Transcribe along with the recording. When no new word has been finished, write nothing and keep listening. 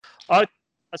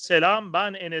Arkadaşlar selam,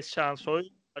 ben Enes Şensoy.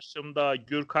 Karşımda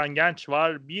Gürkan Genç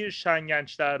var. Bir Şen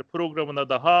Gençler programına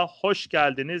daha hoş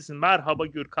geldiniz. Merhaba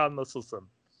Gürkan, nasılsın?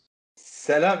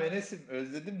 Selam Enes'im.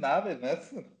 Özledim. Ne haber?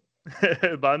 Nasılsın?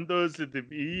 Ben de özledim,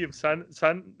 iyiyim.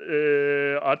 Sen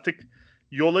artık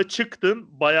yola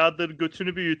çıktın. Bayağıdır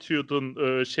götünü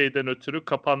büyütüyordun şeyden ötürü,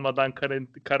 kapanmadan,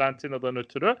 karantinadan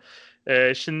ötürü.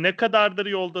 Şimdi ne kadardır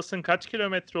yoldasın? Kaç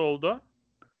kilometre oldu?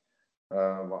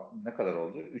 Ne kadar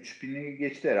oldu? 3000'i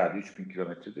geçti herhalde. 3000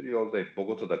 kilometredir yoldayım.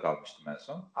 Bogota'da kalmıştım en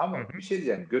son. Hı Ama hı. bir şey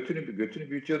diyeceğim. Götünü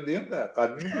büyütüyorsun diyorum da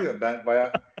kalbimi kırıyorum. Ben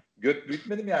bayağı göt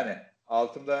büyütmedim yani.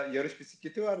 Altımda yarış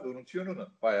bisikleti vardı. Unutuyorsun onu.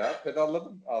 Bayağı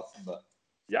pedalladım aslında.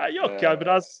 Ya yok ya, Ee,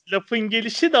 biraz lafın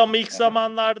gelişi de ama ilk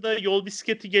zamanlarda yol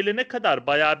bisikleti gelene kadar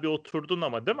bayağı bir oturdun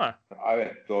ama, değil mi?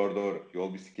 evet, doğru.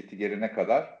 Yol bisikleti gelene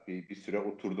kadar bir süre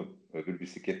oturdum. Öbür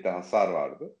bisiklette hasar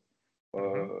vardı. Ee, Hı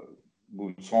hı.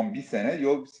 Bu son bir sene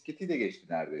yol bisikletiyle geçti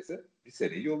neredeyse. Bir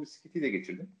seneyi yol bisikletiyle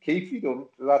geçirdim. Keyifliydi,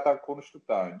 onu zaten konuştuk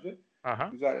daha önce. Aha.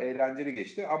 Güzel, eğlenceli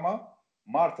geçti ama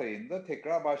Mart ayında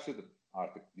tekrar başladım.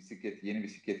 Artık yeni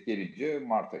bisiklet gelince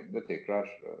Mart ayında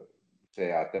tekrar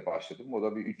seyahate başladım. O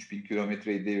da bir 3000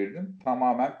 kilometreyi devirdim.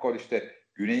 Tamamen işte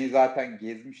güneyi zaten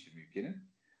gezmiştim ülkenin.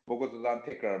 Bogota'dan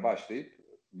tekrar başlayıp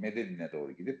Medellin'e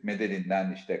doğru gidip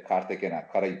Medellin'den işte Cartagena,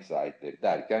 Karayip sahilleri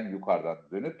derken yukarıdan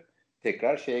dönüp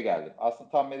tekrar şeye geldim. Aslında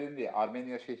tam Medellin değil,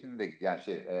 Armenya şehrine de gittim. Yani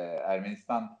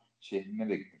Ermenistan şehrine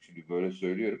de gittim. Şimdi böyle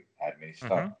söylüyorum. Hı hı.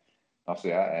 Ermenistan. Nasıl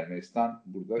ya? Ermenistan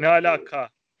burada Ne alaka?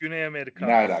 Güney ne Amerika.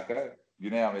 alaka?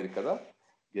 Güney Amerika'da.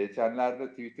 Geçenlerde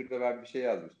Twitter'da ben bir şey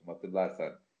yazmıştım,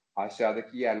 hatırlarsan.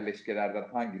 Aşağıdaki yerleşkelerden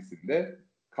hangisinde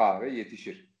kahve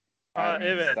yetişir? Ha,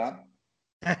 evet.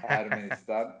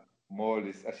 Ermenistan,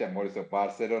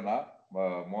 Barcelona,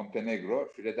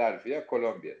 Montenegro, Philadelphia,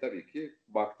 Kolombiya. Tabii ki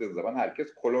baktığın zaman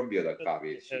herkes Kolombiya'da kahve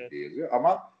yetişir Evet. diye yazıyor.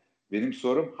 Ama benim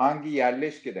sorum hangi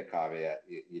yerleşkede kahve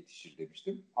yetişir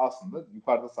demiştim. Aslında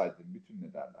yukarıda saydığım bütün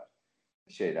nedenler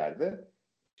şeylerde,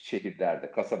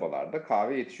 şehirlerde, kasabalarda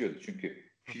kahve yetişiyordu. Çünkü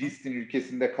Hı hı. Filistin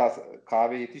ülkesinde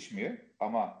kahve yetişmiyor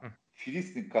ama Hı.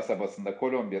 Filistin kasabasında,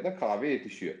 Kolombiya'da kahve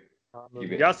yetişiyor Anladım.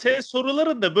 Ya gibi. senin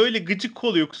soruların da böyle gıcık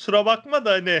oluyor. Kusura bakma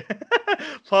da hani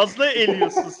fazla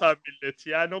eliyorsun sen milleti.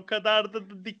 Yani o kadar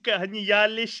da dikkat, hani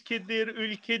yerleşkedir,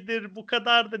 ülkedir, bu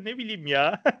kadar da ne bileyim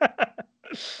ya.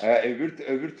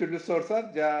 Öbür türlü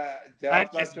sorsan cevaplar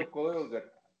Herkes çok bilir. kolay olacak.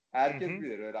 Hı Herkes hı.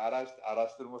 bilir. Öyle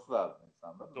araştırması lazım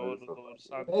insanların. Öyle Doğru sorular doğru, geliyor.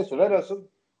 sen de Neyse, söylüyorsun. velhasıl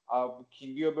bu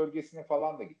Quindío bölgesine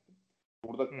falan da gittim.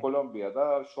 Burada Hı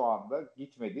Kolombiya'da şu anda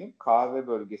gitmediğim kahve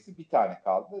bölgesi bir tane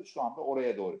kaldı. Şu anda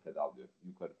oraya doğru pedallıyorum.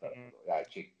 Yukarı tarafa hı. doğru. Yani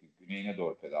güneyine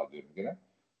doğru pedallıyorum gene.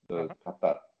 Aha.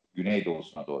 Hatta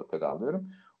güneydoğusuna doğru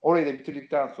pedallıyorum. Orayı da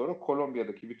bitirdikten sonra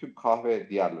Kolombiya'daki bütün kahve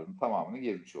diyarlarının tamamını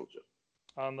gezmiş olacağım.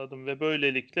 Anladım ve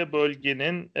böylelikle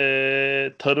bölgenin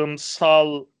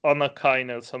tarımsal ana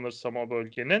kaynağı sanırsam o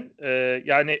bölgenin.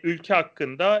 Yani ülke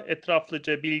hakkında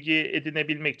etraflıca bilgi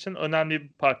edinebilmek için önemli bir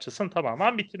parçasını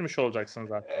tamamen bitirmiş olacaksın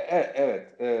zaten. Evet.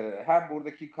 Hem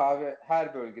buradaki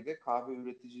her bölgede kahve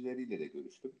üreticileriyle de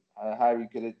görüştüm. Her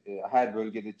ülkede, her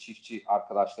bölgede çiftçi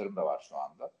arkadaşlarım da var şu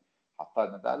anda.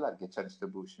 Hatta ne derler? Geçen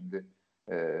işte bu şimdi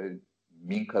e,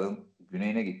 Minka'nın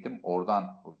güneyine gittim.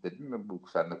 Oradan dedim mi, bu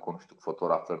seninle konuştuk,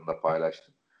 fotoğraflarını da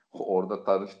paylaştım. Orada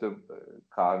tanıştığım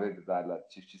kahve derler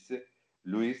çiftçisi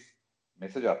Luis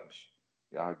mesaj atmış.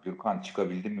 Ya Gürkan,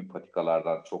 çıkabildin mi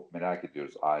patikalardan? Çok merak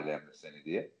ediyoruz ailemle seni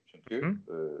diye. Hı? Çünkü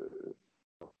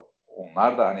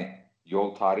onlar da hani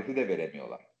yol tarifi de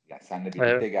veremiyorlar. Yani seninle Evet,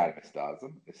 birlikte gelmesi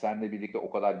lazım. Seninle birlikte o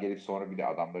kadar gelip sonra bir de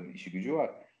adamların işi gücü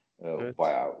var. evet.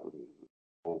 Bayağı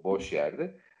o boş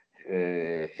yerde.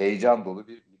 Heyecan dolu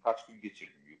birkaç gün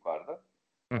geçirdim yukarıda.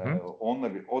 Hı hı.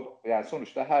 Yani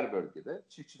sonuçta her bölgede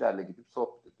çiftçilerle gidip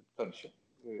sohbet edip tanışıp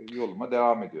yoluma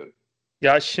devam ediyorum.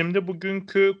 Ya şimdi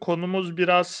bugünkü konumuz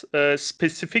biraz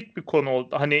spesifik bir konu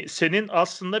oldu. Hani senin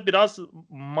aslında biraz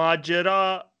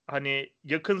macera, hani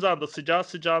yakın zamanda sıcağı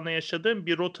sıcağına yaşadığın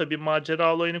bir rota, bir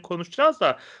macera olayını konuşacağız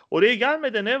da oraya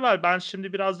gelmeden evvel ben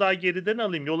şimdi biraz daha geriden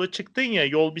alayım. Yola çıktın ya,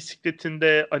 yol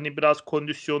bisikletinde hani biraz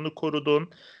kondisyonu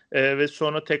korudun ve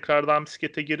sonra tekrardan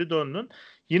bisiklete geri döndün.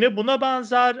 Yine buna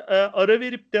benzer ara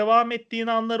verip devam ettiğin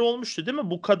anlar olmuştu, değil mi?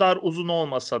 Bu kadar uzun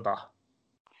olmasa da.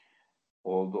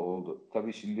 Oldu.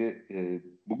 Tabii şimdi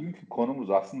bugünkü konumuz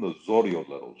aslında zor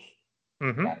yollar olsun. Hı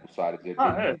hı. Yani bu sadece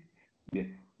Ha, benim evet.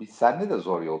 değil. Biz seninle de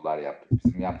zor yollar yaptık.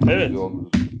 Bizim yaptığımız Evet. yol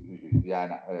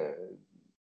yani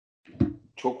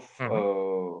çok Hı hı.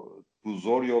 bu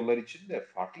zor yollar için de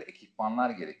farklı ekipmanlar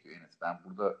gerekiyor Enes. Ben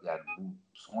burada yani bu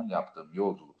son yaptığım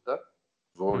yolculukta, Hı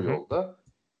zor hı. yolda,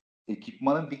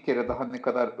 ekipmanın bir kere daha ne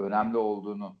kadar önemli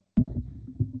olduğunu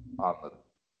anladım.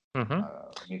 Hı hı.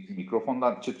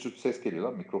 Mikrofondan çıt çıt ses geliyor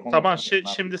lan. Mikrofon mu Tamam, kullanıyorsun? Ne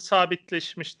şimdi yapıyorsun?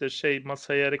 sabitleşmiştir.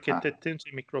 Masayı hareket Ha,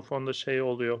 ettirince mikrofonda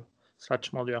oluyor,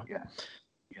 saçmalıyor.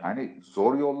 yani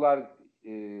zor yollar,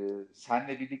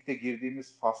 senle birlikte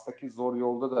girdiğimiz Fas'taki zor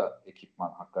yolda da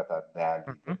ekipman hakikaten Hı hı.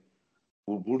 değerliydi.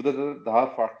 Burada da daha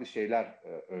farklı şeyler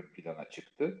ön plana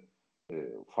çıktı.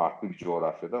 Farklı bir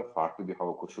coğrafyada, farklı bir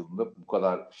hava koşulunda bu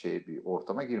kadar bir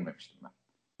ortama girmemiştim ben.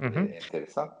 Hı hı.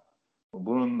 Enteresan.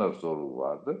 Bunun da zorluğu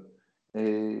vardı.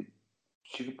 E,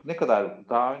 Şimdi ne kadar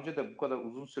daha önce de bu kadar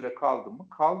uzun süre kaldım mı?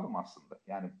 Kaldım aslında.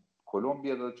 Yani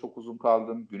Kolombiya'da da çok uzun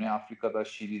kaldım. Güney Afrika'da,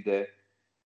 Şili'de,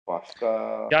 başka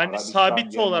Yani Arabistan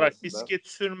sabit olarak Yarımadası'nda. bisiklet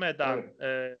sürmeden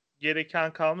Evet.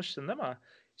 gereken kalmıştın değil mi?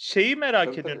 Şeyi merak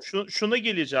Tabii ediyorum. tabii. Şuna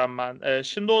geleceğim ben.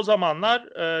 Şimdi o zamanlar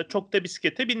çok da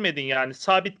bisiklete binmedin yani.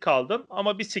 Sabit kaldın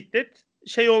ama bisiklet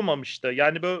olmamıştı.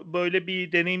 Yani böyle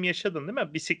bir deneyim yaşadın değil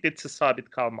mi? Bisikletsiz sabit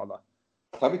kalmalı.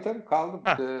 Tabii tabii kaldım.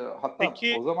 Heh. Hatta o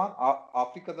Peki. zaman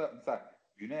Afrika'da mesela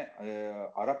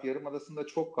Arap Yarımadası'nda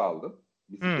çok kaldım. Hı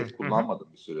Bisiklet hı. Hı.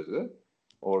 kullanmadım bir sürede.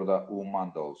 Orada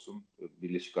Umman'da olsun,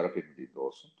 Birleşik Arap Emirliği'de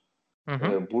olsun. Hı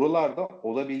hı. Buralarda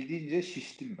olabildiğince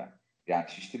şiştim ben. Yani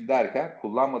şiştim derken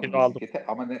kullanmadım Kilo aldım. bisiklete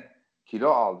ama kilo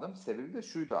aldım. Sebebi de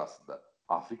şuydu aslında.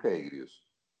 Afrika'ya giriyorsun.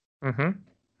 Hı hı.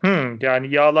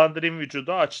 Yani yağlandırayım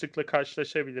vücudu, açlıkla Ee,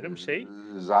 karşılaşabilirim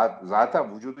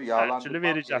Zaten vücudu her türlü yağlandırmam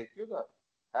vereceğim. gerekiyor da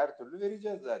her türlü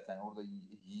vereceğiz zaten. Orada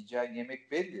yiyeceğin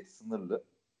yemek belli, sınırlı.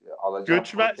 Alacağın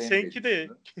Göçmen, protein seninki belli, de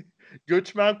sınırlı.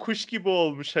 göçmen kuş gibi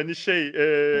olmuş. Hani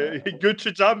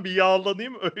göçeceğim, bir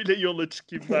yağlanayım, öyle yola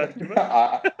çıkayım der gibi.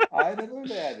 Aynen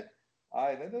öyle yani.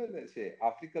 Aynen öyle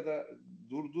Afrika'da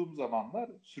durduğum zamanlar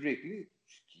sürekli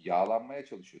yağlanmaya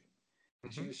çalışıyordum. Hı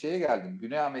hı. Şimdi geldim.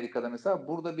 Güney Amerika'da mesela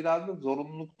burada biraz da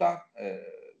zorunluluktan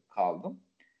kaldım.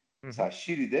 Hı hı. Mesela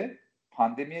Şili'de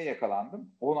pandemiye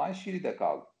yakalandım. 10 ay Şili'de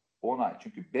kaldım. 10 ay.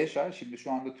 Çünkü 5 ay şimdi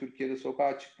şu anda Türkiye'de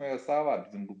sokağa çıkma yasağı var.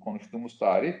 Bizim bu konuştuğumuz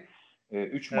tarih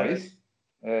 3 Evet. Mayıs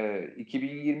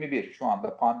 2021. Şu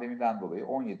anda pandemiden dolayı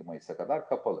 17 Mayıs'a kadar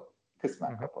kapalı. Hı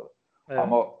Kısmen hı. kapalı. Evet.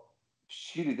 Ama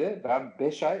Şili'de ben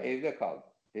 5 ay evde kaldım.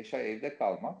 5 ay evde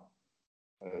kalmak,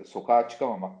 sokağa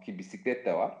çıkamamak ki bisiklet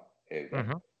de var Hı evde.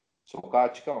 hı.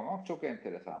 Sokağa çıkamamak çok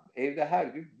enteresan. Evde her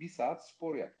gün 1 saat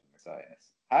spor yaptım mesela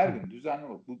Enes. Her Hı hı. gün düzenli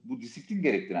olarak. Bu disiplin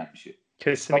gerektiren bir şey. Sabah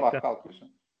Kesinlikle.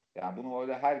 kalkıyorsun. Yani bunu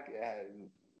öyle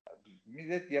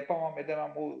millet yapamam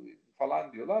edemem bu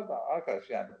falan diyorlar da arkadaş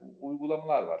yani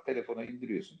uygulamalar var. Telefona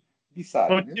indiriyorsun. 1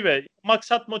 saatini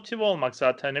Maksat motive olmak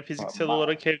zaten. Hani fiziksel ma-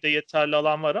 olarak evde yeterli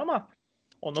alan var ama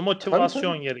ona tabii tabii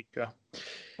motivasyon gerekiyor. Peki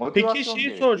motivasyon şeyi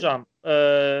gerekiyor. soracağım.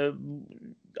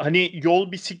 Hani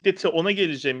yol bisikleti, ona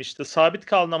geleceğim işte. Sabit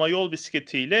kaldın ama yol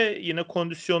bisikletiyle yine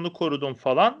kondisyonunu korudun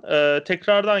falan.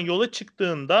 Tekrardan yola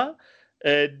çıktığında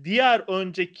diğer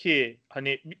önceki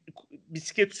hani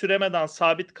bisiklet süremeden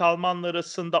sabit kalmanla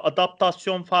arasında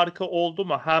adaptasyon farkı oldu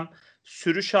mu? Hem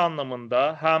sürüş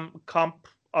anlamında hem kamp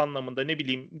anlamında, ne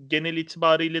bileyim, genel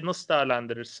itibariyle nasıl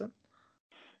değerlendirirsin?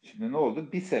 Şimdi ne oldu?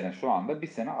 Şu anda 1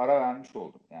 sene ara vermiş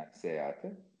oldum yani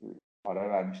seyahate. Ara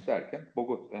vermiş derken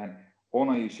Bogota yani 10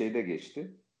 ayı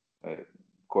geçti. E,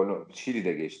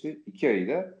 Şili'de geçti. 2 ayı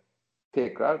da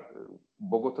tekrar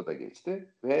Bogota'da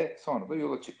geçti ve sonra da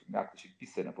yola çıktım. Yaklaşık 1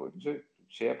 sene boyunca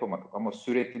yapamadım. Ama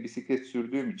sürekli bisiklet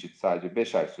sürdüğüm için sadece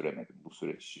 5 ay süremedim bu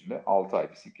süreç içinde. 6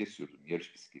 ay bisiklet sürdüm,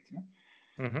 yarış bisikletini.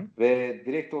 Hı hı. Ve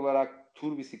direkt olarak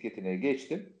tur bisikletine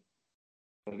geçtim.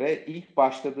 Ve ilk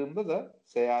başladığımda da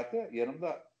seyahate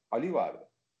yanımda Ali vardı.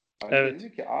 Ali de Evet.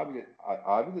 dedi ki abi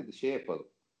dedi yapalım.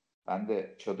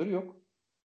 Bende çadır yok.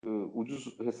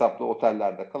 Ucuz hesaplı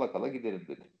otellerde kala kala gidelim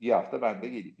dedi. Bir hafta ben de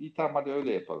geleyim. İyi tamam hadi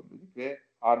öyle yapalım dedik ve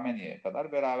Armenia'ya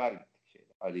kadar beraber gittik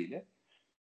Ali ile.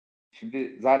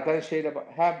 Şimdi zaten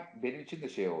hem benim için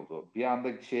de oldu. Bir anda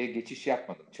geçiş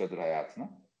yapmadım çadır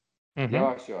hayatına. Hı hı.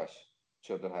 Yavaş yavaş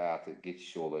çadır hayatı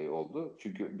geçişi olayı oldu.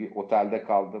 Çünkü bir otelde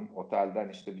kaldım. Otelden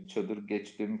işte bir çadır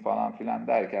geçtim falan filan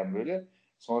derken böyle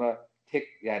sonra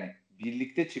yani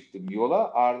birlikte çıktım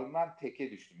yola, ardından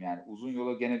teke düştüm. Yani uzun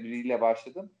yola gene biriyle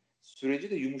başladım.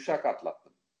 Süreci de yumuşak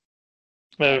atlattım.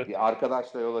 Yani Evet. bir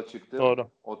arkadaşla yola çıktım.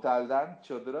 Doğru. Otelden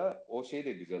çadıra, o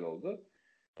de güzel oldu.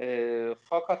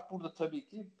 Fakat burada tabii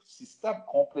ki sistem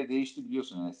komple değişti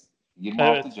biliyorsun Enes.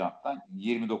 26 Evet. janttan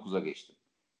 29'a geçtim.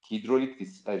 Hidrolik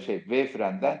V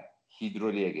frenden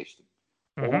hidroliğe geçtim.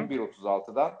 Hı hı.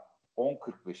 11.36'dan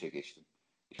 10.45'e geçtim. Hı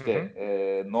İşte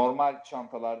hı. normal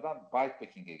çantalardan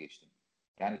bikepacking'e geçtim.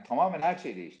 Yani tamamen her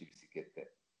şey değişti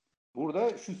bisiklette.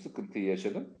 Burada şu sıkıntıyı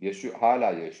yaşadım.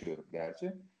 Hala yaşıyorum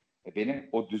gerçi. Benim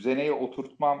o düzeneye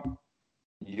oturtmam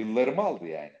yıllarımı aldı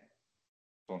yani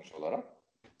sonuç olarak.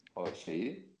 O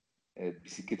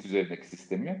bisiklet üzerindeki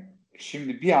sistemi.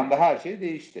 Şimdi bir anda her şey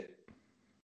değişti.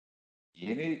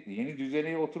 Yeni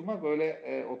düzeneye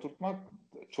oturtmak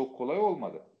çok kolay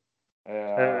olmadı.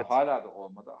 Evet. Hala da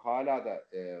olmadı. Hala da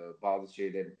bazı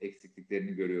şeylerin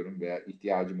eksikliklerini görüyorum veya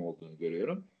ihtiyacım olduğunu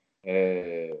görüyorum.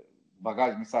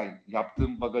 Bagaj mesela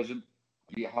yaptığım bagajın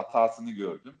bir hatasını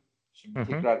gördüm. Hı Şimdi hı.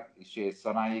 tekrar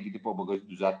sanayiye gidip o bagajı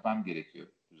düzelttirmem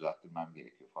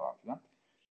gerekiyor falan filan.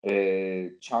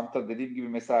 Çanta dediğim gibi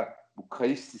mesela bu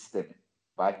kayış sistemi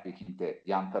bikepacking'de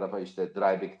yan tarafa işte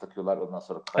dry bag takıyorlar, ondan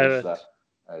sonra kayışla.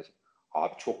 Evet.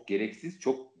 Abi çok gereksiz,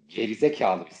 çok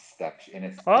gerizekalı bir sistemmiş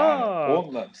Enes. Yani Aa, ne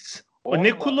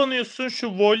onunla kullanıyorsun? Şu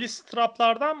Wally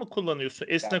straplardan mı kullanıyorsun?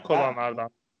 ya Esnek ben olanlardan.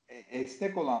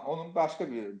 esnek olan onun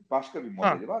başka bir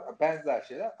Ha. modeli var. Benzer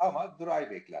şeyler ama dry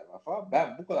bag'ler var falan.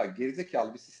 Ben bu kadar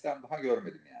gerizekalı bir sistem daha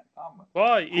görmedim yani. Tamam mı?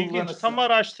 Vay, ilginç. Tam Kullanırsın.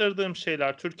 araştırdığım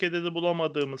şeyler. Türkiye'de de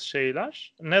bulamadığımız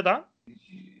şeyler. Neden?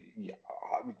 Ya,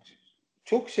 abi,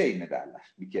 çok şey ne derler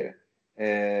bir kere.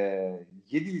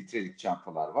 7 litrelik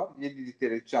çantalar var. 7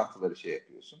 litrelik çantaları şey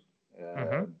yapıyorsun. Hı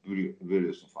hı.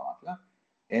 Bölüyorsun falan filan.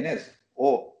 Enes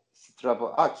o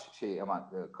strap'ı aç,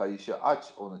 kayışı aç,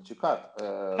 onu çıkart.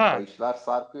 Ha. Kayışlar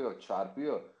sarkıyor,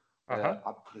 çarpıyor.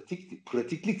 Aha.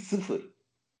 Pratiklik sıfır.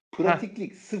 Ha.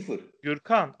 Pratiklik sıfır.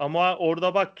 Gürkan, ama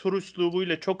orada bak, tur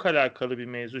üslubuyla çok alakalı bir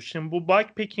mevzu. Şimdi bu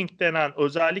bikepacking denen,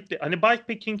 özellikle hani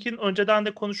bikepacking'in önceden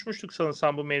de konuşmuştuk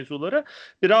sanırsam bu mevzuları.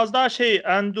 Biraz daha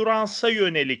endurance'a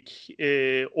yönelik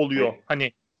oluyor. Hayır,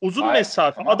 Hani uzun hayır,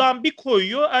 mesafe. tamam. Adam bir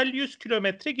koyuyor 50-100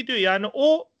 kilometre gidiyor. Yani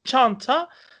o çanta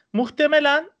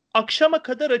muhtemelen akşama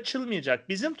kadar açılmayacak.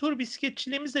 Bizim tur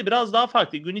bisikletçiliğimiz de biraz daha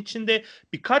farklı. Gün içinde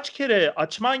birkaç kere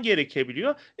açman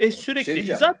gerekebiliyor. Bir şey Sürekli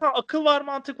diyeceğim. zaten akıl var,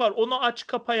 mantık var. Onu aç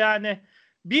kapa yani.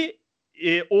 Bir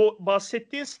o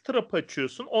bahsettiğin strap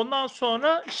açıyorsun. Ondan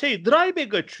sonra dry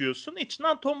bag açıyorsun.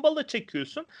 İçinden tombala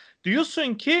çekiyorsun.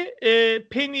 Diyorsun ki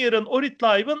Panier'ın, Orit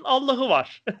Live'ın Allah'ı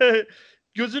var.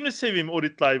 Gözünü seveyim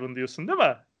Orit Live'ın diyorsun, değil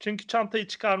mi? Çünkü çantayı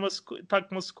çıkarması,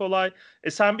 takması kolay.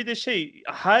 Sen bir de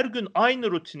her gün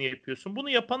aynı rutini yapıyorsun. Bunu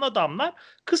yapan adamlar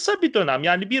kısa bir dönem,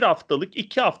 yani bir haftalık,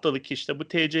 2 haftalık, işte bu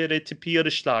TCR tipi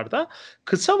yarışlarda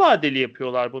kısa vadeli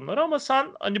yapıyorlar bunları, ama sen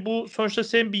hani bu sonuçta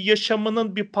senin bir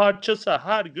yaşamının bir parçası,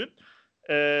 her gün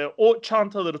o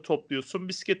çantaları topluyorsun,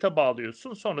 bisiklete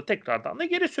bağlıyorsun, sonra tekrardan da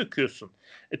geri söküyorsun.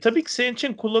 Tabii ki senin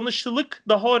için kullanışlılık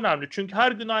daha önemli, çünkü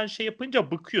her gün aynı şey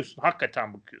yapınca bıkıyorsun,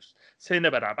 hakikaten bıkıyorsun.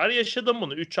 Seninle beraber yaşadım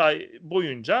bunu 3 ay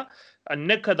boyunca. Yani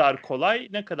ne kadar kolay,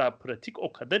 ne kadar pratik,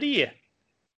 o kadar iyi.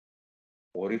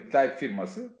 Oriental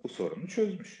firması bu sorunu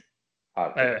çözmüş.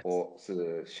 Artık Evet. o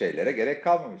şeylere gerek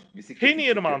kalmamış. Bisikletin Pennier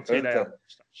çünkü mantığıyla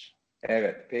yapmışlar.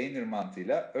 evet, peynir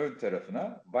mantığıyla ön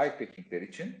tarafına bikepackingler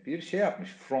için bir şey yapmış.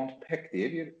 Front pack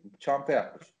diye bir çanta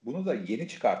yapmış. Bunu da yeni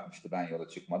çıkartmıştı ben yola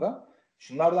çıkmadan.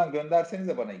 Şunlardan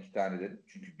göndersenize bana 2 tane dedim.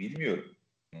 Çünkü bilmiyorum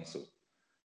nasıl.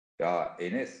 Ya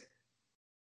Enes,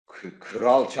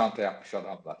 kral çanta yapmış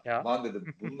adamlar. Ya. Lan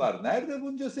dedim, bunlar nerede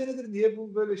bunca senedir? Niye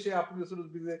bu böyle şey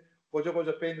yapmıyorsunuz, bizi koca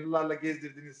koca peynirlerle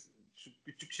gezdirdiniz? Şu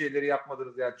küçük şeyleri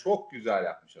yapmadınız yani. Çok güzel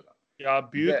yapmış adam. Ya,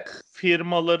 Bir büyük de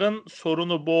firmaların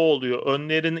sorunu bu oluyor.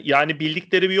 Yani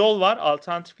bildikleri bir yol var,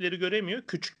 alternatifleri göremiyor.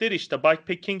 Küçükleri işte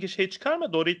bikepacking'i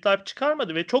çıkarmadı, Orit Life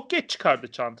çıkarmadı ve çok geç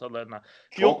çıkardı çantalarına.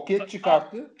 çok Yok, geç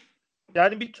çıkarttı.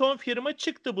 yani bir ton firma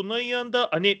çıktı. Bunların yanında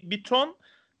hani bir ton,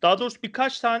 daha doğrusu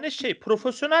birkaç tane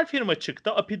profesyonel firma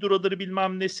çıktı. Apidura'dır,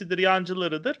 bilmem nesidir,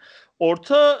 yancılarıdır.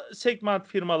 Orta segment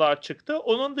firmalar çıktı.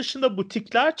 Onun dışında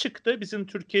butikler çıktı. Bizim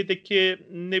Türkiye'deki,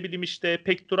 ne bileyim, işte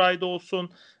Pekturay'da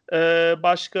olsun,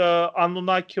 başka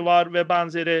Anunnaki var ve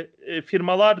benzeri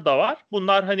firmalar da var.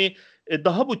 Bunlar hani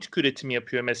daha butik üretim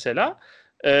yapıyor mesela.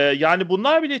 Yani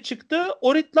bunlar bile çıktı.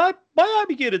 Oritler bayağı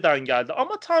bir geriden geldi,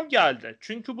 ama tam geldi.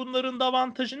 Çünkü bunların da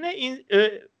avantajı ne?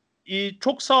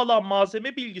 Çok sağlam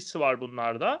malzeme bilgisi var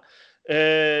bunlarda.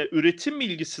 Üretim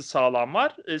bilgisi sağlam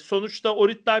var. Sonuçta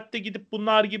Oritlab'de gidip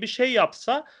bunlar gibi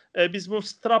yapsa, biz bunu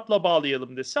strapla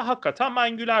bağlayalım dese, hakikaten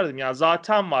ben gülerdim. Yani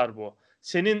zaten var bu.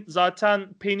 Senin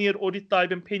zaten Pannier,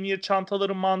 Oritlab'in Pannier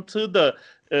çantaların mantığı da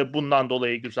bundan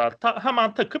dolayı güzel.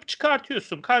 Hemen takıp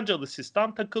çıkartıyorsun. Kancalı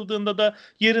sistem, takıldığında da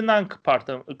yerinden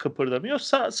kıpırdamıyor.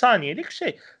 Saniyelik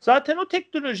şey. Zaten o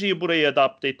teknolojiyi buraya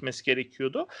adapte etmesi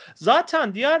gerekiyordu.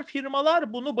 Zaten diğer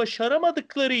firmalar bunu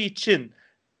başaramadıkları için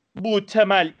bu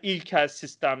temel ilkel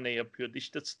sistemle yapıyordu.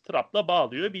 İşte strapla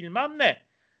bağlıyor, bilmem ne.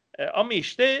 Ama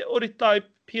işte Oritlay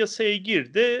piyasaya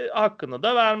girdi. Hakkını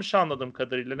da vermiş anladığım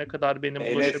kadarıyla. Ne kadar benim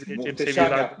Enes ulaşabileceğim muhteşem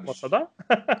seviyelerde olmasa yapmış. da.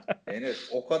 Enes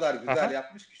o kadar güzel Aha.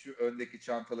 yapmış ki şu öndeki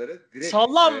çantaları direkt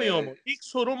Sallanmıyor mu? İlk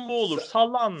sorun bu olur.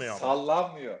 Sallanmıyor mu?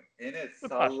 sallanmıyor. Enes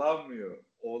Süper. sallanmıyor.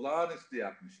 Olağanüstü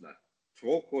yapmışlar.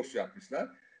 Çok hoş yapmışlar.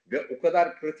 Ve o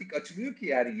kadar pratik açılıyor ki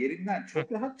yani yerinden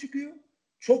çok rahat çıkıyor.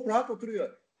 Çok rahat oturuyor.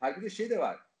 Halbuki de şey de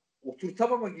var.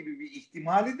 Oturtamama gibi bir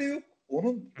ihtimali de yok.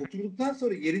 Onun oturduktan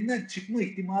sonra yerinden çıkma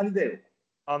ihtimali de yok.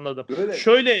 Anladım. Böyle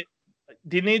Şöyle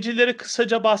dinleyicilere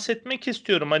kısaca bahsetmek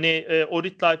istiyorum. Hani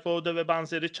Orit Life, Oda ve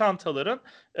benzeri çantaların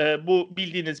bu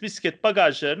bildiğiniz bisiklet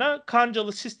bagajlarına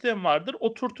kancalı sistem vardır.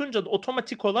 Oturtunca da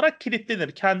otomatik olarak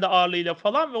kilitlenir kendi ağırlığıyla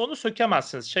falan ve onu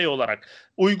sökemezsiniz şey olarak.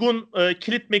 Uygun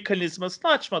kilit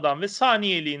mekanizmasını açmadan ve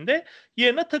saniyeliğinde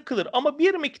yerine takılır. Ama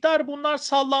bir miktar bunlar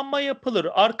sallanma yapılır.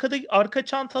 Arka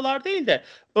çantalar değil de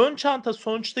ön çanta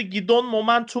sonuçta gidon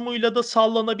momentumuyla da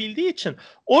sallanabildiği için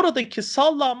oradaki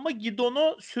sallanma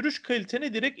gidonu sürüş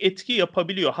kalitene direkt etki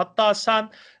yapabiliyor. Hatta sen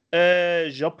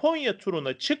Japonya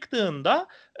turuna çıktığında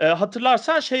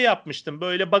hatırlarsan şey yapmıştın.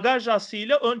 Böyle bagaj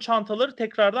lastiğiyle ön çantaları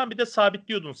tekrardan bir de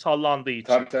sabitliyordun sallandığı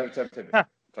için. tabii. Heh.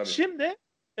 Tabii. Şimdi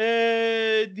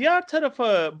diğer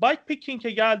tarafa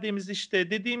bikepacking'e geldiğimiz işte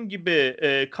dediğim gibi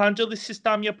kancalı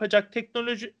sistem yapacak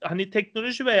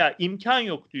teknoloji veya imkan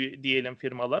yok diyelim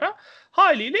firmalara.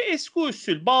 Haliyle eski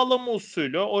usul, bağlama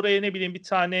usulü oraya ne bileyim bir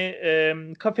tane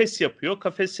kafes yapıyor.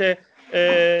 Kafese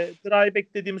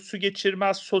dryback dediğimiz su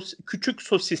geçirmez küçük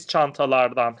sosis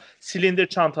çantalardan, silindir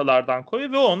çantalardan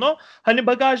koyuyor ve onu hani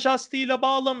bagaj lastiğiyle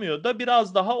bağlamıyor da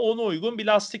biraz daha ona uygun bir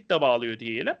lastikle bağlıyor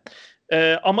diyelim.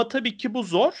 Ama tabii ki bu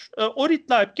zor.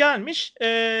 Orit Life gelmiş,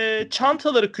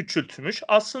 çantaları küçültmüş.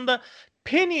 Aslında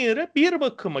Panniers bir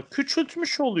bakıma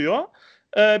küçültmüş oluyor.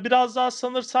 Biraz daha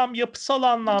sanırsam yapısal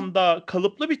anlamda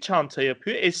kalıplı bir çanta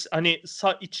yapıyor. Hani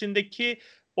içindeki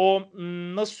o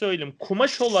nasıl söyleyeyim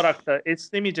kumaş olarak da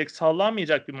esnemeyecek,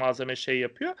 sallanmayacak bir malzeme şey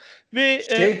yapıyor. Ve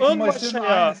ön Kumaşın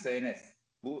başaya aynısı Enes.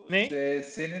 Bu ne?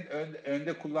 senin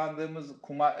önde kullandığımız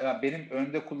benim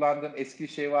önde kullandığım eski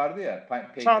şey vardı ya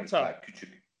Çanta. Painters'lar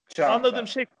küçük Anladığım çanta.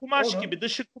 şey kumaş gibi, Onun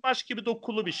dışı kumaş gibi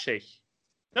dokulu bir şey.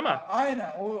 Değil mi?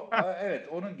 aynen o Heh. evet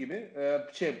onun gibi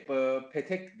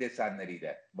petek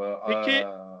desenleriyle Peki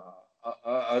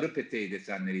arı peteği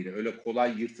desenleriyle öyle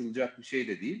kolay yırtılacak bir şey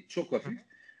de değil. Çok hafif.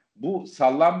 Bu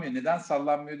sallanmıyor. Neden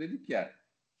sallanmıyor dedik ya.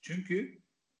 Çünkü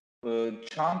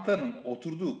çantanın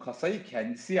oturduğu kasayı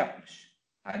kendisi yapmış.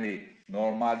 Hani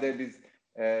normalde biz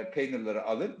Painter'ları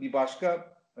alır bir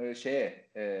başka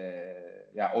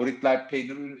ya Orit Life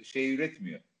Painter şey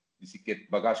üretmiyor.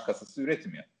 Bisiklet bagaj kasası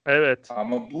üretmiyor. evet.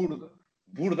 Ama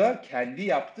burada kendi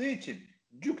yaptığı için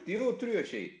cuk diye oturuyor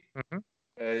Hı hı.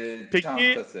 Peki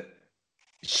çantası.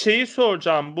 şeyi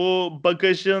soracağım. Bu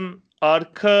bagajın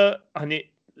arka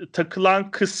hani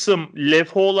takılan kısım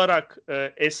levha olarak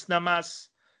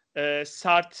esnemez,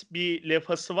 sert bir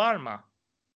levhası var mı?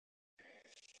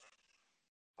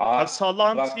 Ha, Bak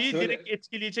sallantıyı direkt şöyle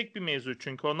etkileyecek bir mevzu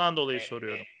çünkü ondan dolayı e,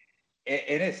 soruyorum.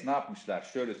 Enes ne yapmışlar?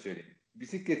 Şöyle söyleyeyim.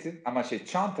 Bisikletin ama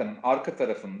çantanın arka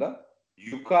tarafında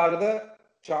yukarıda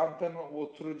çantanın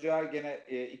oturacağı gene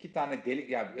iki tane delik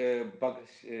yani bagaj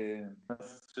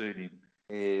nasıl söyleyeyim?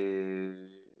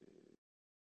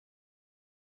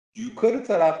 Yukarı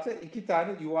tarafta iki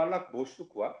tane yuvarlak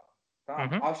boşluk var. Hı Tamam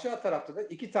mı? hı. Aşağı tarafta da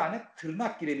iki tane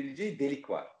tırnak girebileceği delik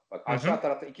var. Bak Hı hı. aşağı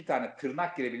tarafta iki tane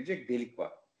tırnak girebilecek delik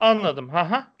var. Anladım.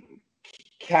 Ha ha.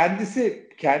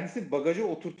 Kendisi bagajı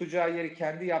oturtacağı yeri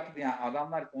kendi yaptı. Yani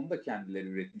adamlar onu da kendileri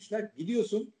üretmişler.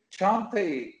 Gidiyorsun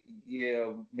çantayı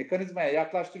mekanizmaya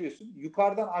yaklaştırıyorsun.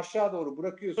 Yukarıdan aşağı doğru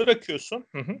bırakıyorsun. Bırakıyorsun.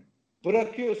 Hı hı.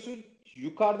 Bırakıyorsun.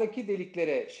 Yukarıdaki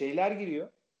deliklere şeyler giriyor.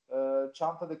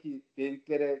 Çantadaki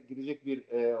deliklere girecek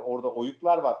orada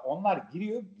oyuklar var. Onlar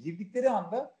giriyor. Girdikleri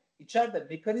anda içeride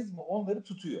mekanizma onları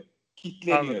tutuyor.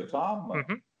 Kitleniyor, Anladım. tamam Hı mı?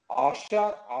 hı.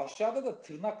 Aşağıda da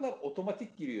tırnaklar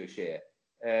otomatik giriyor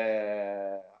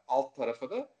alt tarafa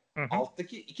da. Hı hı.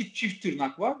 Alttaki iki çift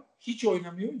tırnak var. Hiç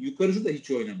oynamıyor. Yukarısı da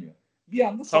hiç oynamıyor. Bir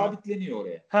anda Tamam. sabitleniyor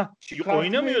oraya. Ha, oynamıyor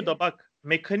Çıkartmayı da bak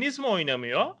mekanizma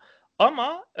oynamıyor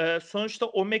ama sonuçta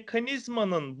o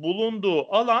mekanizmanın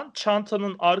bulunduğu alan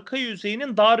çantanın arka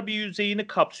yüzeyinin dar bir yüzeyini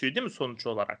kapsıyor değil mi sonuç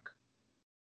olarak?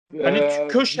 Hani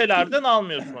köşelerden bütün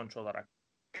almıyor sonuç olarak.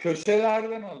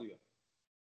 köşelerden alıyor.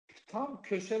 Tam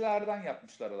köşelerden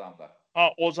yapmışlar adamlar. Ha,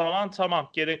 o zaman tamam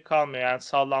gerek kalmıyor yani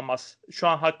sallanmaz. Şu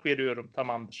an hak veriyorum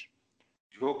tamamdır.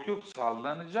 Yok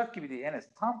sallanacak gibi değil Enes.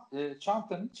 Tam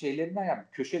çantanın şeylerinden yapmış.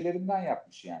 Köşelerinden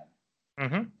yapmış yani. Hı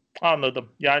hı.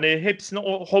 Anladım. Yani hepsini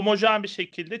o homojen bir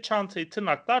şekilde çantayı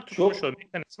tırnaklar tutmuş oluyor. Çok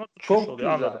Mekanizma tutmuş çok oluyor.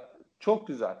 Anladım. güzel. Çok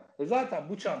güzel. Zaten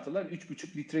bu çantalar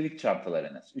 3,5 litrelik çantalar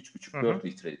Enes. Hı hı. 3,5-4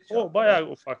 litrelik O çantalar. bayağı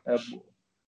ufakmış.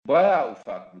 Bayağı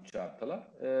ufak bu çantalar.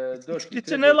 4 3 litre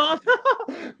litre ne 4 lan? litre.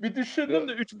 Bir düşündüm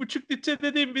de Dö- 3,5 litre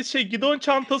dediğim bir şey. Gidon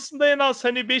çantasında en az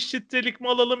hani 5 litrelik mi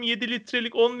alalım, 7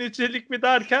 litrelik, 10 litrelik mi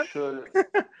derken şöyle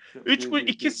 3 bu bir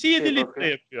ikisi 7 şey litre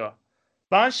bakayım. yapıyor.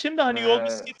 Ben şimdi hani yol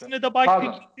bisikletine de bike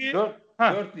Pardon. packing'i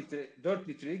ha 4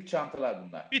 litrelik çantalar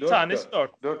bunlar. bir 4 tanesi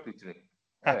 4. 4. 4 litrelik.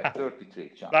 Evet, 4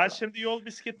 litrelik Ben çantalar. şimdi yol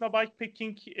bisikletine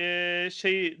bikepacking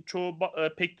çoğu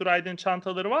Pekdurayd'ın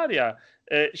çantaları var ya.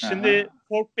 Şimdi Aha.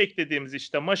 Forkback dediğimiz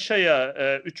işte maşaya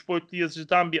 3 boyutlu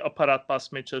yazıcıdan bir aparat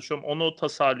basmaya çalışıyorum. Onu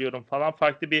tasarlıyorum falan.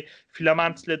 Farklı bir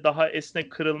filamentle daha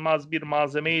esnek kırılmaz bir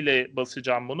malzemeyle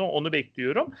basacağım bunu. Onu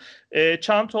bekliyorum.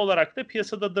 Çanta olarak da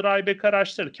piyasada dryback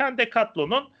araştırırken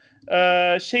Decathlon'un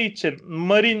şey için,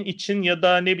 marin için ya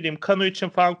da ne bileyim kano için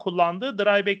falan kullandığı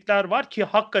dryback'ler var ki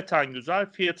hakikaten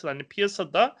güzel. Fiyatı hani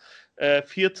piyasada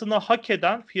fiyatını hak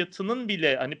eden, fiyatının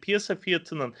bile hani piyasa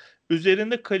fiyatının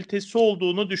üzerinde kalitesi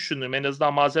olduğunu düşündüm. En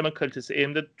azından malzeme kalitesi.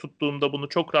 Elimde tuttuğumda bunu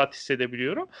çok rahat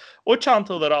hissedebiliyorum. O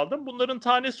çantaları aldım. Bunların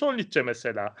tanesi 10 litre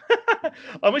mesela.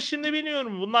 Ama şimdi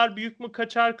bilmiyorum bunlar büyük mü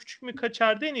kaçar, küçük mü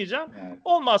kaçar deneyeceğim. Evet.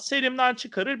 Olmaz elimden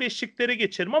çıkarır beşliklere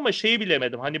geçerim ama şeyi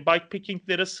bilemedim. Hani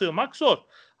bikepackinglere sığmak zor.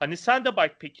 Hani sen de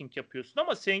bikepacking yapıyorsun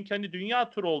ama seninki hani dünya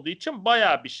turu olduğu için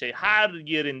bayağı bir şey. Her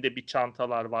yerinde bir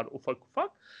çantalar var ufak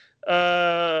ufak.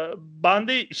 Ben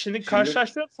de şimdi Şimdi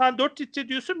karşılaştırıyorum. Sen 4 litre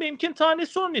diyorsun. Benimkinin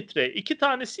tanesi 10 litre. 2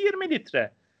 tanesi 20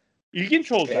 litre. İlginç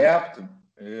şey olacak. yaptım.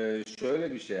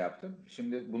 Şöyle bir şey yaptım.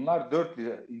 Şimdi bunlar 4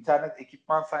 lira. İnternet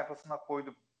ekipman sayfasına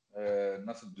koydum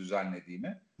nasıl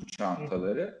düzenlediğimi bu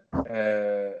çantaları.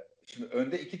 Şimdi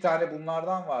önde 2 tane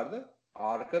bunlardan vardı.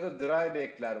 Arkada dry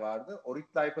bag'ler vardı.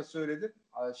 Orit Type'a söyledim.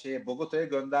 Bogota'ya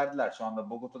gönderdiler. Şu anda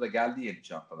Bogota'da geldi yeni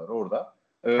çantalar orada.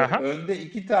 Aha. Önde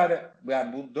 2 tane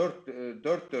yani bu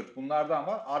 4 bunlardan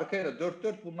var. Arkaya da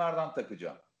 4 bunlardan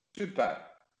takacağım. Süper.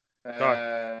 Var.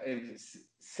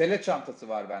 Sele çantası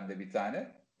var bende bir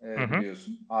tane Hı hı.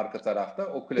 biliyorsun arka tarafta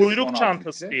o klasik Kuyruk 16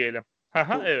 çantası litre diyelim.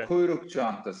 Aha, evet. kuyruk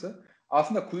çantası.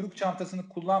 Aslında kuyruk çantasını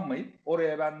kullanmayıp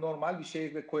oraya ben normal bir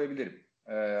şey de koyabilirim.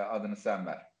 Adını sen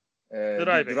ver. Bir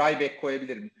Dryback. dry bag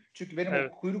koyabilirim. Çünkü benim o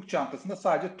Evet. kuyruk çantasında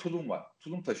sadece tulum var.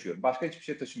 Tulum taşıyorum. Başka hiçbir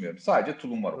şey taşımıyorum. Sadece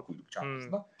tulum var o kuyruk Hmm.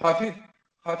 çantasında.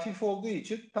 Hafif olduğu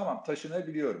için tamam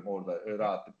taşınabiliyorum orada Hı hı.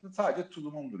 rahatlıkla. Sadece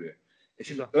tulumum duruyor. Şimdi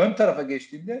Güzel. ön tarafa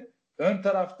geçtiğimde ön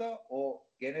tarafta o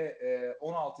gene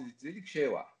 16 litrelik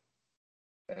şey var.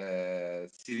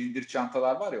 Silindir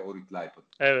çantalar var ya Orit Life'ın.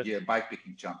 Evet.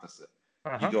 Bikepacking çantası.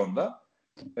 Aha. Gidon'da.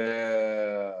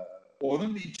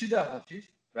 Onun içi de hafif.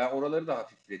 Ben oraları da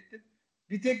hafiflettim.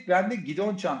 Bir tek bende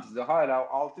gidon çantası hala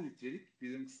 6 litrelik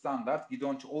bizim standart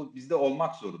gidon o bizde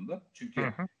olmak zorunda. Hı Çünkü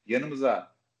hı.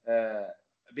 yanımıza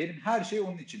benim her şey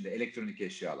onun içinde elektronik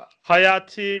eşyalar.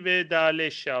 Hayati ve değerli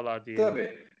eşyalar diyelim.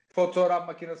 Tabii. Fotoğraf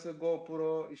makinesi,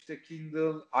 GoPro, işte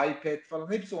Kindle, iPad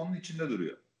falan hepsi onun içinde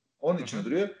duruyor. Onun Hı içinde hı.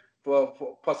 duruyor.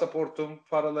 Pasaportum,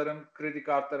 paralarım, kredi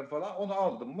kartlarım falan onu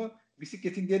aldım mı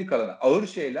bisikletin geri kalanı. Ağır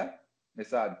şeyler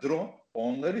mesela drone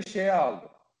onları şeye aldım.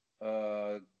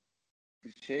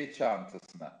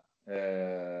 Çantasına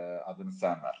adını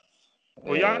sen ver.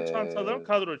 O yan çantaların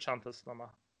kadro çantasına mı?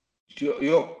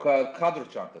 Yok kadro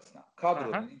çantasına. Aha.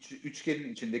 Kadronun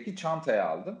üçgenin içindeki çantaya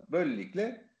aldım.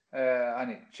 Böylelikle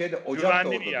hani ocak da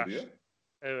Güvenli bir orada duruyor. yer.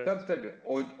 Evet. Tabii.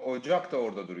 Ocak da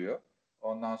orada duruyor.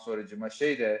 Ondan sonracıma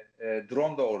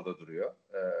drone da orada duruyor.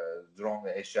 Drone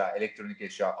ve elektronik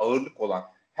eşya, ağırlık olan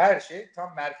her şey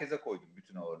tam merkeze koydum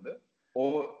bütün ağırlığı.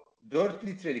 O 4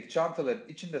 litrelik çantaların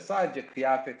içinde sadece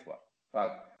kıyafet var.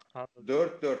 Bak Anladım.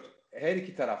 4 her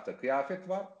iki tarafta kıyafet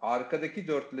var. Arkadaki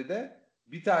dörtlüde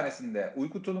bir tanesinde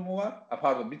uyku tulumu var.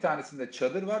 Pardon bir tanesinde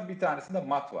çadır var. Bir tanesinde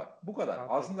mat var. Bu kadar.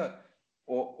 Anladım. Aslında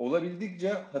olabildikçe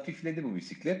hafifledi bu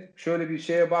bisiklet. Şöyle bir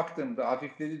şeye baktığımda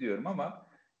hafifledi diyorum ama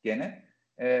gene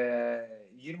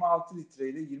 26 litre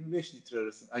ile 25 litre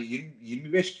arasında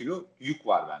 25 kilo yük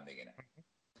var bende gene.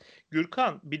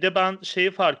 Gürkan, bir de ben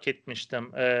şeyi fark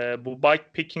etmiştim. Bu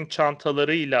bikepacking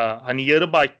çantalarıyla hani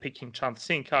yarı bikepacking çantası,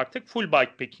 seninki artık full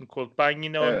bikepacking oldu. Ben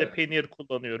yine önde Evet. pannier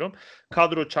kullanıyorum.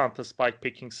 Kadro çantası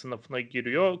bikepacking sınıfına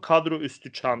giriyor. Kadro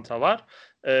üstü çanta var.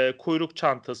 Kuyruk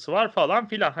çantası var falan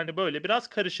filan. Hani böyle biraz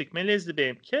karışık, melezli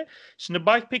benimki. Şimdi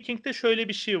bikepacking'de şöyle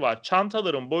bir şey var.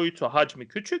 Çantaların boyutu, hacmi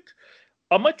küçük.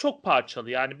 Ama çok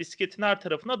parçalı, yani bisikletin her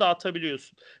tarafına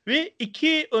dağıtabiliyorsun. Ve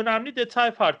iki önemli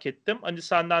detay fark ettim. Hani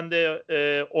senden de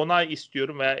onay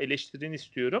istiyorum veya eleştirini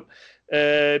istiyorum.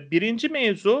 Birinci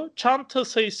mevzu, çanta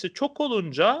sayısı çok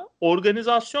olunca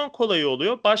organizasyon kolay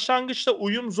oluyor. Başlangıçta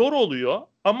uyum zor oluyor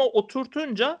ama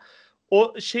oturtunca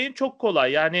o şeyin çok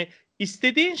kolay. Yani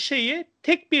İstediğin şeyi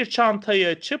tek bir çantayı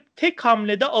açıp tek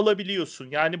hamlede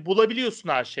alabiliyorsun. Yani bulabiliyorsun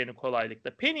her şeyini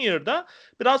kolaylıkla. Pannier'da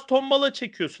biraz tombala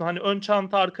çekiyorsun. Hani ön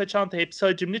çanta, arka çanta hepsi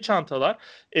hacimli çantalar.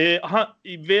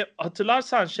 Ve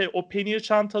hatırlarsan o Pannier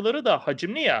çantaları da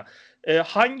hacimli ya.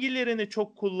 Hangilerini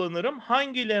çok kullanırım,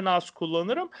 hangilerini az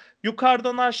kullanırım?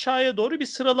 Yukarıdan aşağıya doğru bir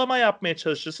sıralama yapmaya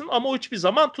çalışırsın ama o hiçbir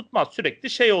zaman tutmaz. Sürekli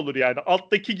şey olur yani,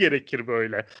 alttaki gerekir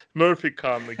böyle. Murphy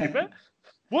kanunu gibi.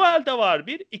 Bu elde var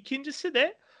bir. İkincisi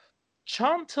de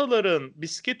çantaların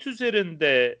bisiklet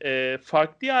üzerinde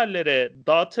farklı yerlere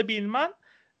dağıtabilmen,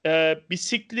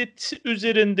 bisiklet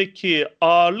üzerindeki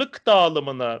ağırlık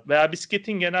dağılımını veya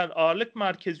bisikletin genel ağırlık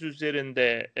merkezi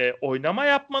üzerinde oynama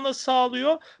yapmanı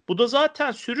sağlıyor. Bu da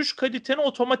zaten sürüş kalitene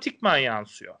otomatikman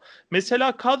yansıyor.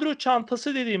 Mesela kadro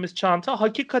çantası dediğimiz çanta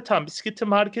hakikaten bisikletin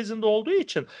merkezinde olduğu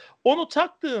için onu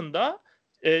taktığında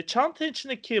çanta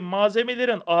içindeki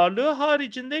malzemelerin ağırlığı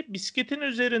haricinde bisikletin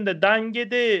üzerinde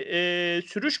dengede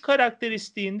sürüş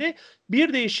karakteristiğinde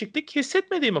bir değişiklik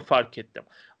hissetmediğimi fark ettim.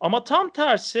 Ama tam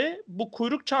tersi bu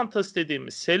kuyruk çantası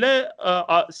dediğimiz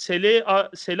sele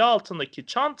altındaki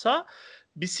çanta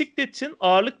bisikletin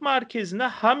ağırlık merkezine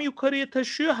hem yukarıya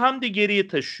taşıyor hem de geriye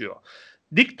taşıyor.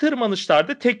 Dik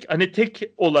tırmanışlarda tek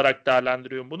olarak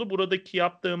değerlendiriyorum bunu. Buradaki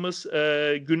yaptığımız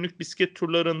günlük bisiklet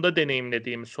turlarında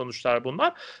deneyimlediğimiz sonuçlar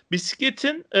bunlar.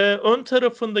 Bisikletin ön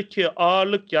tarafındaki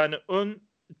ağırlık, yani ön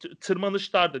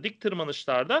tırmanışlarda, dik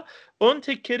tırmanışlarda ön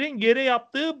tekerin yere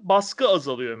yaptığı baskı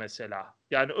azalıyor mesela.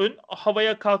 Yani ön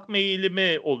havaya kalkma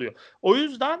eğilimi oluyor. O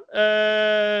yüzden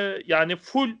yani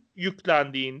full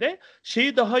yüklendiğinde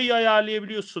şeyi daha iyi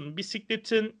ayarlayabiliyorsun.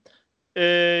 Bisikletin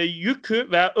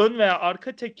yükü veya ön veya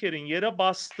arka tekerin yere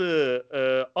bastığı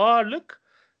ağırlık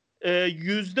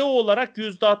yüzde olarak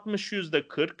 %60,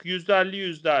 %40, %50,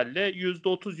 %50,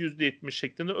 %30, %70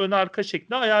 şeklinde ön arka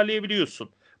şeklinde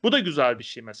ayarlayabiliyorsun. Bu da güzel bir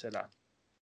şey mesela.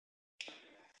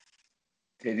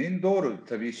 Dediğin doğru.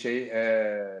 Tabii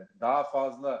daha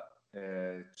fazla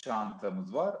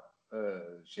çantamız var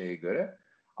şeye göre.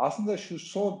 Aslında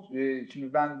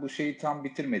şimdi ben bu şeyi tam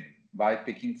bitirmedim.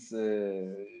 Bikepacking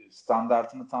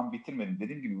standartını tam bitirmedim.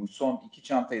 Dediğim gibi bu son 2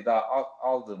 çantayı daha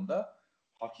aldığımda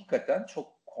hakikaten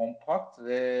çok kompakt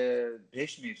ve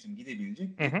 5 mevsim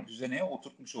gidebilecek bir düzeneye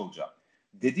oturtmuş olacağım.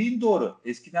 Dediğin doğru.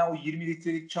 Eskiden o 20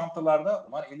 litrelik çantalarda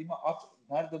elime at,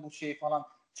 nerede bu şey falan,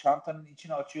 çantanın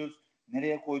içini açıyoruz,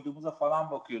 nereye koyduğumuza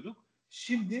falan bakıyorduk.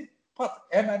 Şimdi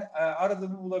hemen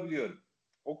aradığımı bulabiliyorum.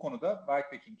 O konuda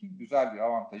bikepacking'in güzel bir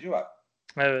avantajı var.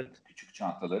 Evet. Küçük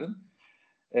çantaların.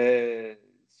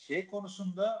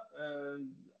 Konusunda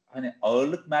hani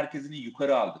ağırlık merkezini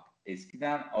yukarı aldık.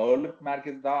 Eskiden ağırlık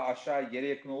merkezi daha aşağı yere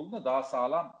yakın olduğunda daha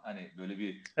sağlam, hani böyle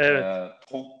bir Evet.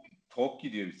 tok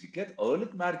gidiyor bisiklet.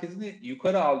 Ağırlık merkezini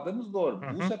yukarı aldığımız doğru.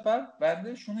 Bu sefer ben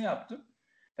de şunu yaptım.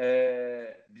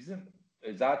 Bizim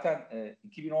zaten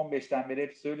 2015'ten beri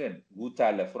hep söylerim.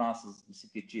 Guter'le, Fransız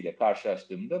bisikletçiyle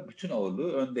karşılaştığımda bütün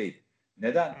ağırlığı öndeydi.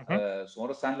 Neden?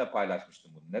 Sonra senle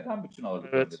paylaşmıştım bunu. Neden bütün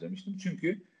ağırlık önde demiştim?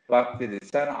 Çünkü bak dedi,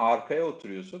 sen arkaya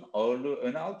oturuyorsun, ağırlığı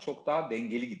öne al, çok daha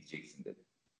dengeli gideceksin dedi.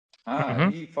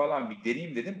 İyi falan, bir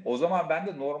deneyeyim dedim. O zaman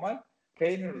bende normal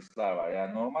Paineris'lar var.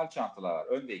 Yani normal çantalar var.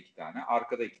 Önde 2 tane,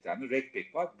 arkada 2 tane,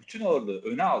 Rekpack var. Bütün ağırlığı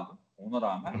öne aldım. Ona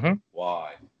rağmen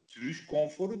vay, sürüş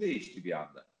konforu değişti bir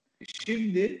anda.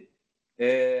 Şimdi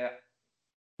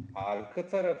arka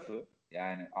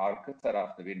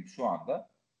tarafta benim şu anda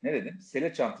ne dedim?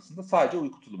 Sele çantasında sadece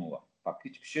uyku tulumu var. Bak,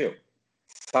 hiçbir şey yok.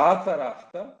 Sağ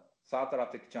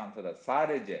taraftaki çantada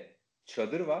sadece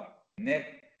çadır var.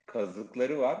 Ne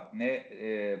kazıkları var, ne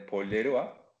polleri var.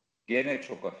 Gene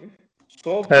çok hafif.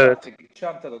 Sol taraftaki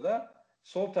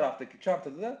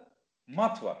çantada da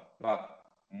mat var. Bak,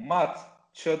 mat,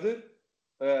 çadır,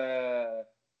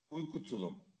 uyku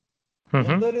tulum.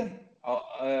 Bunların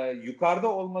yukarıda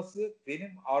olması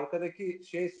benim arkadaki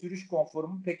sürüş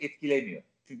konforumu pek etkilemiyor.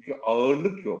 Çünkü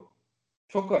ağırlık yok.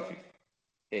 Çok hafif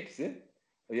hepsi.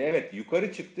 Evet,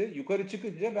 yukarı çıktı. Yukarı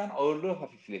çıkınca ben ağırlığı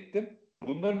hafiflettim.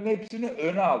 Bunların hepsini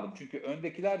öne aldım. Çünkü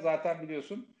öndekiler zaten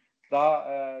biliyorsun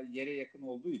daha yere yakın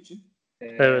olduğu için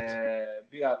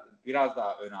biraz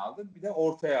daha öne aldım. Bir de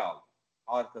ortaya aldım.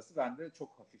 Arkası bende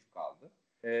çok hafif kaldı.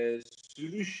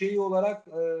 Sürüş şeyi olarak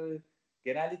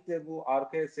genellikle bu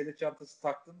arkaya sele çantası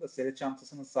taktığında sele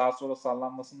çantasının sağa sola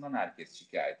sallanmasından herkes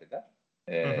şikayet eder.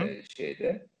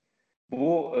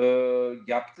 Bu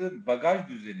yaptığım bagaj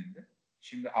düzeninde,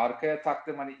 şimdi arkaya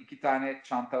taktığım hani 2 tane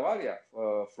çanta var ya,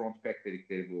 front pack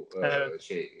dedikleri bu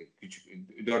küçük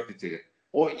 4 litre.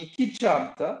 O 2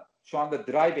 çanta şu anda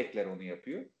dry bag'ler onu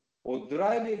yapıyor. O dry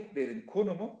bag'lerin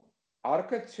konumu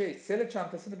arka sele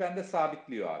çantasını bende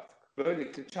sabitliyor artık.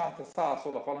 Böylelikle çanta sağa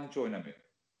sola falan hiç oynamıyor.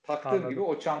 Taktığım gibi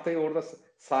o çantayı orada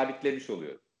sabitlemiş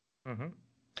oluyor.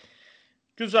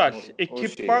 Güzel.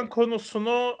 Ekipman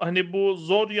konusunu hani bu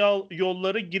zor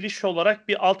yolları giriş olarak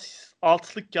bir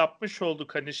altlık yapmış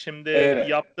olduk. Hani şimdi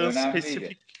yaptığın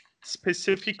önemliydi.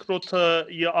 spesifik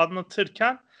rotayı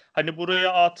anlatırken hani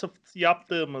buraya atıf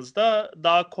yaptığımızda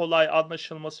daha kolay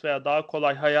anlaşılması veya daha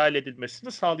kolay hayal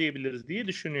edilmesini sağlayabiliriz diye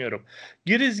düşünüyorum.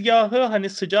 Girizgahı hani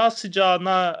sıcağı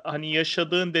sıcağına hani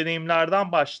yaşadığın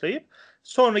deneyimlerden başlayıp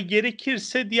sonra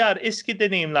gerekirse diğer eski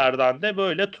deneyimlerden de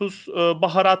böyle tuz,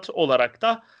 baharat olarak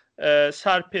da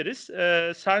serperiz.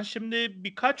 Sen şimdi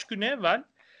birkaç gün evvel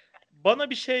bana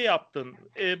bir şey yaptın.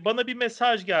 Bana bir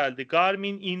mesaj geldi.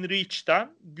 Garmin InReach'ten.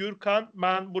 Gürkan,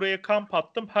 ben buraya kamp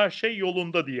attım. Her şey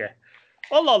yolunda diye.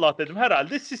 Allah Allah dedim,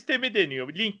 herhalde sistemi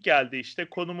deniyor. Link geldi, işte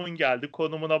konumun geldi.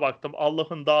 Konumuna baktım.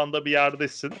 Allah'ın dağında bir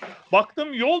yerdesin.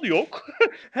 Baktım yol yok.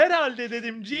 Herhalde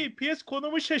dedim GPS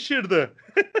konumu şaşırdı.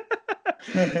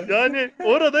 Yani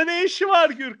orada ne işi var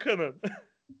Gürkan'ın?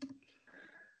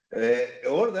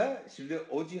 Orada şimdi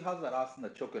o cihazlar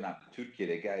aslında çok önemli.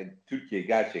 Türkiye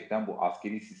gerçekten bu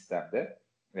askeri sistemde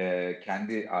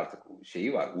kendi artık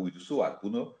şeyi var, uydusu var.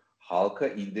 Bunu halka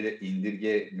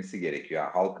indirgemesi gerekiyor.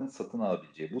 Yani halkın satın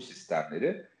alabileceği bu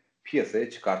sistemleri piyasaya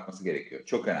çıkartması gerekiyor.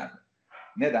 Çok önemli.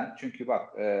 Neden? Çünkü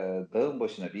bak dağın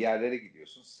başına bir yerlere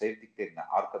gidiyorsun. Sevdiklerine,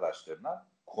 arkadaşlarına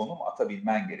konum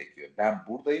atabilmen gerekiyor. Ben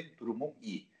buradayım, durumum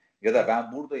iyi. Ya da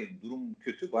ben buradayım, durumum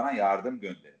kötü, bana yardım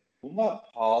gönderin. Bunlar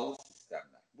pahalı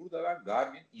sistemler. Burada ben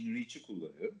Garmin InReach'i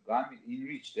kullanıyorum. Garmin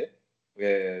InReach'te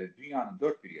dünyanın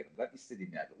dört bir yanından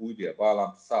istediğim yerde uyduya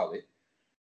bağlantı sağlayıp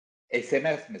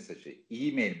SMS mesajı,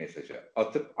 e-mail mesajı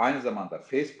atıp aynı zamanda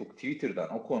Facebook,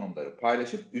 Twitter'dan o konumları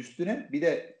paylaşıp üstüne bir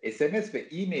de SMS ve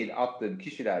e-mail attığım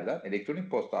kişilerden,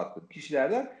 elektronik posta attığım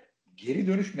kişilerden geri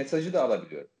dönüş mesajı da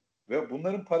alabiliyorum. Ve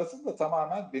bunların parasını da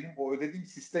tamamen benim o ödediğim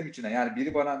sistem içine. Yani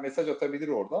biri bana mesaj atabilir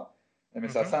orada.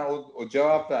 Mesela sen o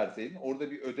cevap verseydin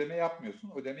orada bir ödeme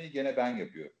yapmıyorsun. Ödemeyi gene ben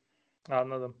yapıyorum.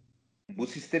 Anladım. Bu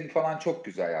sistemi falan çok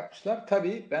güzel yapmışlar.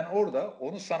 Tabii ben orada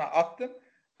onu sana attım.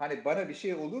 Hani bana bir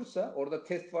şey olursa orada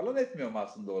test falan etmiyorum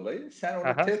aslında olayı. Sen onu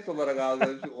Aha. test olarak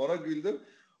algıladın. Ona güldüm.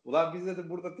 Ulan biz de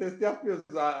burada test yapmıyoruz.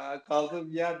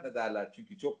 Kaldığım yer ne derler.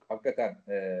 Çünkü çok hakikaten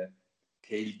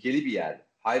tehlikeli bir yer.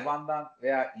 Hayvandan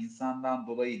veya insandan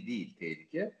dolayı değil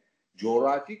tehlike.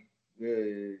 Coğrafik e,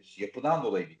 yapıdan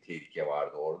dolayı bir tehlike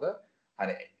vardı orada.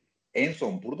 Hani en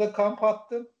son burada kamp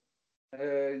attım.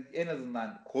 En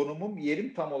azından konumum,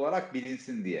 yerim tam olarak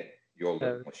bilinsin diye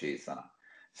yolladım Evet. o şeyi sana.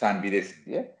 Sen bilesin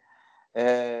diye.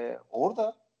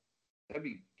 Orada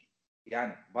tabii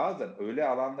yani bazen öyle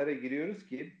alanlara giriyoruz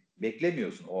ki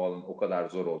beklemiyorsun o alanın o kadar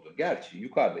zor olduğunu. Gerçi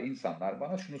yukarıda insanlar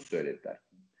bana şunu söylediler.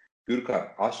 Gürkan,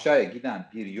 aşağıya giden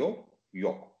bir yol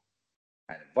yok.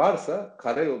 Yani varsa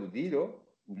karayolu değil o.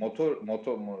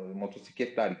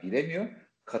 Motosikletler giremiyor.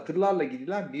 Katırlarla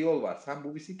gidilen bir yol var. Sen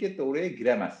bu bisikletle oraya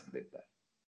giremezsin dediler.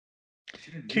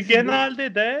 Şimdi Ki düşün bu.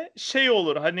 genelde de şey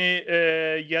olur hani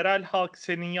yerel halk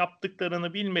senin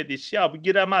yaptıklarını bilmediği için ya bu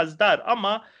giremez der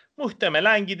ama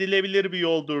muhtemelen gidilebilir bir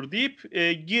yoldur deyip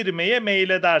girmeye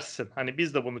meyledersin. Hani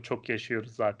biz de bunu çok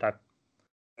yaşıyoruz zaten.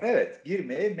 Evet,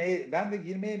 ben de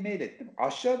girmeye mail ettim.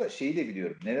 Aşağıda şeyi de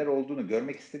biliyorum. Neler olduğunu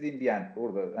görmek istediğim bir yer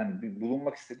orada hani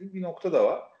bulunmak istediğim bir nokta da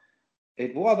var.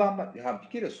 Bu adamlar ya bir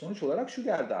kere sonuç olarak şu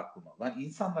geldi aklıma. Lan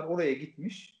insanlar oraya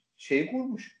gitmiş, şey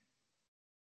kurmuş.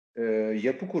 e,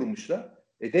 Yapı kurmuşlar.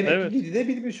 Demek ki Evet.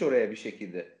 gidilebilmiş oraya bir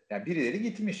şekilde. Yani birileri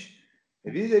gitmiş.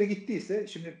 Birileri gittiyse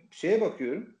şimdi şeye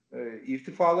bakıyorum.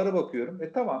 İrtifalara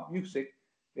bakıyorum. Tamam yüksek.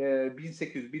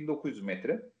 1800-1900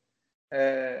 metre.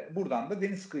 Buradan da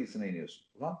deniz kıyısına iniyorsun.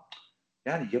 Ulan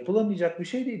yani yapılamayacak bir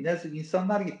şey değil. Nasıl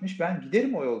insanlar gitmiş ben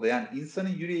giderim o yolda. Yani insanın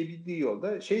yürüyebildiği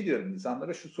yolda şey diyorum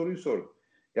insanlara şu soruyu sordum.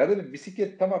 Ya dedim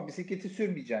bisiklet tamam bisikleti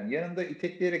sürmeyeceksin. Yanında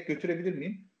itekleyerek götürebilir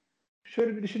miyim?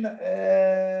 Şöyle bir düşün.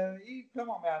 İyi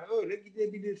tamam yani öyle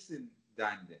gidebilirsin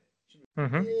dendi. Şimdi Hı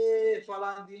hı.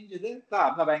 falan deyince de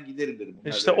tamam da ben giderim dedim.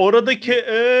 Bunlar İşte böyle. oradaki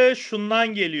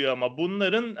şundan geliyor ama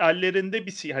bunların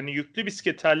ellerinde hani yüklü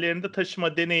bisiklet ellerinde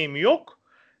taşıma deneyimi yok.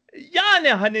 Yani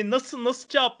hani nasıl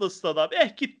cevaplasın adam?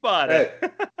 Git bari.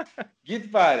 Evet.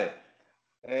 Git bari.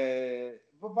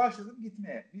 Başladım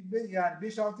gitmeye. Yani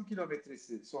 5-6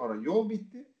 kilometresi sonra yol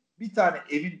bitti. Bir tane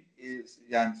evin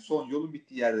yani son yolun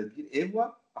bittiği yerde bir ev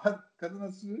var.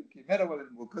 Kadına söylüyorum ki merhaba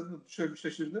dedim. O kadın şöyle bir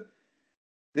şaşırdı.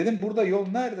 Dedim burada yol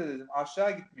nerede dedim.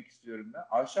 Aşağı gitmek istiyorum ben.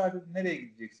 Aşağı dedim nereye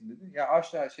gideceksin dedi. Ya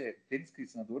aşağı deniz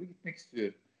kıyısına doğru gitmek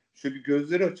istiyorum. Şöyle bir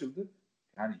gözleri açıldı.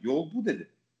 Yani yol bu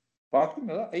dedi. Baktım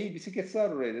ya iyi bisiklet sığar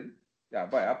oraya dedim.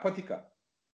 Ya bayağı patika.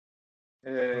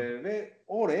 Ve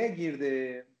oraya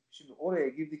girdim. Şimdi oraya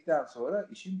girdikten sonra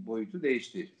işin boyutu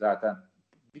değişti. Zaten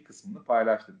bir kısmını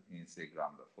paylaştık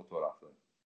Instagram'da fotoğrafları.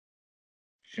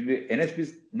 Şimdi Enes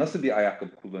biz nasıl bir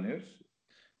ayakkabı kullanıyoruz?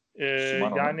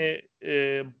 Shimano'nun. Yani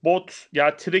bot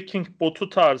ya trekking botu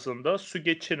tarzında su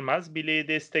geçirmez, bileği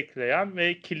destekleyen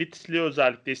ve kilitli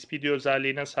özellikle SPD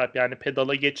özelliğine sahip yani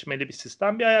pedala geçmeli bir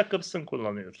sistem bir ayakkabısını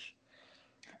kullanıyoruz.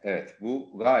 Evet,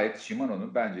 bu gayet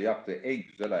Shimano'nun bence yaptığı en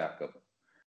güzel ayakkabı.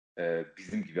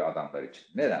 Bizim gibi adamlar için.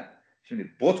 Neden?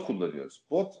 Şimdi bot kullanıyoruz.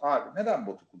 Bot abi neden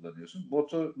botu kullanıyorsun?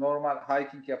 Botu normal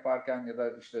hiking yaparken ya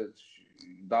da işte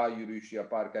dağ yürüyüşü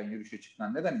yaparken yürüyüşe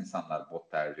çıkan neden insanlar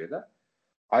bot tercih eder?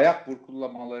 Ayak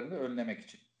burkulamalarını önlemek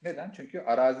için. Neden? Çünkü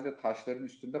arazide taşların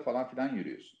üstünde falan filan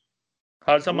yürüyorsun.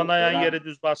 Her zaman Bu ayağın önemli. yere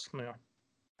düz basmıyor.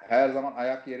 Her zaman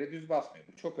ayak yere düz basmıyor.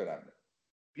 Bu çok önemli.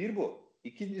 Bir bu.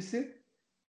 İkincisi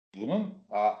bunun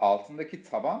altındaki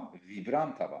taban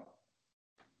vibran taban.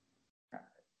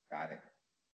 Yani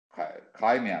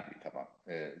kaymayan bir taban.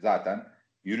 Zaten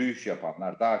yürüyüş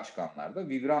yapanlar, dağa çıkanlar da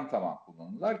vibran taban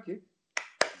kullanırlar ki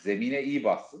zemine iyi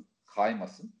bassın,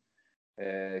 kaymasın.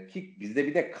 Ki bizde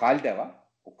bir de kal de var.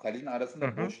 O kalin Hı arasında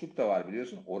hı. boşluk da var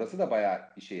biliyorsun. Orası da bayağı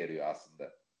işe yarıyor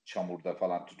aslında. Çamurda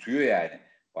falan tutuyor yani.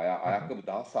 Bayağı Hı hı. ayakkabı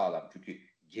daha sağlam. Çünkü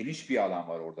geniş bir alan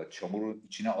var orada. Çamurun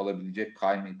içine alabilecek,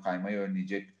 kaymayı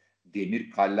önleyecek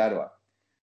demir kaller var.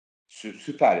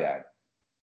 Süper yani.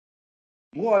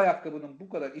 Bu ayakkabının bu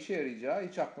kadar işe yarayacağı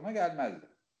hiç aklıma gelmezdi.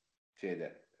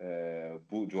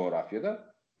 Bu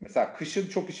coğrafyada. Mesela kışın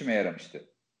çok işime yaramıştı.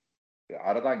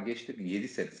 Aradan geçti mi 7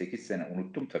 sene, 8 sene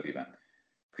unuttum tabii ben.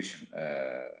 Kışın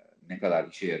ne kadar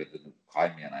işe yaradığını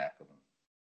kaymayan ayakkabının.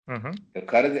 Hı hı.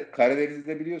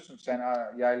 Karadeniz'de biliyorsun sen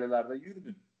yaylalarda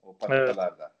yürüdün o Evet.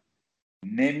 patikalarda.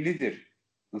 Nemlidir,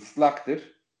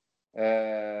 ıslaktır,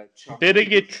 Dere çamurludur.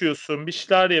 geçiyorsun, bir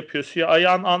şeyler yapıyorsun. Ya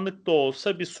ayağın anlık da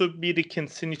olsa bir su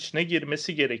birikintisinin içine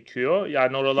girmesi gerekiyor.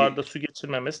 Yani oralarda Ki su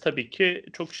geçirmemesi tabii ki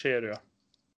çok işe yarıyor.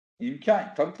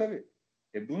 imkan tabii tabii.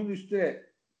 Bunun üstüne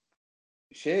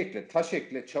ekle, taş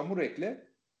ekle, çamur ekle.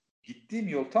 Gittiğim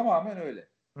yol tamamen öyle.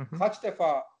 Hı hı. Kaç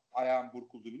defa ayağım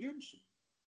burkuldu biliyor musun?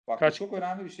 Bak bu Kaç çok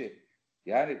önemli bir şey.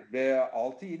 Yani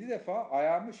 6-7 defa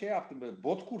ayağımı yaptım böyle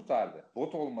bot kurtardı.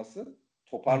 Bot olması Hı hı.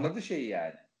 toparladı şeyi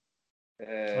yani.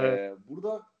 Evet.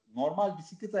 Burada normal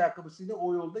bisiklet ayakkabısıyla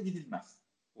o yolda gidilmez.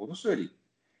 Onu söyleyeyim.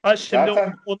 Şimdi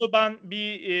Zaten onu ben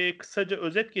bir kısaca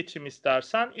özet geçeyim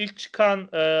istersen. İlk çıkan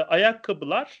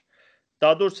ayakkabılar,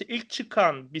 daha doğrusu ilk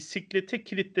çıkan bisiklete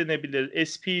kilitlenebilir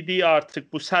SPD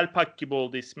artık bu Selpak gibi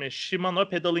oldu ismi. Shimano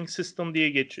Pedaling System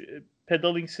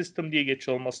diye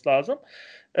geçiyor olması lazım.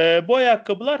 Bu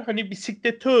ayakkabılar hani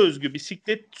bisiklete özgü,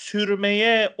 bisiklet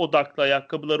sürmeye odaklı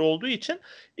ayakkabılar olduğu için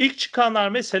ilk çıkanlar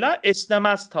mesela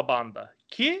esnemez tabanda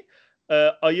ki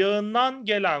ayağından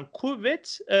gelen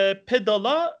kuvvet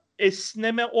pedala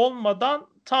esneme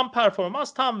olmadan tam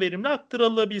performans, tam verimli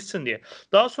aktarılabilsin diye.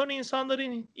 Daha sonra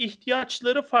insanların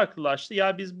ihtiyaçları farklılaştı.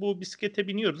 Ya biz bu bisiklete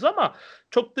biniyoruz ama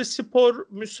çok da spor,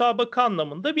 müsabaka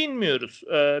anlamında binmiyoruz.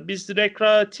 Biz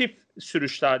rekreatif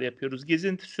sürüşler yapıyoruz,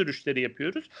 gezinti sürüşleri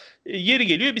yapıyoruz. Yeri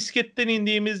geliyor bisikletten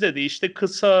indiğimizde de işte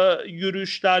kısa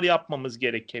yürüyüşler yapmamız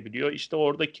gerekebiliyor. İşte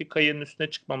oradaki kayanın üstüne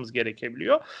çıkmamız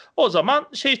gerekebiliyor. O zaman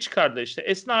şey çıkardılar işte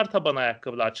esner taban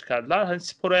ayakkabılar çıkardılar. Hani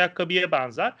spor ayakkabıya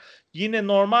benzer. Yine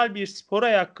normal bir spor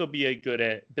ayakkabıya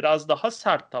göre biraz daha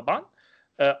sert taban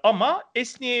ama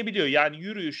esneyebiliyor. Yani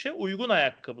yürüyüşe uygun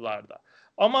ayakkabılarda.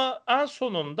 Ama en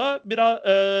sonunda biraz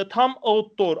tam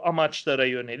outdoor amaçlara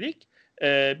yönelik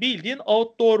bildiğin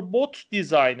outdoor bot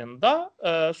dizaynında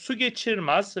su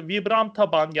geçirmez, vibram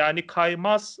taban yani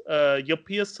kaymaz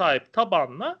yapıya sahip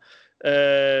tabanla e,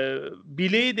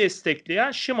 bileği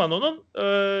destekleyen Shimano'nun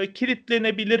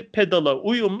kilitlenebilir pedala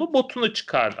uyumlu botunu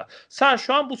çıkardı. Sen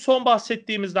şu an bu son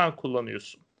bahsettiğimizden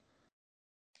kullanıyorsun.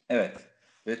 evet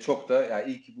ve çok da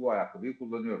yani iyi ki bu ayakkabıyı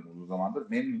kullanıyorum uzun zamandır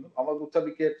memnunum. Ama bu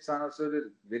tabii ki hep sana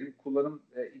söylerim. Benim kullanım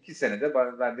 2 senede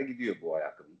bende gidiyor bu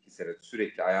ayakkabı. 2 sene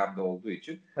sürekli ayağımda olduğu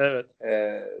için. Evet.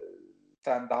 E,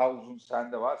 Sen daha uzun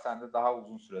sende var. Sende daha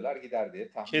uzun süreler gider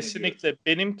diye tahmin ediyorum. Kesinlikle.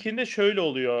 Benimkinde şöyle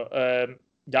oluyor.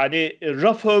 Yani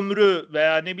raf ömrü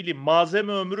veya ne bileyim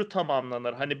malzeme ömrü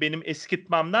tamamlanır. Hani benim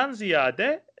eskitmemden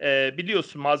ziyade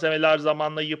biliyorsun malzemeler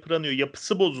zamanla yıpranıyor,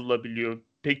 yapısı bozulabiliyor.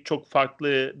 Pek çok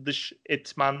farklı dış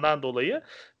etmenden dolayı.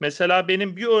 Mesela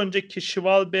benim bir önceki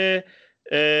Schwalbe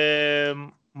e,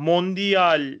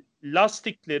 Mondial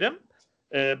lastiklerim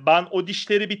ben o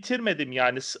dişleri bitirmedim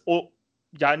yani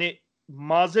yani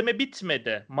malzeme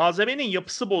bitmedi. Malzemenin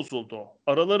yapısı bozuldu.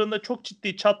 Aralarında çok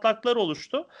ciddi çatlaklar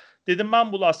oluştu. Dedim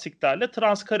ben bu lastiklerle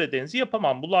Trans-Karadeniz'i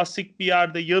yapamam. Bu lastik bir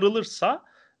yerde yarılırsa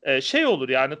şey olur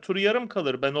yani tur yarım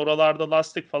kalır. Ben oralarda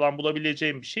lastik falan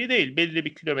bulabileceğim bir şey değil. Belli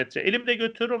bir kilometre elimde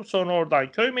götürürüm sonra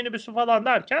oradan köy minibüsü falan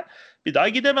derken bir daha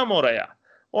gidemem oraya.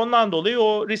 Ondan dolayı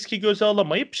o riski göze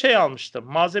alamayıp şey almıştım.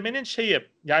 Malzemenin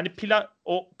yani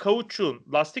o kauçuğun,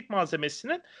 lastik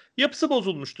malzemesinin yapısı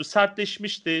bozulmuştu.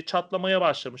 Sertleşmişti, çatlamaya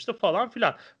başlamıştı falan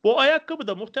filan. Bu ayakkabı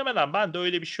da muhtemelen ben de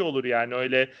öyle bir şey olur yani.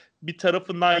 Öyle bir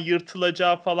tarafından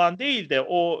yırtılacağı falan değil de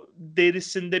o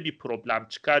derisinde bir problem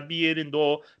çıkar. Bir yerinde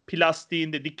o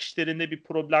plastiğinde, dikişlerinde bir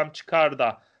problem çıkar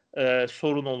da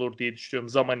sorun olur diye düşünüyorum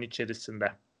zaman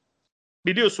içerisinde.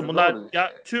 Biliyorsun bunlar Doğru.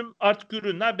 ya tüm artık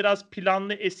ürünler biraz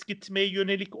planlı eskitmeye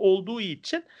yönelik olduğu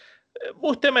için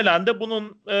muhtemelen de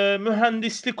bunun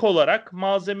mühendislik olarak,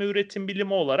 malzeme üretim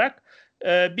bilimi olarak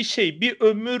bir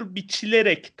ömür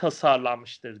biçilerek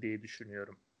tasarlanmıştır diye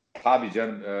düşünüyorum. Tabii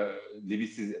canım,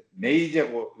 Levi'siz ne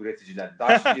yiyecek o üreticiler?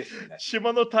 Daş mı yesinler?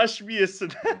 Shimano taş mı yesin?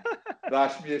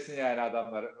 Daş mı yesin yani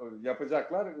adamlar?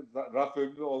 Yapacaklar, raf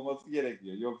ömrü olması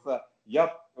gerekiyor. Yoksa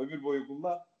yap ömür boyu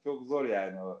kullan, çok zor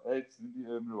yani o. Hepsinin bir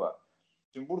ömrü var.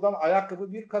 Şimdi buradan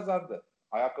ayakkabı bir kazandı.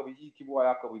 Ayakkabı, iyi ki bu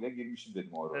ayakkabıyla girmişim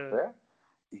dedim Evet. oraya.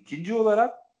 İkinci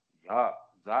olarak, ya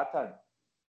zaten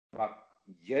bak,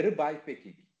 yarı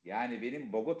bikepacking, yani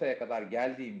benim Bogota'ya kadar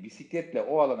geldiğim bisikletle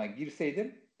o alana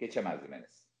girseydim geçemezdim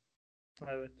Enes.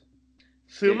 Evet.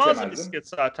 Sığmaz Geçemezdim. bisiklet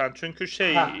zaten çünkü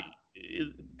Ha,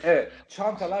 evet,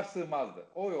 çantalar sığmazdı.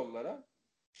 O yollara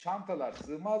çantalar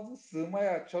sığmazdı.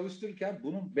 Sığmaya çalıştırırken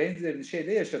bunun benzerini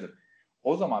şeyde yaşadım.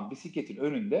 O zaman bisikletin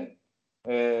önünde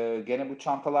gene bu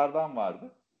çantalardan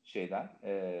vardı şeyden,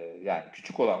 yani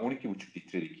küçük olan 12,5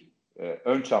 litrelik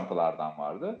ön çantalardan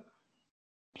vardı.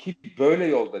 Ki böyle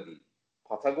yolda değil.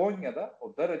 Patagonya'da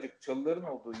o daracık çalıların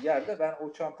olduğu yerde ben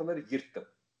o çantaları yırttım.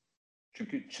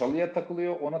 Çünkü çalıya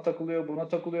takılıyor, ona takılıyor, buna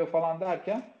takılıyor falan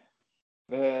derken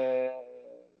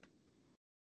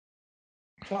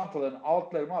çantaların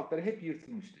altları hep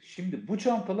yırtılmıştı. Şimdi bu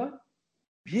çantalar,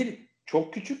 bir,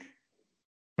 çok küçük,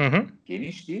 Hı hı.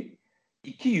 geniş değil.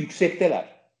 İki, yüksekteler.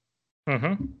 Hı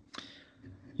hı.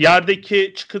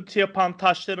 Yerdeki çıkıntı yapan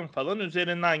taşların falan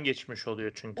üzerinden geçmiş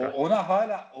oluyor çünkü. Ona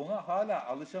hala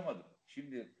alışamadım.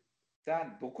 Şimdi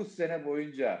sen 9 sene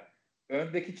boyunca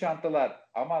öndeki çantalar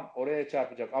aman oraya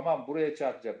çarpacak, aman buraya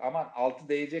çarpacak, aman altı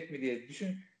değecek mi diye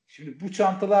düşün. Şimdi bu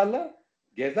çantalarla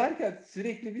gezerken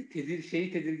sürekli bir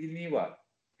tedirginliği var.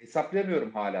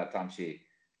 Hesaplayamıyorum hala tam şeyi.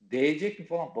 Değecek mi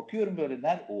falan. Bakıyorum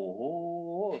böyle,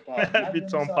 oho, daha Bir nerede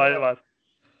ton pay mesafe? var.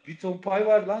 Bir ton pay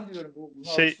var lan diyorum.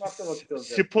 Buna alışmakla vakit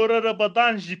alacak. Spor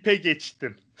arabadan jipe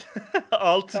geçtim.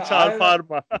 Altı Aynen. çarpar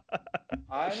mı?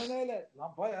 Aynen öyle.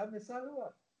 Lan bayağı mesafe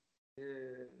var. Ee,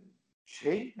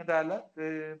 ne derler?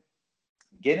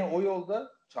 Gene o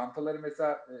yolda çantaları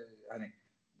mesela, hani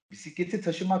bisikleti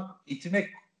taşımak, itmek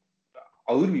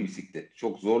ağır bir bisiklet.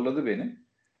 Çok zorladı beni.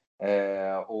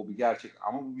 O bir gerçek.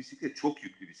 Ama bu bisiklet çok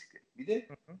yüklü bisiklet. Bir de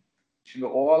şimdi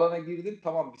o alana girdim.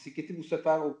 Tamam, bisikleti bu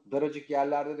sefer o daracık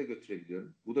yerlerde de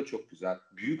götürebiliyorum. Bu da çok güzel.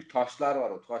 Büyük taşlar var.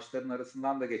 O taşların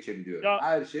arasından da geçebiliyorum. Ya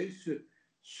Her şey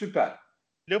süper.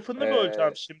 lafını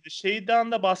böleceğim Ee, şimdi.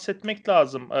 Şeyden de bahsetmek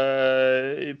lazım.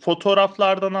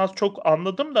 Fotoğraflardan az çok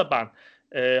anladım da ben.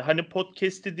 Hani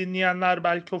podcast'i dinleyenler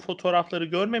belki o fotoğrafları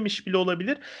görmemiş bile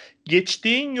olabilir.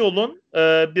 Geçtiğin yolun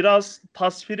biraz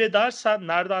tasvir edersen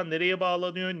nereden nereye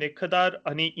bağlanıyor, ne kadar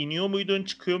hani iniyor muydun,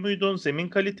 çıkıyor muydun, zemin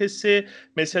kalitesi.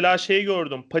 Mesela şey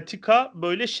gördüm. Patika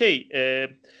böyle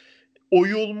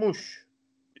oyulmuş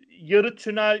yarı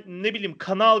tünel ne bileyim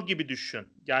kanal gibi düşün.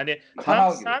 Yani hem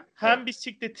kanal gibi. sen hem Evet.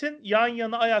 bisikletin yan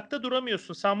yana ayakta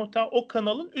duramıyorsun. Sen muhtemelen o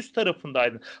kanalın üst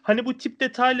tarafındaydın. Hani bu tip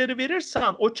detayları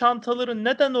verirsen o çantaların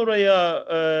neden oraya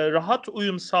rahat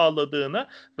uyum sağladığını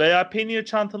veya pannier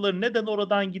çantaların neden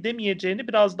oradan gidemeyeceğini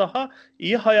biraz daha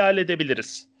iyi hayal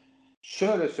edebiliriz.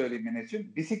 Şöyle söyleyeyim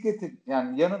Enes'ciğim. Bisikletin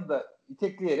yani yanında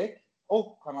itekleyerek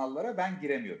o kanallara ben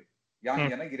giremiyorum. Yan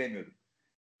Hı yana giremiyordum.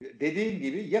 Dediğim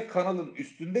gibi ya kanalın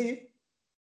üstündeyim,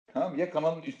 tamam, ya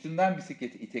kanalın üstünden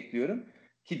bisikleti itekliyorum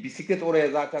ki bisiklet oraya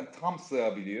zaten tam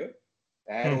sığabiliyor.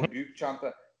 Eğer hı hı. o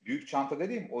büyük çanta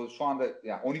dediğim, o şu anda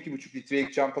yani 12,5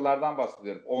 litrelik çantalardan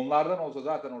bahsediyorum. Onlardan olsa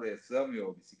zaten oraya sığamıyor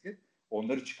o bisiklet.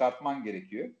 Onları çıkartman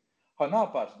gerekiyor. Ha, ne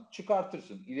yaparsın?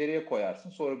 Çıkartırsın, ileriye koyarsın.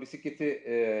 Sonra bisikleti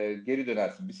geri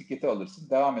dönersin. Bisikleti alırsın,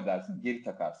 devam edersin, geri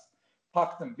takarsın.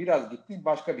 Taktın, biraz gittin,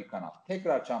 başka bir kanal.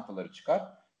 Tekrar çantaları çıkar.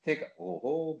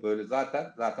 Böyle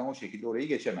zaten o şekilde orayı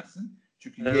geçemezsin.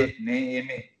 Çünkü Evet.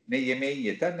 ne yemeğin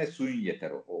yeter ne suyun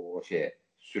yeter o şeye,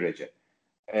 sürece.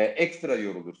 Ekstra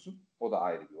yorulursun. O da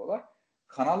ayrı bir olay.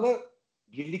 Kanala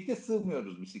birlikte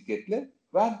sığmıyoruz bisikletle.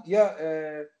 Ben ya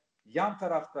yan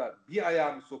tarafta bir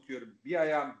ayağımı sokuyorum, bir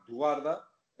ayağım duvarda,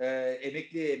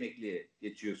 emekliye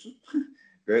geçiyorsun.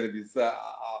 Böyle bir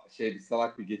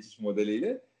salak bir geçiş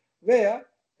modeliyle.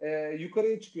 Veya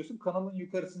yukarıya çıkıyorsun, kanalın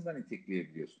yukarısından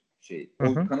itekleyebiliyorsun. Hı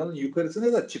O hı. kanalın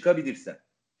yukarısına da çıkabilirsen.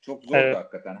 Çok zordu Evet.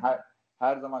 hakikaten.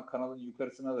 Her zaman kanalın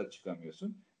yukarısına da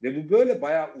çıkamıyorsun. Ve bu böyle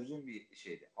bayağı uzun bir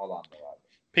şeydi. Alanda vardı.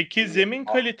 Peki Bu zemin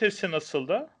kalitesi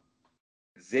nasıldı?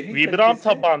 zemin Vibram kalitesi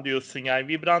taban diyorsun yani.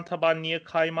 Vibram taban niye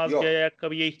kaymaz bir yok.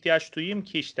 ayakkabıya ihtiyaç duyayım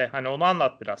ki işte. Hani onu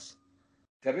anlat biraz.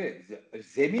 Tabii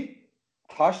zemin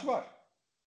taş var.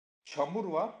 Çamur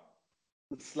var.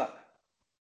 Islak.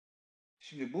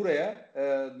 Şimdi buraya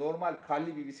normal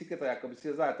kalli bir bisiklet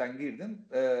ayakkabısıyla zaten girdin.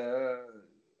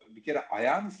 Bir kere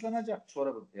ayağın ıslanacak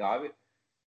çorabın. Abi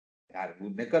yani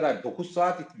bu ne kadar 9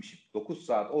 saat gitmişim. 9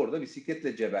 saat orada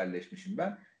bisikletle cebelleşmişim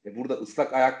ben. Burada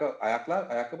ıslak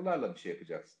ayakkabılarla bir şey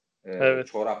yapacaksın. Evet.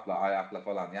 Çorapla, ayakla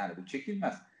falan. Yani bu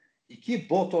çekilmez. İki,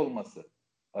 bot olması.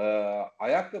 Ee,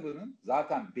 Ayakkabının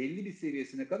zaten belli bir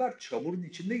seviyesine kadar çamurun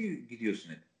içinde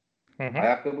gidiyorsun hep. Hı hı.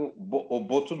 Ayakkabı o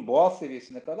botun boğaz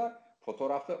seviyesine kadar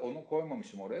fotoğrafta onu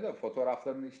koymamışım oraya da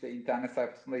fotoğraflarını işte internet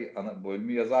sayfasında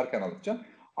bölümü yazarken alacağım.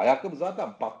 Ayakkabı zaten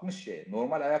batmış şey.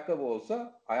 Normal ayakkabı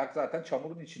olsa ayak zaten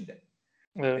çamurun içinde.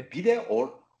 Evet. Bir de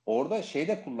orada şey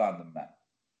de kullandım ben.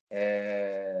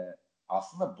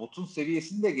 Aslında botun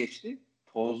seviyesini de geçti.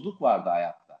 Tozluk vardı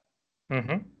ayakta. Hı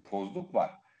hı. Tozluk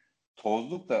var.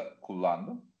 Tozluk da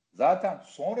kullandım. Zaten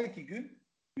sonraki gün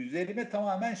üzerime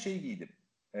tamamen şey giydim.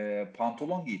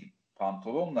 Pantolon giydim.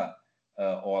 Pantolonla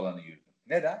o alanı yürüdüm.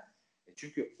 Neden?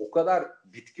 Çünkü o kadar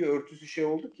bitki örtüsü şey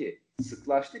oldu ki,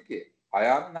 sıklaştı ki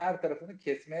ayağının her tarafını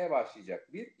kesmeye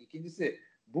başlayacak. Bir. İkincisi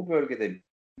bu bölgede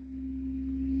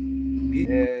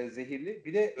bir zehirli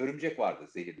bir de örümcek vardı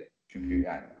zehirli. Çünkü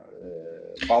yani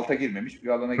balta girmemiş bir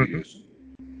alana Hı hı. giriyorsun.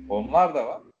 Onlar da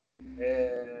var.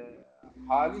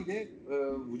 Haliyle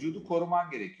vücudu koruman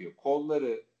gerekiyor.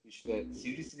 Kolları işte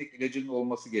sivrisinek ilacının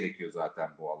olması gerekiyor zaten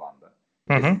bu alanda.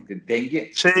 Hı hı. Kesinlikle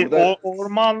denge. O Burada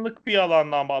ormanlık bir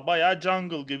alandan bayağı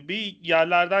jungle gibi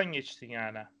yerlerden geçtin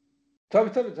yani.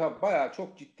 tabii bayağı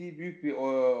çok ciddi büyük bir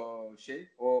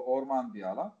o orman bir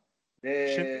alan.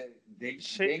 Şimdi Ve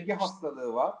şey denge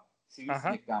hastalığı var. aha.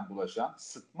 Sivrisinekten bulaşan.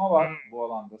 Sıtma var Hmm. bu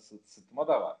alanda. Sıtma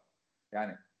da var.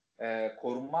 Yani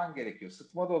korunman gerekiyor.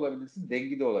 Sıtma da olabilirsin,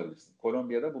 dengi de olabilirsin.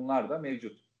 Kolombiya'da bunlar da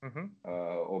mevcut Hı hı.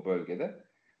 o bölgede.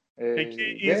 Peki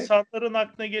Ve insanların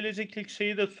aklına gelecek ilk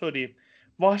şeyi de sorayım.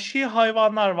 Vahşi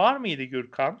hayvanlar var mıydı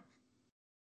Gürkan?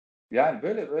 yani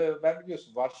böyle ben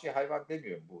biliyorsun vahşi hayvan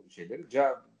demiyorum bu şeyleri.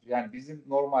 Yani bizim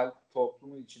normal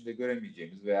toplumun içinde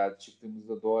göremeyeceğimiz veya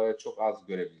çıktığımızda doğaya çok az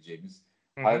görebileceğimiz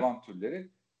Hı hı. hayvan türleri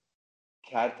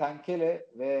kertenkele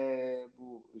ve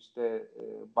bu işte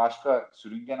başka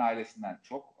sürüngen ailesinden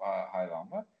çok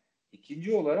hayvan var.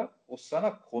 İkinci olarak o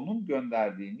sana konum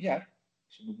gönderdiğim yer,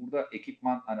 şimdi burada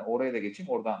ekipman hani oraya da geçeyim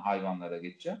oradan hayvanlara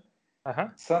geçeceğim.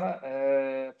 Aha. Sana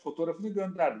fotoğrafını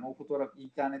gönderdim. O fotoğraf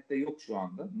internette yok şu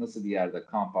anda. Nasıl bir yerde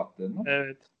kamp attığımı.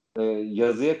 Evet.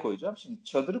 Yazıya koyacağım. Şimdi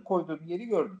çadırı koyduğum yeri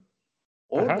gördüm.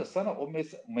 Orada Aha. sana o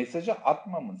mesajı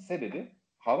atmamın sebebi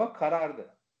hava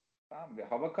karardı. Tamam mı?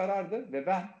 Hava karardı ve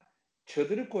ben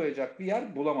çadırı koyacak bir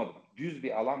yer bulamadım. Düz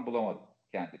bir alan bulamadım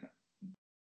kendime.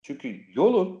 Çünkü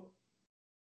yolun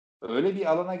öyle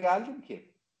bir alana geldim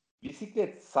ki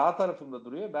bisiklet sağ tarafımda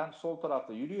duruyor. Ben sol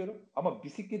tarafta yürüyorum. Ama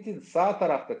bisikletin sağ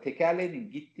tarafta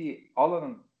tekerleğinin gittiği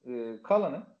alanın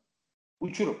kalanı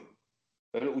uçurum.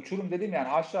 Öyle uçurum dedim yani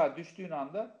aşağı düştüğün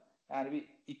anda yani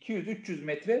bir 200-300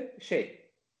 metre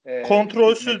 300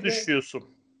 Kontrolsüz metre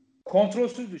düşüyorsun.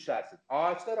 kontrolsüz düşersin.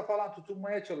 Ağaçlara falan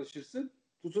tutunmaya çalışırsın.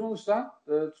 Tutunursan,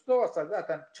 tutamazsan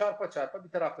zaten çarpa çarpa bir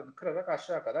taraflarını kırarak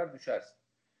aşağı kadar düşersin. Hı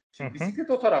Şimdi hı. bisiklet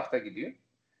o tarafta gidiyor.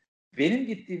 Benim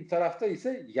gittiğim tarafta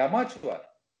ise yamaç var.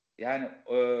 Yani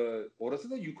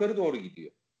orası da yukarı doğru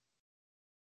gidiyor.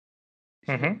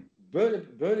 Hı hı.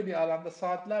 Şimdi böyle bir alanda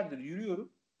saatlerdir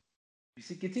yürüyorum.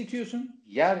 Bisikleti itiyorsun.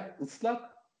 Yer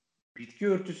ıslak, bitki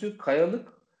örtüsü,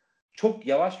 kayalık. Çok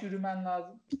yavaş yürümen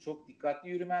lazım. Çok dikkatli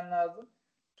yürümen lazım.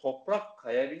 Toprak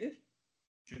kayabilir.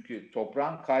 Çünkü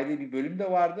toprağın kaydığı bir bölüm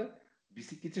de vardı.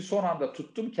 Bisikleti son anda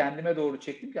tuttum, kendime doğru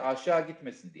çektim ki aşağı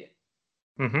gitmesin diye.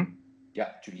 Hı hı.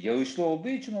 Ya çünkü yağışlı olduğu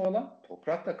için o alan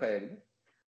toprak da kayabilir.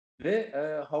 Ve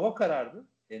hava karardı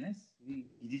Enes.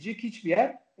 Gidecek hiçbir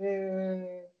yer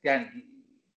yani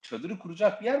çadırı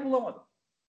kuracak bir yer bulamadım.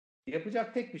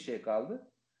 Yapacak tek bir şey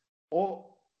kaldı.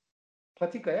 O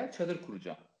patikaya çadır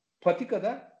kuracağım.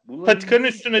 Patikada Patikanın bulabildiğim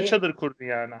üstüne çadır kurdun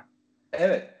yani.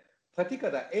 evet,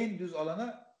 patikada en düz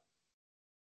alana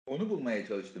onu bulmaya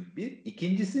çalıştım. Bir.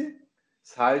 İkincisi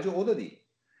sadece o da değil.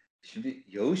 Şimdi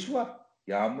yağış var.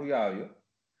 Yağmur yağıyor.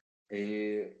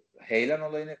 Heyelan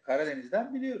olayını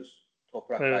Karadeniz'den biliyoruz.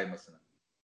 Toprak Evet. kaymasını.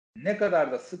 Ne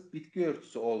kadar da sık bitki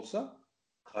örtüsü olsa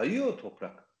kayıyor o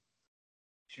toprak.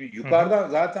 Şimdi Hı hı. yukarıdan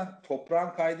zaten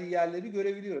toprağın kaydığı yerleri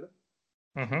görebiliyorum.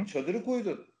 Hı Şimdi hı. çadırı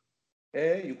koydun.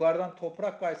 Yukarıdan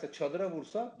toprak kaysa, çadıra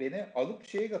vursa beni alıp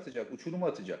şeye atacak, uçuruma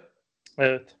atacak.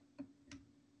 Evet.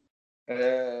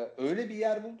 Öyle bir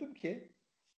yer buldum ki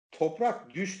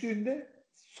toprak düştüğünde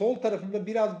sol tarafında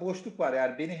biraz boşluk var.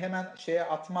 Yani beni hemen şeye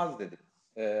atmaz dedim.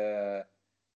 Ee,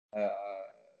 e,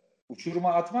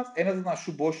 Uçuruma atmaz. En azından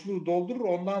şu boşluğu doldurur,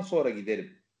 ondan sonra giderim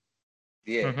Hı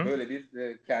diye hı. böyle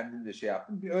bir kendimce şey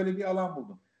yaptım. Öyle bir alan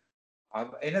buldum.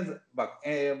 Abi en az bak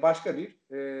başka bir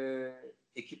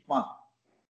ekipman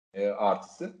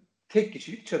artısı. Tek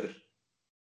kişilik çadır.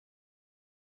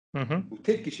 Hı hı. Bu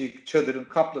tek kişilik çadırın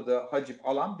kapladığı hacim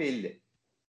alan belli.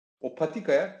 O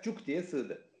patikaya cuk diye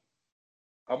sığdı.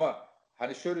 Ama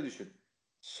hani şöyle düşün.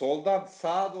 Soldan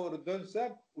sağa doğru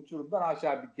dönsem uçurumdan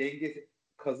aşağı bir denge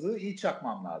kazığı iyi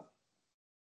çakmam lazım.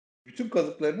 Bütün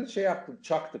kazıklarını şey yaptım,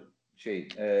 çaktım. Hı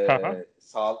hı.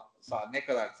 Ne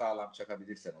kadar sağlam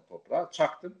çakabilirsen o toprağa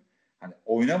çaktım. Hani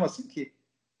oynamasın ki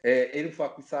en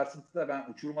ufak bir sarsıntıda ben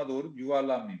uçuruma doğru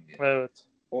yuvarlanmayayım diye. Evet.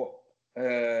 O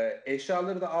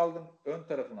eşyaları da aldım, ön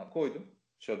tarafına koydum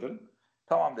çadırın.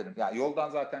 Tamam dedim. Ya yoldan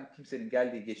zaten kimsenin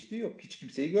geldiği geçtiği yok. Hiç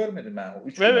kimseyi görmedim ben. O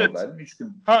 3 gün Evet. oradaydım. 3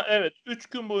 gün. Ha evet. 3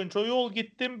 gün boyunca o yol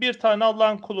gittim. Bir tane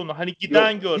Allah'ın kulunu. Hani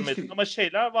giden Yok. Hiç görmedim kim. ama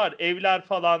şeyler var. Evler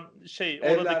falan orada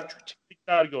Evler, küçük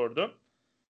çiftlikler gördüm.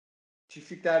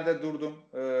 çiftliklerde durdum.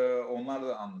 Onları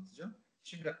da anlatacağım.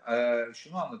 Şimdi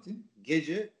şunu anlatayım.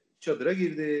 Gece çadıra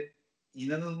girdi.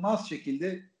 İnanılmaz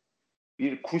şekilde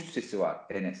bir kuş sesi var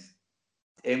Enes.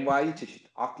 Envai çeşit.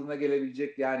 Aklına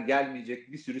gelebilecek yani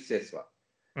gelmeyecek bir sürü ses var.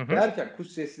 Hı hı. Derken kuş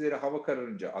sesleri hava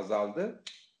kararınca azaldı.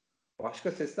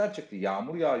 Başka sesler çıktı.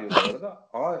 Yağmur yağıyor bu arada.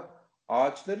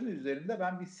 Ağaçların üzerinde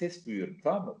ben bir ses duyuyorum,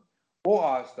 tamam mı? O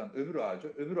ağaçtan öbür ağaca,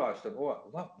 öbür ağaçtan o ağaca.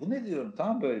 Ulan bu ne diyorum,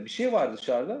 tamam, böyle bir şey var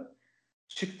dışarıda.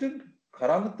 Çıktım,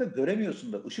 karanlıkta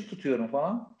göremiyorsun da ışık tutuyorum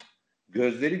falan.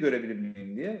 Gözleri görebilir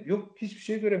miyim diye. Yok, hiçbir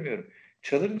şey göremiyorum.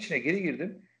 Çadırın içine geri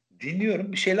girdim.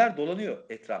 Dinliyorum, bir şeyler dolanıyor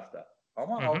etrafta.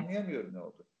 Ama Hı hı. anlayamıyorum ne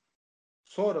oldu.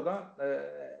 Sonradan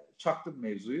çaktım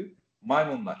mevzuyu.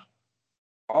 Maymunlar.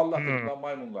 Allah dedim, Hı. lan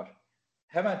maymunlar.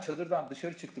 Hemen çadırdan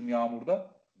dışarı çıktım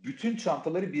yağmurda. Bütün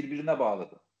çantaları birbirine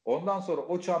bağladım. Ondan sonra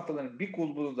o çantaların bir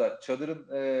kulbunu da çadırın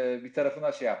bir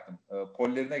tarafına şey yaptım.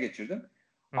 Pollerine geçirdim.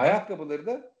 Hı hı. Ayakkabıları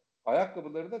da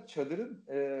ayakkabıları da çadırın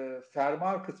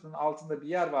fermuar kısmının altında bir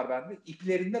yer var bende.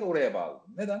 İplerinden oraya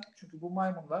bağladım. Neden? Çünkü bu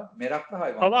maymunlar meraklı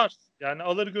hayvanlar. Salar. Yani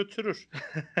alır götürür.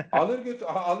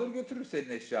 Alır götürür senin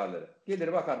eşyaları.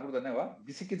 Gelir bakar burada ne var.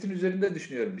 Bisikletin üzerinde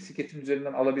düşünüyorum. Bisikletin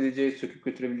üzerinden alabileceği, söküp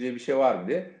götürebileceği bir şey var mı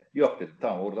diye. Yok dedim.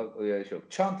 Tamam, orada şey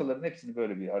yok. Çantaların hepsini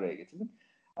böyle bir araya getirdim.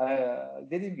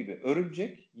 Dediğim gibi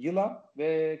örümcek, yılan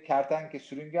ve kertenkele,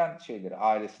 sürüngen şeyleri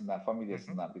ailesinden, Hı hı.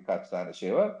 familyasından birkaç tane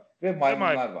şey var. Ve Ve maymun.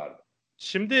 maymunlar vardı.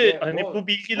 Şimdi Ve hani bu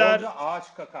bilgiler bolca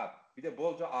ağaç kakan. Bir de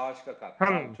bolca ağaç kakan.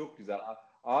 Abi hmm, çok güzel.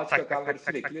 Ağaç tak tak kakanları tak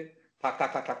tak tak. sürekli tak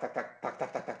tak tak tak tak tak tak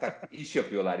tak tak tak tak iş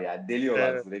yapıyorlar yani.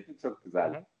 Deliyorlar Evet. sürekli. Çok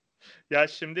güzel. Aha. Ya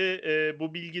şimdi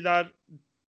bu bilgiler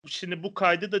şimdi bu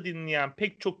kaydı da dinleyen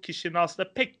pek çok kişinin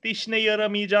aslında pek de işine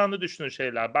yaramayacağını düşünür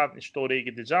şeyler. Ben işte oraya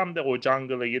gideceğim de o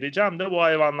jungle'a gireceğim de bu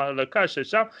hayvanlarla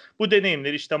karşılaşacağım. Bu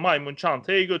deneyimleri işte maymun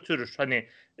çantaya götürür. Hani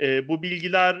bu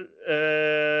bilgiler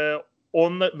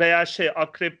onla veya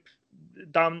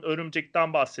akrepten,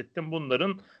 örümcekten bahsettim.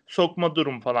 Bunların sokma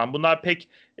durum falan. Bunlar pek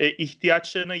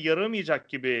ihtiyaçlarına yaramayacak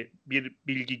gibi bir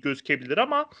bilgi gözükebilir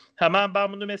ama hemen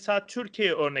ben bunu mesela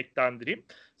Türkiye'ye örneklendireyim.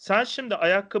 Sen şimdi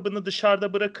ayakkabını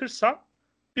dışarıda bırakırsan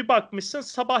bir bakmışsın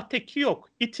sabah teki yok.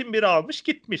 İtin biri almış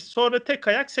gitmiş. Sonra tek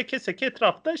ayak seke seke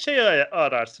etrafta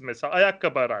ararsın mesela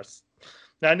ayakkabı ararsın.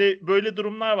 Yani böyle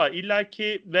durumlar var. İlla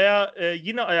ki veya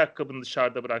yine ayakkabını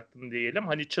dışarıda bıraktın diyelim.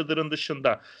 Hani çadırın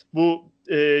dışında. Bu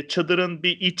çadırın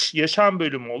bir iç yaşam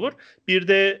bölümü olur. Bir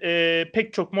de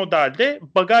pek çok modelde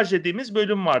bagaj dediğimiz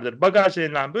bölüm vardır. Bagaj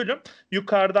denilen bölüm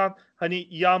yukarıdan hani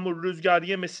yağmur rüzgar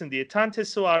yemesin diye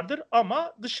tentesi vardır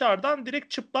ama dışarıdan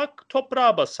direkt çıplak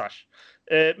toprağa basar.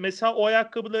 Mesela o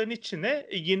ayakkabıların içine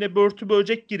yine börtü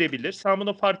böcek girebilir. Sen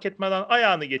bunu fark etmeden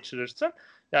ayağını geçirirsin.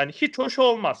 Yani hiç hoş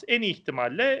olmaz. En iyi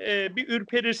ihtimalle bir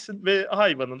ürperirsin ve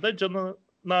hayvanın da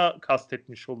canına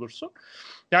kastetmiş olursun.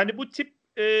 Yani bu tip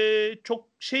çok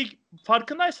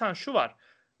farkındaysan şu var.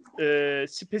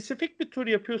 Spesifik bir tur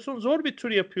yapıyorsun, zor bir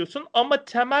tur yapıyorsun ama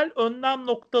temel önlem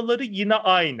noktaları yine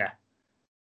aynı.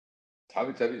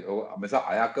 Tabii tabii. Mesela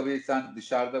ayakkabıyı sen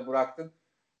dışarıda bıraktın.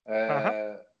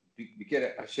 Aha. Bir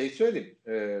kere şey söyleyeyim.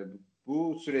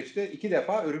 Bu süreçte 2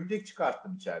 defa örümcek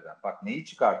çıkarttım içeriden. Bak neyi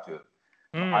çıkartıyorum.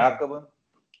 Şimdi Hmm.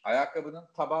 ayakkabının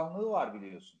tabanlığı var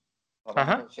biliyorsun. Aha.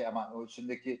 Tabanlı şey, ama o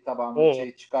içindeki tabanlı O.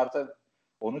 şeyi çıkarta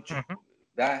onu Hı hı.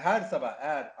 ben her sabah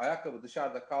eğer ayakkabı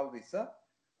dışarıda kaldıysa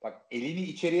bak elini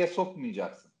içeriye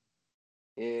sokmayacaksın.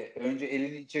 önce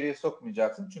elini içeriye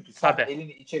sokmayacaksın. Çünkü sen Tabii.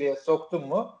 elini içeriye soktun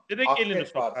mu Direkt elini akrep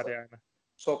sokar varsa yani.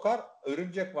 sokar,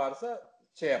 örümcek varsa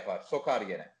şey yapar, sokar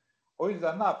gene. O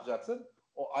yüzden ne yapacaksın?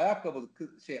 O ayakkabı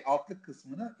altlık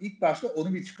kısmını ilk başta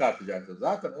onu bir çıkartacaksın.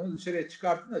 Zaten onu dışarıya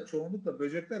çıkarttın da çoğunlukla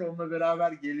böcekler onunla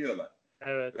beraber geliyorlar.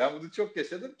 Evet. Ben bunu çok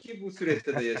yaşadım ki bu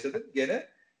süreçte de yaşadım. Gene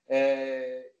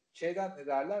şeyden ne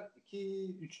derler?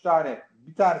 2-3 tane,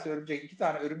 bir tanesi örümcek, 2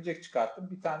 tane örümcek çıkarttım.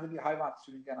 Bir tane de bir hayvan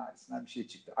sürüngen ailesinden bir şey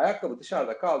çıktı. Ayakkabı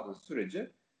dışarıda kaldığı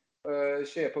sürece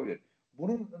şey yapabilir.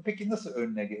 Bunun peki nasıl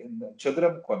önüne çadıra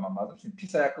mı koymam lazım? Şimdi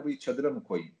pis ayakkabıyı çadıra mı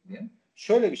koyayım diye.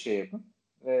 Şöyle bir şey yapın.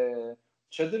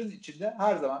 Çadırın içinde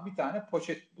her zaman bir tane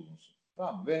poşet bulunsun.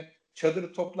 Tamam mı? Ve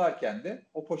çadırı toplarken de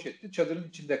o poşet çadırın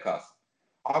içinde kalsın.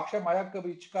 Akşam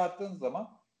ayakkabıyı çıkarttığın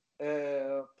zaman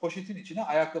poşetin içine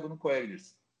ayakkabını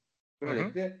koyabilirsin. Hı hı.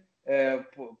 Böylelikle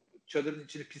çadırın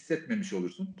içini pisletmemiş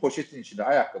olursun. Poşetin içinde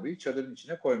ayakkabıyı çadırın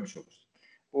içine koymuş olursun. Hı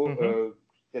Bu hı.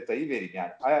 detayı vereyim.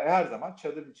 Yani her zaman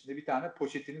çadırın içinde bir tane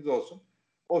poşetiniz olsun.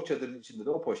 O çadırın içinde de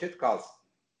o poşet kalsın.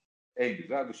 En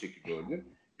güzel bu şekilde olur.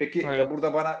 Peki Evet.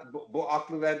 burada bana bu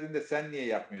aklı verdiğinde sen niye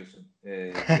yapmıyorsun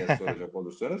diye soracak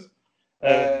olursanız.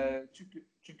 Evet.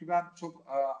 Çünkü ben çok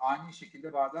ani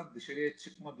şekilde bazen dışarıya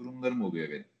çıkma durumlarım oluyor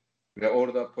benim. Ve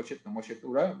orada poşetle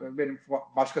uğrar. Benim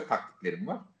başka taktiklerim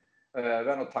var.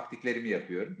 Ben o taktiklerimi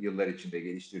yapıyorum. Yıllar içinde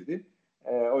geliştirdiğim.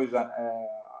 O yüzden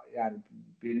yani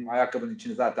benim ayakkabının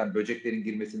içine zaten böceklerin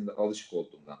girmesine de alışık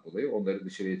olduğumdan dolayı onları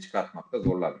dışarıya çıkartmakta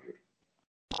zorlanmıyorum.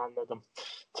 Anladım.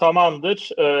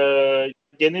 Tamamdır.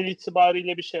 Genel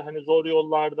itibariyle bir şey hani zor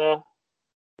yollarda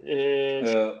Ee,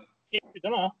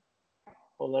 değil mi?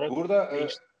 Olarak burada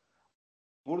değişti.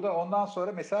 burada ondan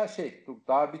sonra mesela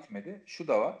daha bitmedi. Şu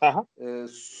da var. Aha.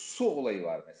 Su olayı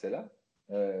var mesela.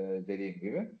 Dediğim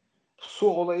gibi. Su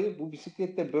olayı bu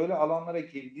bisiklette böyle alanlara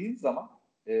girdiğin zaman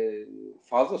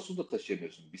fazla su da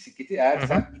taşıyamıyorsun. Bisikleti eğer Hı hı.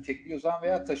 sen itekliyorsan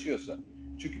veya taşıyorsa.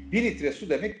 Çünkü 1 litre su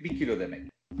demek 1 kilo demek.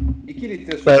 2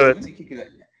 litre su koydun Evet. 2 kilo.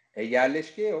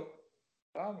 Yerleşke yok.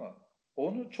 Tamam mı?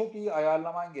 Onu çok iyi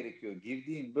ayarlaman gerekiyor.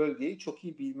 Girdiğin bölgeyi çok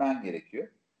iyi bilmen gerekiyor.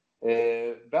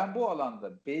 Ben bu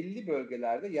alanda belli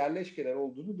bölgelerde yerleşkeler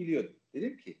olduğunu biliyordum.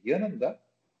 Dedim ki yanımda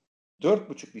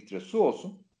 4,5 litre su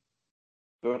olsun.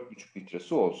 4,5 litre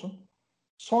su olsun.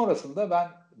 Sonrasında ben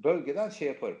bölgeden şey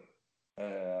yaparım. E,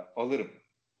 alırım.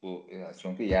 Bu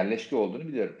çünkü yerleşke olduğunu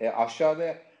biliyorum.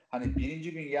 Aşağıda hani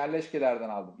birinci gün yerleşkelerden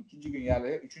aldım. İkinci gün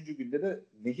yerleşke, üçüncü günde de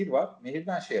nehir var.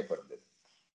 Nehirden şey yaparım dedim.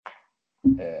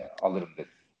 Alırım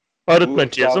dedim. Bu Arıtma şu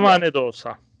cihazı anda var ne de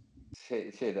olsa.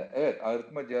 evet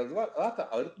arıtma cihazı var. Zaten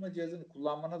arıtma cihazını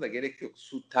kullanmana da gerek yok.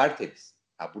 Su tertemiz.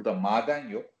 Ha, burada maden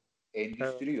yok. Evet.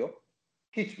 Endüstri yok.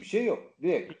 Hiçbir şey yok.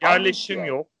 Direkt hangi Yerleşim suya?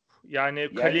 yok. Yani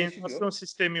Yerleşim kanalizasyon yok.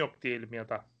 sistemi yok diyelim ya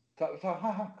da.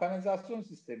 Kanalizasyon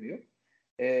sistemi yok.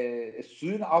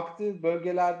 Suyun aktığı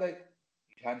bölgelerde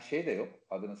yani şey de yok.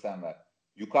 Adını sen ver.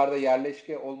 Yukarıda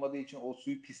yerleşke olmadığı için o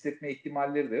suyu pisletme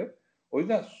ihtimalleri de yok. O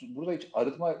yüzden burada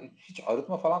hiç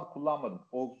arıtma falan kullanmadım.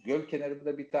 O göl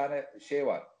kenarında bir tane şey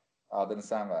var. Adını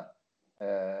sen ver.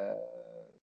 Ee,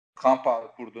 kamp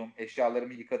kurduğum,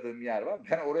 eşyalarımı yıkadığım yer var.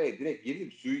 Ben oraya direkt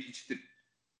girdim, suyu içtim.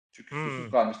 Çünkü susuz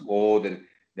Hmm. kalmıştım. Oo dedim.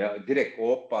 Ya direkt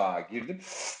hoppa girdim.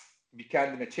 Bir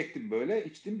kendime çektim böyle,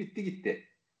 içtim, bitti gitti.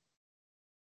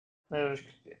 Evet.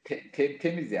 Çünkü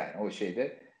temiz yani o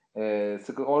şeyde.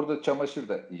 Orada çamaşır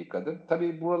da yıkadım.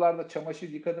 Tabii buralarda çamaşır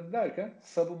yıkadım derken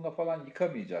sabunla falan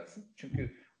yıkamayacaksın.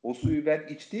 Çünkü o suyu ben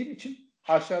içtiğim için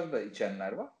aşağıda da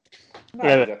içenler var. Ne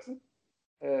Evet. yapacaksın?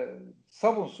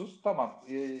 Sabunsuz tamam.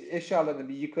 Eşyalarını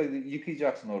bir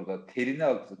yıkayacaksın orada. Terini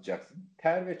atacaksın.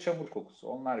 Ter ve çamur kokusu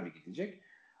onlar bir gidecek.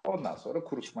 Ondan sonra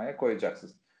kurutmaya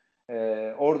koyacaksın.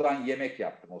 Oradan yemek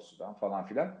yaptım o sudan falan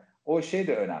filan. O şey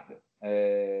de önemli.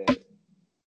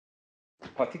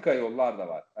 Patika yollar da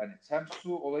var. Hani hem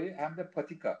su olayı hem de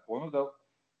patika. Onu da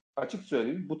açık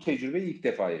söyleyeyim bu tecrübeyi ilk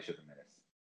defa yaşadım Enes.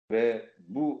 Ve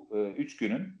bu 3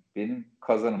 günün benim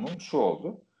kazanımım şu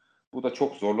oldu. Bu da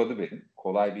çok zorladı beni.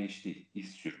 Kolay bir iş değil.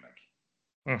 İz sürmek.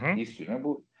 Hı hı. İz sürmek.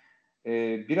 Bu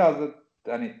biraz da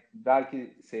hani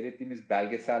belki seyrettiğimiz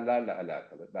belgesellerle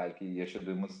alakalı. Belki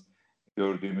yaşadığımız,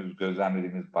 gördüğümüz,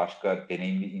 gözlemlediğimiz başka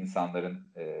deneyimli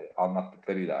insanların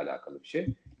anlattıklarıyla alakalı bir şey.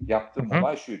 Yaptığım Hı hı.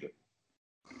 olay şuydu.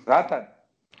 Zaten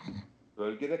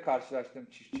bölgede karşılaştığım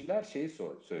çiftçiler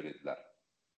söylediler.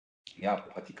 Ya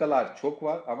patikalar çok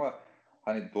var ama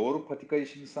hani doğru patikayı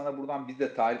şimdi sana buradan biz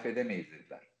de tarif edemeyiz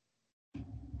dediler.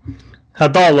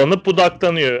 Ha, dağlanıp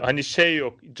budaklanıyor. Hani şey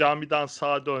yok. Camiden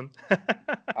sağa dön.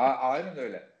 Aynen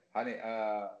öyle. Hani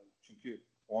çünkü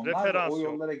onlar da o Referans yok.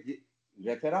 yollara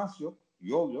referans yok,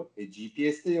 yol yok.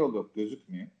 GPS'te yol yok,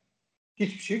 gözükmüyor.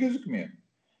 Hiçbir şey gözükmüyor.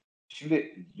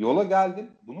 Şimdi yola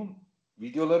geldim. Bunun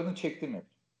videolarını çektim hep.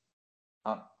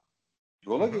 Ha,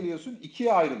 yola geliyorsun,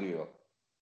 ikiye ayrılıyor.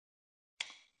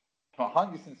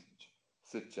 Hangisini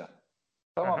seçeceksin?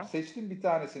 Tamam, Aha. seçtin bir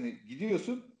tanesini.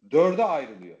 Gidiyorsun, dörde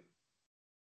ayrılıyor.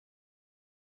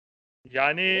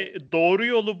 Yani Ve doğru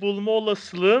yolu bulma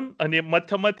olasılığın hani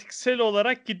matematiksel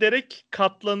olarak giderek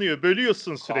katlanıyor.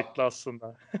 Bölüyorsun kat, sürekli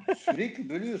aslında. sürekli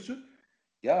bölüyorsun.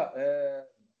 Ya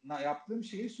yaptığım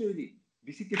şeyi söyleyeyim.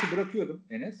 Bisikleti bırakıyordum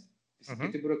Enes. Hı hı.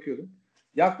 Bisikleti bırakıyordum.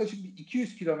 Yaklaşık bir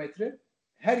 200 kilometre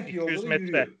her iki yolda 200 da metre.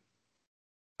 yürüyordum.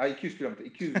 200 kilometre,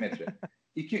 200 metre.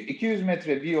 200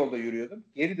 metre bir yolda yürüyordum.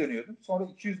 Geri dönüyordum. Sonra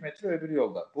 200 metre öbür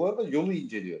yolda. Bu arada yolu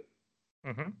inceliyorum.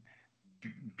 Hı hı.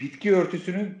 Bitki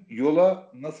örtüsünün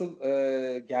yola nasıl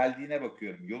geldiğine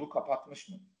bakıyorum. Yolu kapatmış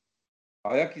mı?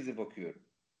 Ayak izi bakıyorum.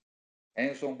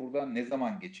 En son buradan ne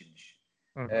zaman geçilmiş?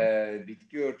 Hı hı.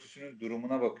 Bitki örtüsünün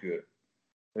durumuna bakıyorum.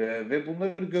 Ve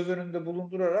bunları göz önünde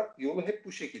bulundurarak yolu hep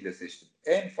bu şekilde seçtim.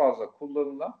 En fazla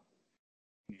kullanılan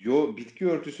bitki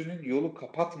örtüsünün yolu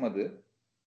kapatmadığı,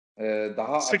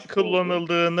 daha Sık açık olduğu.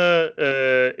 kullanıldığını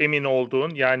emin olduğun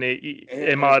yani Evet,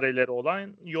 emareleri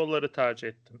olan yolları tercih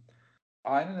ettin.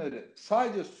 aynen öyle.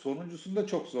 Sadece sonuncusunda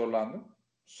çok zorlandım.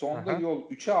 Sonda Aha. yol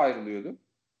üçe ayrılıyordu.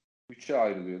 Üçe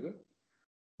ayrılıyordu.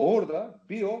 Orada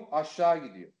bir yol aşağı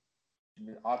gidiyor.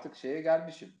 Şimdi artık şeye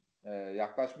gelmişim.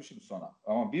 Yaklaşmışım sona.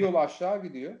 Ama bir yol aşağı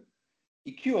gidiyor.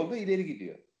 İki yol da ileri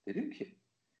gidiyor. Dedim ki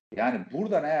yani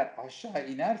buradan eğer aşağı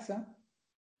inersem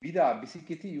bir daha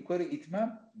bisikleti yukarı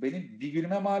itmem benim bir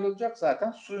günüme mal olacak,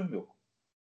 zaten suyum yok.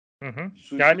 Hı hı.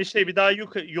 Suyum Yani bitti. bir daha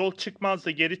yol çıkmaz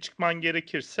da geri çıkman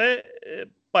gerekirse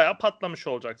bayağı patlamış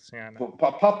olacaksın yani.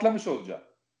 Patlamış olacak.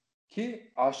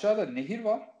 Ki aşağıda nehir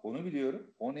var. Onu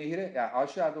biliyorum. O nehire, yani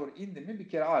aşağı doğru indim mi bir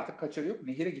kere artık kaçarı yok.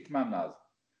 Nehire gitmem lazım.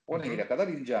 Hı O hı. nehire kadar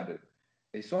ineceğim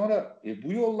dedim. Sonra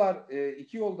bu yollar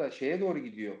iki yolda şeye doğru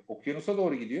gidiyor. Okyanusa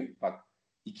doğru gidiyor. Bak,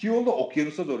 iki yolda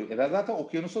okyanusa doğru. Ben zaten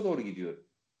okyanusa doğru gidiyorum.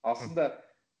 Hı Aslında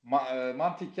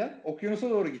mantıken okyanusa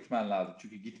doğru gitmen lazım.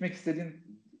 Çünkü gitmek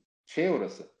istediğin şey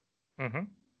orası. hı.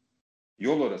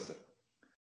 Yol orası.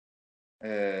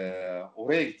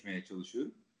 Oraya gitmeye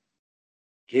çalışıyorum.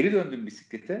 Geri döndüm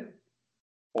bisiklete.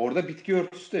 Orada bitki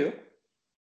örtüsü de yok.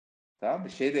 Tamam mı?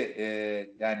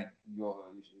 Yani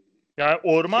Yani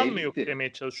orman şey mı yok bitti.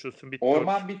 demeye çalışıyorsun bitki örtüsü?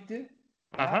 Orman bitti.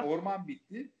 Aha. Orman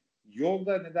bitti.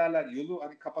 Yolda ne derler? Yolu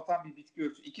hani kapatan bir bitki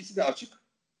örtüsü. İkisi de açık.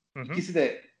 Hı hı. İkisi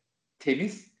de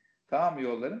temiz. Tamam mı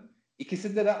yolların?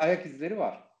 İkisinde de ayak izleri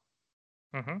var.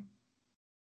 Hı hı.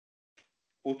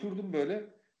 Oturdum böyle.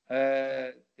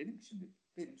 Dedim ki şimdi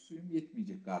benim suyum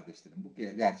yetmeyecek kardeş dedim. Bu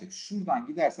gerçek. Şuradan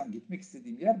gidersem gitmek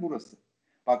istediğim yer burası.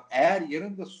 Bak, eğer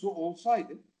yanında su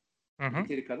olsaydı Hı hı.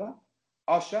 yeteri kadar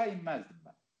aşağı inmezdim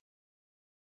ben.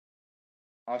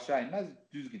 Aşağı inmez,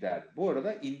 düz giderdi. Bu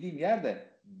arada indiğim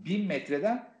yerde 1000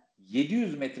 metreden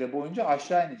 700 metre boyunca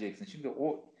aşağı ineceksin. Şimdi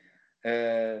o e,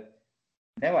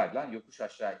 ne var lan yokuş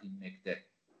aşağı inmekte,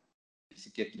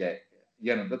 bisikletle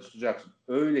yanında tutacaksın.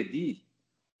 Öyle değil.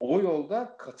 O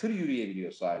yolda katır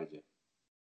yürüyebiliyor sadece.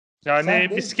 Sen Yani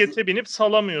de bisiklete binip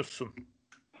salamıyorsun.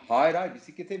 hayır,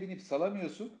 bisiklete binip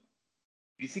salamıyorsun.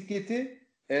 Bisikleti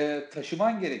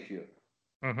taşıman gerekiyor.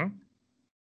 Hı hı.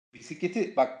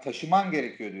 Bisikleti bak taşıman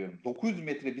gerekiyor diyorum. 900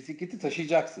 metre bisikleti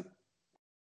taşıyacaksın.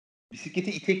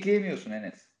 Bisikleti itekleyemiyorsun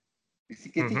Enes. Hı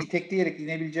Bisikleti hı. itekleyerek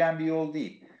inebileceğin bir yol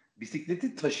değil.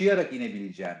 Bisikleti taşıyarak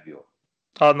inebileceğin bir yol.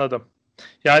 Anladım.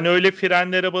 Yani öyle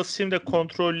frenlere basayım da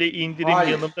kontrollü indireyim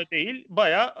Hayır. yanımda değil.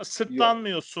 Bayağı Yok.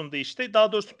 sırtlanmıyorsun da işte.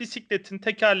 Daha doğrusu bisikletin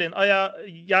tekerleğin ayağı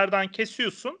yerden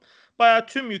kesiyorsun. Bayağı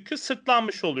tüm yükü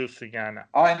sırtlanmış oluyorsun yani.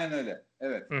 Aynen öyle.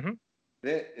 Evet. Hı hı.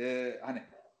 Ve hani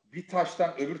bir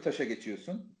taştan öbür taşa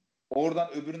geçiyorsun.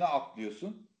 Oradan öbürüne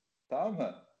atlıyorsun. Tamam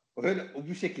mı? Öyle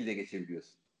bu şekilde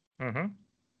geçebiliyorsun. Hı hı.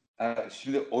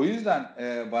 Şimdi o yüzden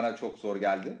bana çok zor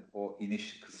geldi. O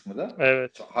iniş kısmı da.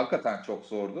 Evet. Hakikaten çok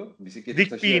zordu. Bisikleti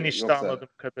Dik bir inişti yoksa anladığım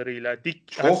kadarıyla.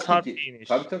 Dik, yani çok sert dik. bir Tabii, iniş.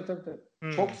 tabii, tabii,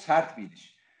 tabii. Çok Hmm. sert bir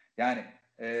iniş. Yani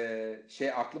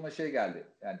aklıma şey geldi.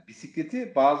 Yani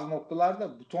bisikleti bazı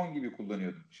noktalarda buton gibi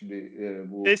kullanıyordum. Şimdi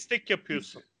bu Destek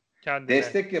yapıyorsun kendine.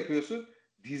 destek yapıyorsun.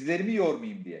 Dizlerimi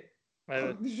yormayayım diye.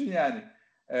 Evet. Düşün yani.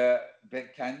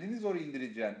 Ve kendini zor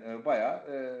indireceksin. Bayağı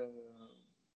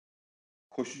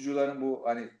koşucuların bu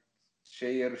hani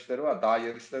yarışları var. Dağ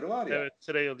yarışları var ya. Evet.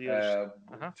 Trail yarışları.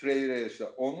 Aha. Trail yarışları.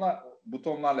 Onlar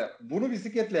butonlarla. Bunu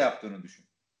bisikletle yaptığını düşün.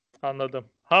 Anladım.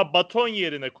 Ha, baton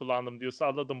yerine kullandım diyorsun.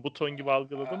 Anladım. Buton gibi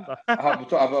algıladım da.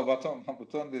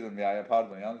 Buton dedim ya,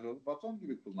 pardon, yanlış oldu. Baton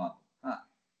gibi kullandım.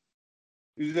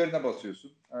 Üzerine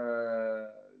basıyorsun.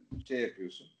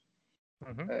 Yapıyorsun.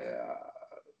 Hı hı. Ee,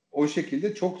 O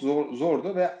şekilde çok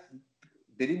zordu ve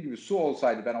dediğim gibi su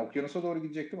olsaydı ben okyanusa doğru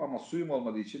gidecektim ama suyum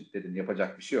olmadığı için dedim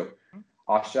yapacak bir şey yok.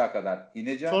 Aşağı kadar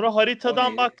ineceğim. Sonra O haritadan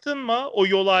nehri baktın mı o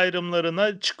yol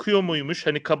ayrımlarına çıkıyor muymuş?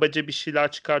 Hani kabaca bir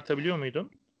şeyler çıkartabiliyor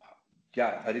muydun?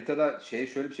 ya haritada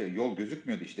şöyle bir şey yol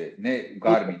gözükmüyordu işte. Ne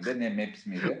Garmin'de ne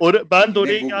Maps.me'de. Ben de Ne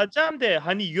oraya Google. geleceğim de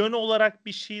hani yön olarak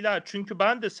bir şeyler. Çünkü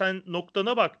ben de sen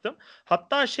noktana baktım.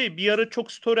 Hatta bir ara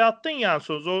çok story attın ya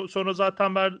sonra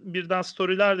zaten birden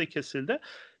storyler de kesildi.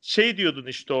 Diyordun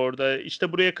işte orada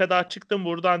işte buraya kadar çıktım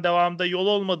buradan devamda yol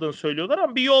olmadığını söylüyorlar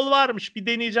ama bir yol varmış bir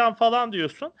deneyeceğim falan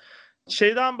diyorsun.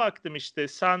 Baktım işte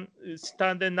sen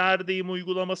sitende neredeyim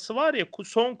uygulaması var ya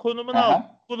son konumunu aldım.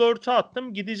 Aha. Google Earth'a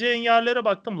attım gideceğin yerlere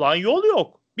baktım lan yol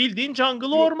yok. Bildiğin jungle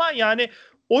Yok. orman yani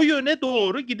o yöne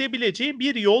doğru gidebileceğin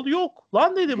bir yol yok.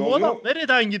 Lan dedim bu Yol adam yok.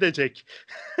 nereden gidecek?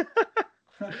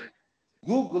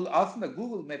 Aslında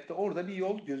Google Map'te orada bir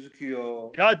yol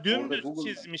gözüküyor. Ya Orada dümdüz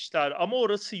Google çizmişler ama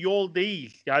orası yol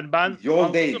değil. Yani ben yol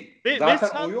anladım. değil. Ve Zaten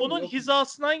sen o yol onun yok.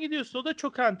 hizasından gidiyorsun. O da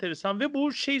çok enteresan. Ve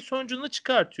bu sonucunu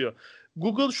çıkartıyor.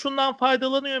 Google şundan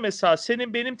faydalanıyor mesela.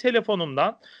 Senin benim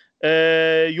telefonumdan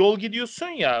yol gidiyorsun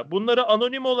ya. Bunları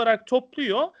anonim olarak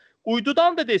topluyor.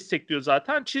 Uydudan da destekliyor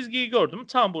zaten. Çizgiyi gördüm.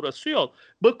 Tam burası yol.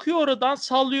 Bakıyor oradan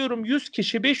sallıyorum 100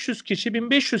 kişi, 500 kişi,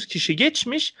 1500 kişi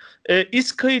geçmiş.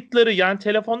 İz kayıtları yani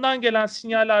telefondan gelen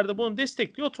sinyallerde bunu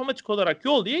destekliyor. Otomatik olarak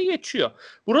yol diye geçiyor.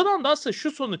 Buradan da aslında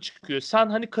şu sonuç çıkıyor. Sen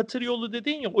hani katır yolu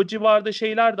dedin ya o civarda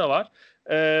şeyler de var.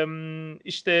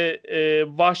 İşte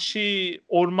vahşi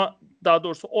orman daha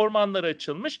doğrusu ormanlara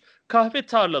açılmış kahve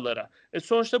tarlalara.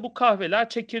 Sonuçta bu kahveler,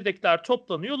 çekirdekler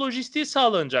toplanıyor. Lojistiği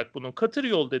sağlanacak bunun. Katır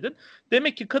yol dedin.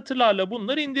 Demek ki katırlarla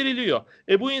bunlar indiriliyor.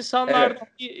 Bu insanlardan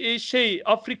Evet.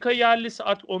 Afrika yerlisi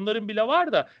artık onların bile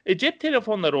var da cep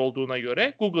telefonları olduğuna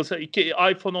göre Google'sa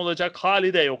iPhone olacak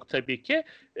hali de yok tabii ki.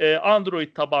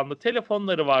 Android tabanlı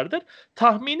telefonları vardır.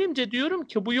 Tahminimce diyorum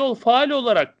ki bu yol faal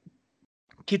olarak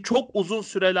ki çok uzun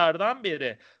sürelerden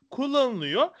beri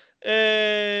kullanılıyor.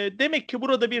 Demek ki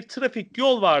burada bir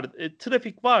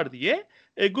trafik var diye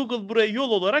Google burayı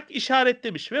yol olarak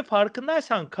işaretlemiş ve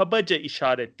farkındaysan kabaca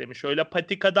işaretlemiş. Öyle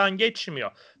patikadan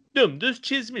geçmiyor. Dümdüz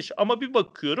çizmiş ama bir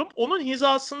bakıyorum onun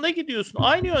hizasında gidiyorsun.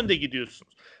 Aynı yönde gidiyorsun.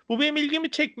 Bu benim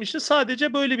ilgimi çekmişti.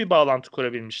 Sadece böyle bir bağlantı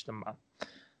kurabilmiştim ben.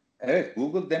 Evet,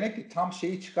 Google demek ki tam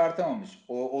şeyi çıkartamamış.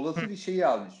 O Hı olası bir şeyi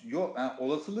almış. Yani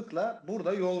olasılıkla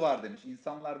burada yol var demiş.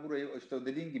 İnsanlar burayı işte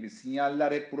dediğin gibi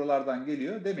sinyaller hep buralardan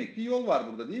geliyor. Demek ki yol var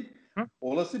burada deyip hı.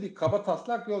 olası bir kaba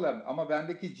taslak yol vermiş. Ama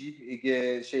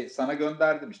bendeki sana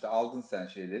gönderdim işte aldın sen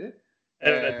şeyleri.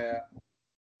 Evet.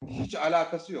 Hiç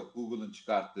alakası yok Google'ın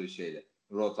çıkarttığı şeyle,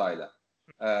 rotayla.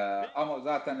 Ee, ama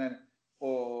zaten yani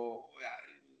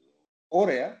yani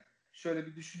oraya şöyle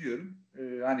bir düşünüyorum.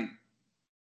 Hani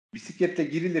bisikletle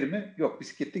girilir mi? Yok,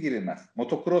 bisikletle girilmez.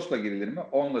 Motocross'la girilir mi?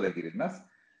 Onunla da girilmez.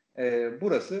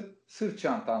 Burası sırt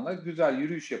çantanla güzel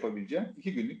yürüyüş yapabileceğim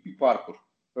 2 günlük bir parkur.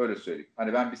 Öyle söyleyeyim.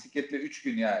 Hani ben bisikletle 3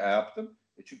 gün yaptım.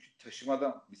 Çünkü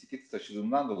bisikleti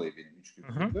taşıdığımdan dolayı benim 3 gün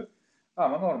Hı hı. sürdü.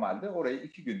 Ama normalde orayı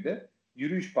 2 günde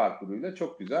yürüyüş parkuruyla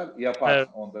çok güzel Evet.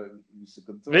 yaparsın. Onda bir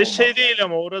sıkıntı Ve olmaz yani. değil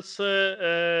ama orası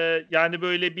yani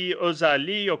böyle bir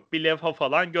özelliği yok. Bir levha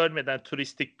falan görmeden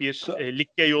turistik bir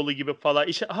Likya yolu gibi falan.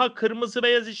 Kırmızı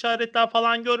beyaz işaretler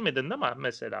falan görmedin değil mi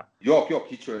mesela? Yok yok,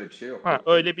 hiç öyle bir şey yok. Yok canım,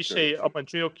 Öyle bir hiç öyle bir şey yok.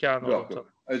 amacı yok yani o Yok rotanın.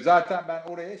 yok. Zaten ben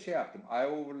oraya yaptım.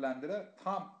 iOverland'e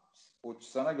tam o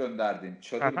sana gönderdiğim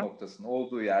çadır Aha. noktasının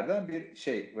olduğu yerden bir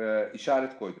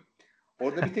işaret koydum.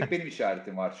 Orada bir tek benim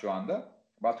işaretim var şu anda.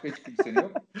 Başka hiç kimsenin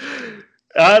yok.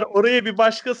 Eğer oraya bir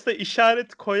başkası da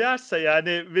işaret koyarsa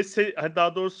yani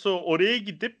daha doğrusu oraya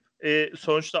gidip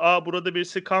sonuçta burada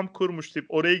birisi kamp kurmuş deyip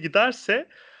oraya giderse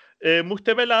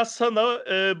muhtemelen sana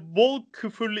bol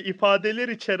küfürlü ifadeler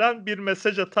içeren bir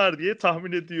mesaj atar diye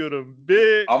tahmin ediyorum.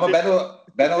 Ama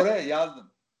ben oraya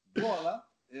yazdım. Bu alan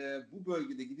bu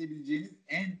bölgede gidebileceğiniz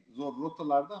en zor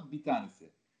rotalardan bir tanesi.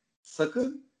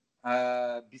 Sakın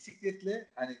bisikletle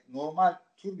hani normal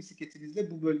tur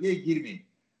bisikletinizle bu bölgeye girmeyin.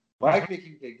 Hı hı.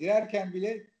 Bikepacking'e girerken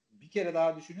bile bir kere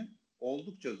daha düşünün.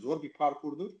 Oldukça zor bir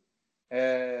parkurdur.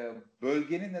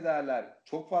 Bölgenin ne derler?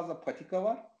 Çok fazla patika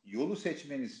var. Yolu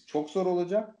seçmeniz çok zor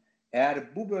olacak.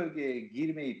 Eğer bu bölgeye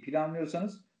girmeyi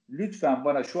planlıyorsanız lütfen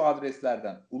bana şu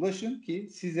adreslerden ulaşın ki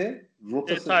size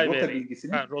Detay rota vereyim.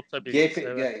 bilgisini Rota bilgisi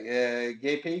evet.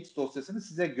 GPX dosyasını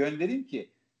size göndereyim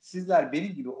ki sizler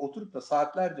benim gibi oturup da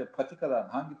saatlerce patikadan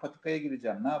hangi patikaya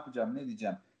gireceğim, ne yapacağım, ne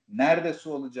diyeceğim, nerede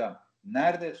su alacağım,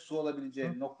 nerede su Hı,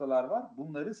 alabileceğim noktalar var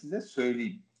bunları size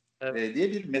söyleyeyim evet.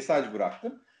 diye bir mesaj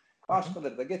bıraktım. Hı hı.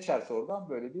 Başkaları da geçerse oradan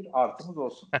böyle bir artımız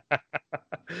olsun.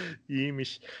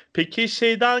 İyiymiş. Peki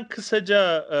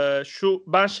kısaca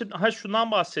ben şimdi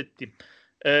şundan bahsettim.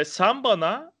 Sen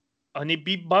bana hani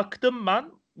bir baktım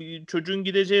ben çocuğun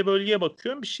gideceği bölgeye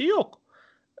bakıyorum, bir şey yok.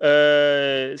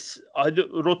 Hadi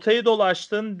rotayı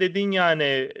dolaştın dedin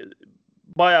yani,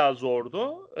 bayağı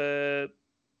zordu.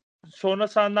 Sonra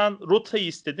senden rotayı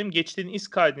istedim. Geçtiğin iz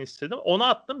kaydını istedim. Onu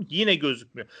attım. Yine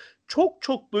gözükmüyor. Çok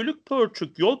çok bölük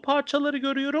pörçük yol parçaları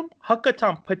görüyorum.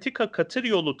 Hakikaten patika katır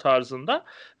yolu tarzında.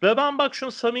 Ve ben bak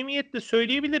şunu samimiyetle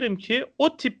söyleyebilirim ki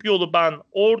o tip yolu ben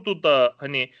Ordu'da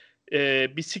hani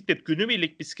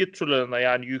günübirlik bisiklet turlarına,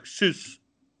 yani yüksüz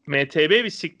MTB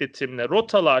bisikletimle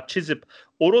rotalar çizip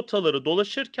o rotaları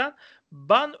dolaşırken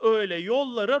ben öyle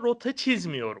yollara rota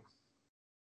çizmiyorum.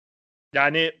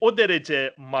 Yani o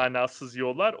derece manasız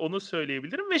yollar, onu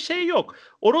söyleyebilirim ve şey yok.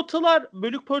 O rotalar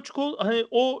bölük pörçük hani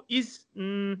o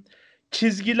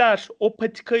çizgiler, o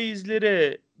patika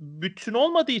izleri bütün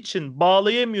olmadığı için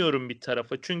bağlayamıyorum bir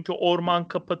tarafa. Çünkü orman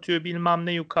kapatıyor bilmem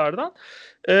ne yukarıdan.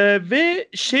 Ve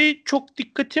şey çok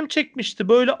dikkatim çekmişti.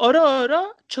 Böyle ara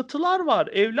ara çatılar var,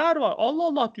 evler var. Allah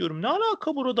Allah diyorum, ne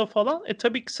alaka burada falan.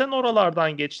 Tabii ki sen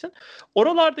oralardan geçtin.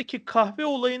 Oralardaki kahve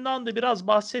olayından da biraz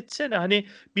bahsetsene. Hani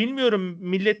bilmiyorum,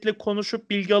 milletle konuşup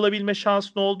bilgi alabilme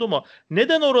şansın oldu mu?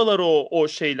 Neden oralar o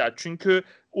şeyler? Çünkü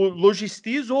o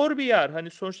lojistiği zor bir yer.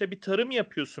 Hani sonuçta bir tarım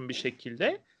yapıyorsun bir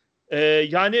şekilde.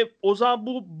 Yani o zaman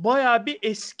bu bayağı bir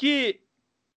eski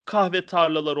kahve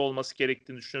tarlaları olması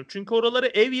gerektiğini düşünüyorum. Çünkü oralara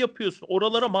ev yapıyorsun.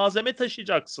 Oralara malzeme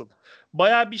taşıyacaksın.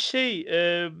 Bayağı bir şey,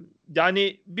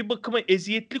 yani bir bakıma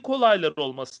eziyetli olaylar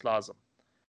olması lazım.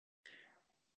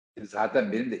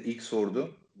 Zaten benim de ilk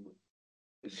sorduğum,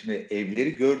 şimdi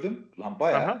evleri gördüm. Lan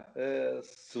bayağı Aha.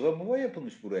 sıva mıva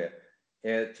yapılmış buraya.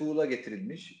 Tuğla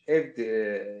getirilmiş.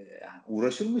 Yani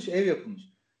uğraşılmış, ev yapılmış.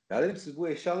 Ya dedim, siz bu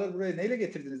eşyaları buraya neyle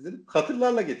getirdiniz dedim.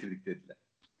 Katırlarla getirdik dediler.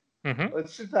 Hı hı.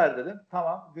 Süper dedim.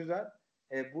 Tamam, güzel.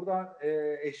 Buradan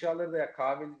eşyaları da, ya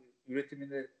kahve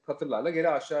üretimini katırlarla geri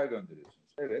aşağıya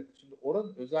gönderiyorsunuz. Evet. Şimdi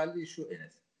oranın özelliği şu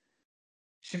Enes.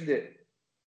 Şimdi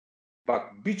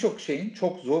bak, birçok şeyin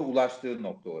çok zor ulaştığı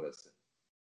nokta orası.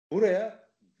 Buraya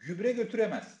gübre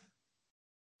götüremezsin.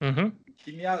 Hı hı.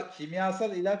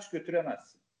 Kimyasal ilaç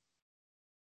götüremezsin.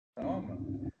 Tamam mı?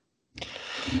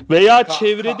 Veya Ka, ka,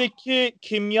 çevredeki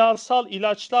kimyasal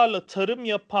ilaçlarla tarım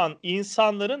yapan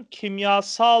insanların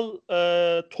kimyasal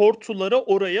tortuları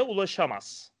oraya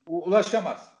ulaşamaz.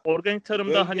 Ulaşamaz. Organik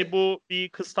tarımda hani Bölge, bu bir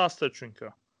kıstastır çünkü.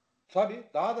 tabii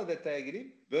daha da detaya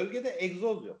gireyim. Bölgede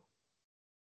egzoz yok.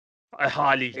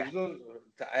 Haliyle. Egzoz,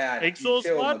 yani şey Egzoz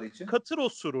var, olmadığı için katır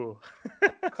osuruğu.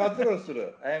 katır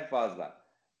osuru en fazla.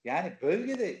 Yani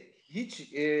bölgede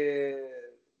hiç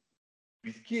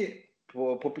bitki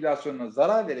popülasyonuna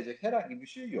zarar verecek herhangi bir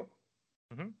şey yok.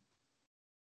 Hı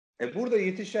hı. Burada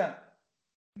yetişen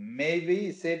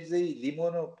meyveyi, sebzeyi,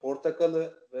 limonu,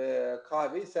 portakalı,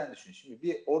 kahveyi sen düşün. Şimdi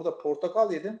bir orada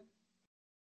portakal yedim.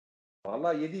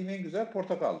 Vallahi yediğim en güzel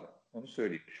portakaldı. Onu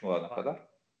söyleyeyim şu ana Vay. kadar.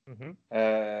 Hı hı.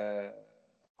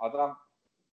 Adam,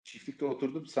 çiftlikte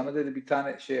oturdum, sana dedi bir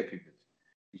tane şey yapayım dedi.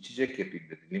 İçecek yapayım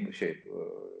dedi.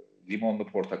 Limonlu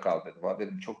portakal dedi. Valla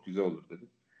dedim, çok güzel olur dedim.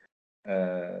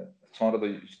 Sonra da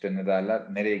işte ne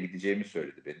derler, nereye gideceğimi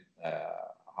söyledi benim.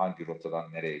 Hangi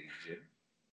rotadan nereye gideceğimi.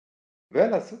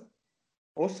 Velhasıl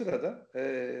o sırada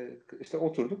işte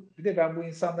oturduk. Bir de ben bu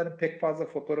insanların pek fazla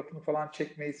fotoğrafını falan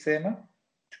çekmeyi sevmem.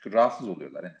 Çünkü rahatsız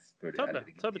oluyorlar Enes, böyle Tabii, yerlere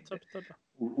tabii, gittiğinde. tabii,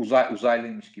 tabii.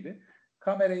 Uzaylıymış gibi.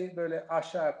 Kamerayı böyle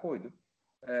aşağı koydum.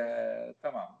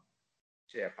 Tamam,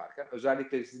 şey yaparken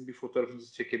özellikle sizin bir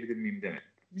fotoğrafınızı çekebilir miyim demedim.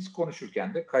 Biz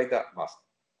konuşurken de kayda bastım.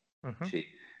 Hı hı.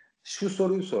 Şu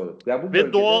soruyu sordum. Ya bu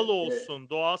Ve doğal bölgede olsun,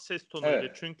 doğal ses tonuyla.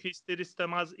 evet, Çünkü ister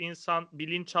istemez insan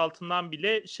bilinçaltından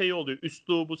bile şey oluyor.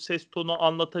 Üslubu, ses tonu,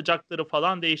 anlatacakları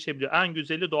falan değişebiliyor. En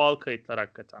güzeli doğal kayıtlar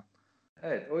hakikaten.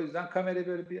 evet, o yüzden kamerayı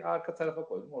böyle bir arka tarafa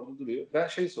koydum. Orada duruyor. Ben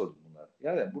şey sordum bunlara.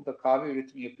 Yani burada kahve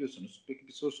üretimi yapıyorsunuz. Peki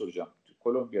bir soru soracağım.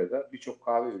 Kolombiya'da birçok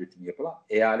kahve üretimi yapılan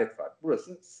eyalet var.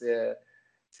 Burası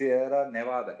Sierra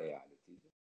Nevada eyaletiydi.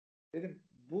 Dedim,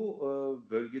 bu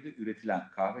bölgede üretilen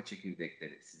kahve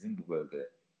çekirdekleri sizin bu bölgede,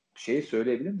 şeyi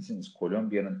söyleyebilir misiniz?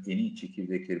 Kolombiya'nın en iyi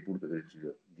çekirdekleri burada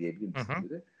üretiliyor diyebilir Hı hı. misiniz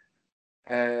dedi.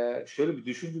 Şöyle bir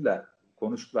düşündüler,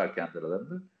 konuştular kendi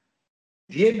aralarında.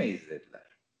 Diyemeyiz dediler.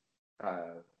 Ee,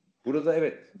 Burada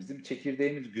evet, bizim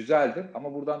çekirdeğimiz güzeldir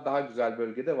ama buradan daha güzel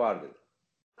bölgede var dedi.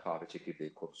 Kahve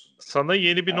çekirdeği konusunda. Sana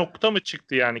yeni bir Evet. nokta mı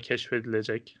çıktı yani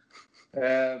keşfedilecek?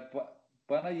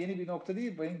 Bana yeni bir nokta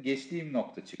değil, benim geçtiğim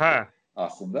nokta çıktı Ha.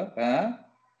 aslında.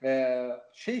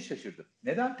 Şey şaşırdım.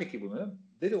 Neden peki bunu?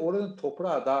 Dedi, oranın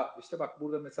toprağı daha, işte bak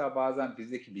burada mesela bazen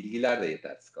bizdeki bilgiler de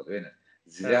yetersiz kalıyor. Yani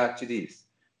Evet. ziraatçı değiliz.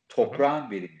 Hı hı.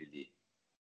 Toprağın verimliliği.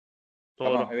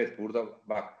 Tamam, Doğru. evet, burada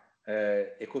bak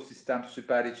Ekosistem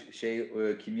süper, hiç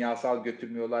kimyasal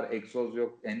götürmüyorlar, egzoz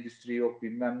yok, endüstri yok,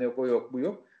 bilmem ne yok, o yok, bu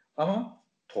yok. Ama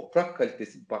toprak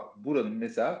kalitesi bak buranın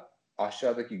mesela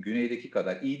aşağıdaki güneydeki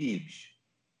kadar iyi değilmiş.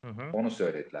 Hı hı. Onu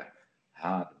söylediler.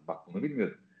 Ha bak bunu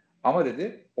bilmiyordum. Ama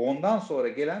dedi ondan sonra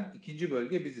gelen ikinci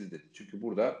bölge biziz dedi. Çünkü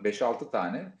burada 5-6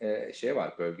 tane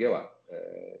var, bölge var.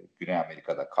 Güney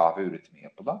Amerika'da kahve üretimi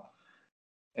yapılan.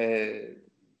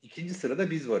 İkinci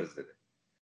sırada biz varız dedi.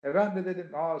 Ben de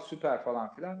dedim süper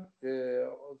falan filan.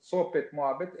 Sohbet,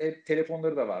 muhabbet.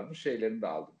 Telefonları da varmış. Şeylerini de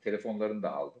aldım. Telefonlarını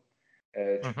da aldım.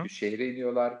 Hı Çünkü hı. şehre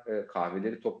iniyorlar.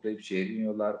 Kahveleri toplayıp şehre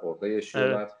iniyorlar. Orada Evet.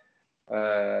 yaşıyorlar.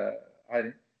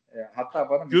 Hani hatta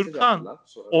bana mesaj Gürkan, attılar.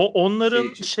 Sonra, onların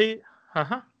için. hı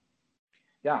hı.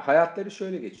 Ya hayatları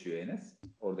şöyle geçiyor Enes.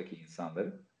 Oradaki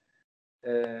insanların.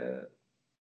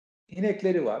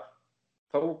 İnekleri var.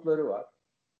 Tavukları var.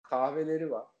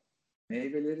 Kahveleri var.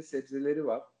 Meyveleri, sebzeleri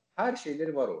var. Her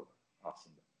şeyleri var orada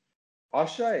aslında.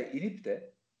 Aşağıya inip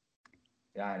de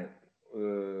yani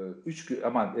 3 gün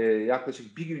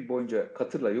yaklaşık bir gün boyunca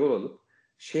katırla yol alıp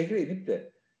şehre inip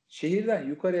de şehirden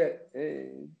yukarıya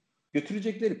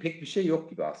götürecekleri pek bir şey yok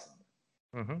gibi aslında.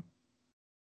 Hı hı.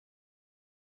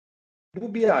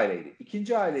 Bu bir aileydi.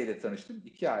 İkinci aileyle tanıştım.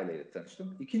 2 aileyle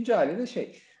tanıştım. İkinci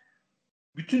ailede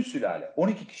bütün sülale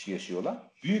 12 kişi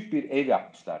yaşıyorlar. Büyük bir ev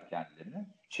yapmışlar kendilerine.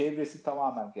 Çevresi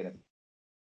tamamen gene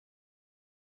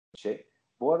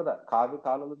Bu arada kahve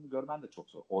tarlalarını görmen de çok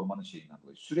zor. Ormanın şeyinden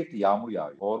dolayı. Sürekli yağmur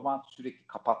yağıyor. Orman sürekli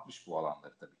kapatmış bu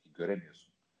alanları tabii ki.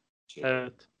 Göremiyorsun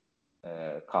Evet.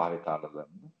 kahve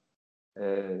tarlalarını.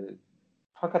 E,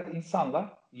 Fakat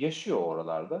insanlar yaşıyor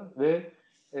oralarda ve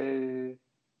e,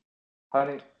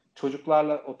 hani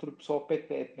çocuklarla oturup sohbet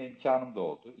de etme imkanım da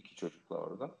oldu. 2 çocukla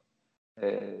orada.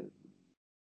 E,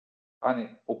 Hani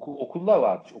okullar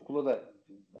varmış.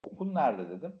 Okul nerede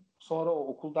dedim. Sonra o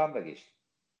okuldan da geçtim.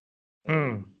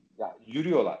 Hı Ya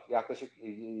yürüyorlar. Yaklaşık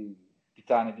bir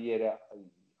tane bir yere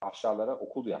aşağılara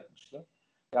okul yapmışlar. hı.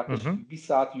 Hı. Yaklaşık bir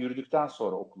saat yürüdükten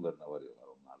sonra okullarına varıyorlar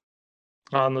onlar.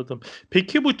 Anladım.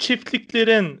 Peki bu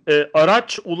çiftliklerin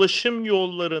araç ulaşım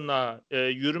yollarına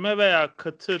yürüme veya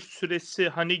katır süresi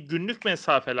hani günlük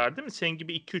mesafeler değil mi? Senin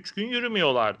gibi 2-3 gün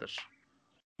yürümüyorlardır.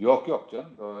 Yok yok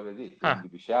canım öyle değil. Benim Ha.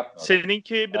 gibi şey yapmıyorlar.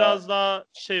 Seninki Ee, biraz daha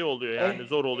oluyor yani en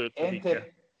zor oluyor en tabii ki.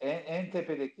 tep en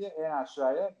tepedeki en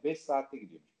aşağıya 5 saatte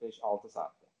gidiyormuş. 5-6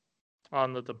 saatte.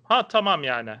 Anladım. Ha tamam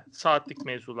yani saatlik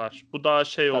mevzular. Bu daha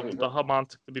oldu. Tabii Daha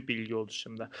mantıklı bir bilgi oldu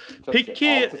şimdi. tabii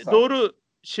Peki 6 saat. doğru.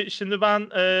 Şimdi ben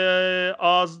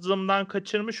ağzımdan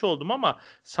kaçırmış oldum ama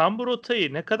sen bu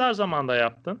rotayı ne kadar zamanda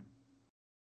yaptın?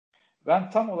 Ben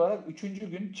tam olarak 3.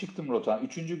 gün çıktım rotadan.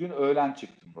 3. gün öğlen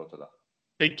çıktım rotadan.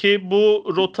 Peki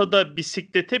bu rotada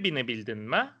bisiklete binebildin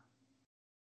mi?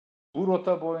 Bu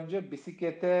rota boyunca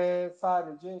bisiklete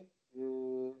sadece e,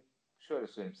 şöyle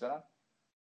söyleyeyim sana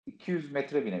 200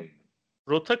 metre binebildim.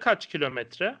 Rota kaç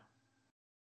kilometre?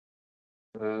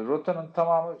 Rotanın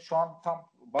tamamı şu an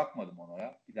tam bakmadım ona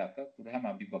ya. Bir dakika dur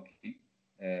hemen bir bakayım.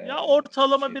 Ya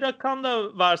ortalama bir Şeyde. rakam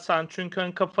da versen çünkü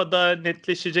hani kafada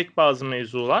netleşecek bazı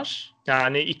mevzular.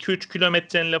 Yani 2-3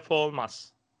 kilometrenin lafı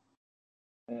olmaz.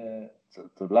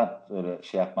 Dur lan öyle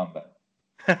şey yapmam ben.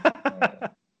 Ee,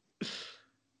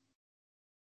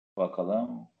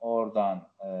 Bakalım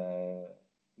oradan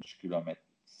 3 kilometre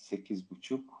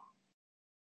 8,5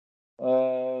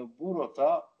 bu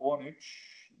rota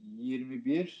 13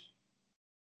 21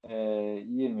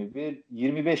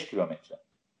 25 kilometre.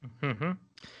 Hı hı.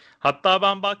 Hatta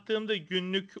ben baktığımda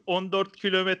günlük 14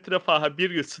 kilometre falan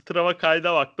bir gün Strava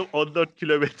kayda baktım 14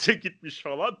 kilometre gitmiş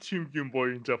falan tüm gün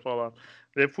boyunca falan.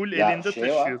 Ve full Ya elinde şey var.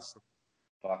 taşıyorsun.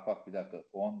 Bak bir dakika.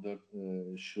 14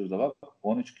 şurada bak.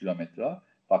 13 kilometre var.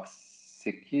 Bak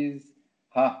 8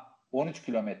 13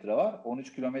 kilometre var. 13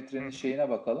 Hı kilometrenin hı. şeyine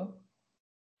bakalım.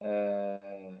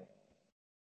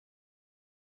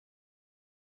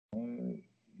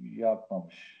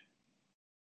 Yapmamış.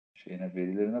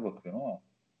 Verilerine bakıyorum ama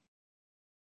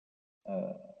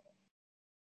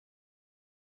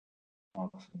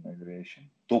maximum elevation.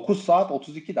 9 saat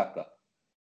 32 dakika.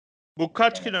 Bu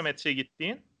kaç Enes. kilometre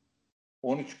gittiğin?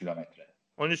 13 kilometre.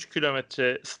 13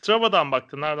 kilometre. Strava'dan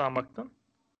baktın. Nereden baktın?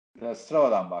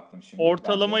 Strava'dan baktım şimdi ben de.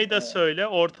 Ortalamayı da söyle.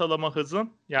 Ortalama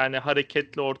hızın. Yani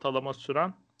hareketli ortalama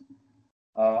süren.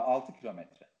 6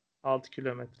 kilometre. 6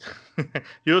 kilometre.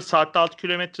 Yok saatte 6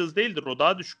 kilometre hız değildir. O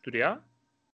daha düşüktür ya.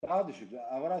 Daha düşük.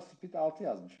 Average speed 6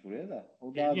 yazmış buraya da.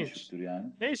 O daha İlginç. düşüktür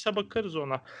yani. Neyse bakarız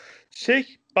ona.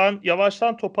 Ben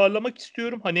yavaştan toparlamak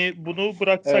istiyorum. Hani bunu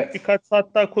bıraksak Evet. birkaç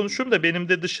saat daha konuşurum da benim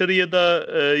de dışarıya da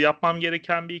yapmam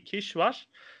gereken bir iki iş var.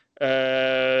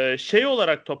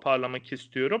 Olarak toparlamak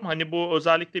istiyorum. Hani bu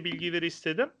özellikle bilgileri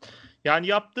istedim. Yani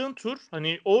yaptığın tur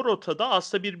hani o rotada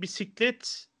aslında bir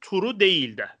bisiklet turu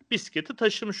değildi. Bisikleti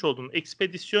taşımış oldun,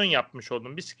 ekspedisyon yapmış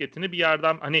oldun. Bisikletini bir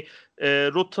yerden hani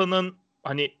rotanın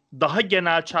hani daha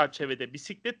genel çerçevede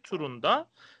bisiklet turunda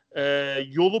e,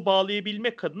 yolu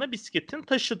bağlayabilmek adına bisikletini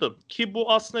taşıdın. Ki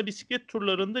bu aslında bisiklet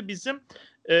turlarında bizim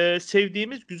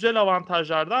sevdiğimiz güzel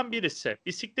avantajlardan birisi.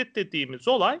 Bisiklet dediğimiz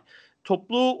olay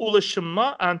toplu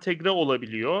ulaşımla entegre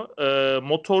olabiliyor.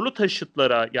 Motorlu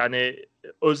taşıtlara yani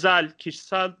özel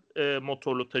kişisel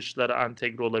motorlu taşıtlara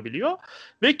entegre olabiliyor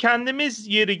ve kendimiz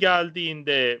yeri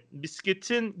geldiğinde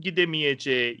bisikletin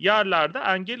gidemeyeceği yerlerde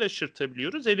engel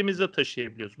aşırtabiliyoruz, elimizde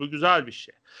taşıyabiliyoruz. Bu güzel bir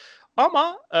şey.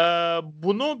 Ama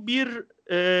bunu bir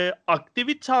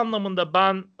aktivite anlamında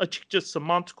ben açıkçası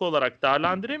mantık olarak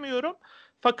değerlendiremiyorum.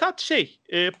 Fakat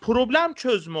problem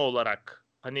çözme olarak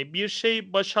hani bir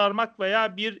şey başarmak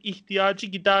veya bir ihtiyacı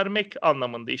gidermek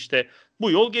anlamında işte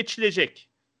bu yol geçilecek.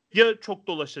 Ya çok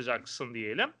dolaşacaksın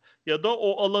diyelim ya da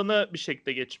o alanı bir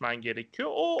şekilde geçmen gerekiyor.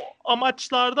 O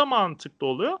amaçlarda mantıklı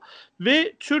oluyor.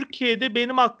 Ve Türkiye'de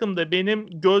benim aklımda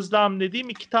benim gözlemlediğim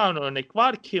 2 tane örnek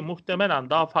var ki muhtemelen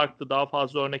daha farklı daha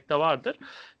fazla örnek de vardır.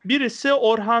 Birisi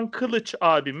Orhan Kılıç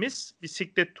abimiz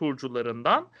bisiklet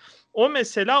turcularından. O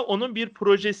mesela onun bir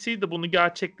projesiydi, bunu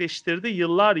gerçekleştirdi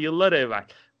yıllar evvel.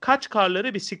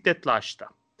 Kaçkarları bisikletle aştı.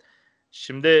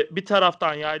 Şimdi bir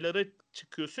taraftan yaylara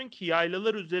çıkıyorsun ki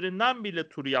yaylalar üzerinden bile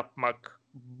tur yapmak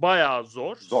bayağı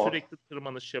zor. Zor. Sürekli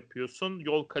tırmanış yapıyorsun.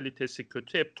 Yol kalitesi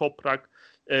kötü. Hep toprak,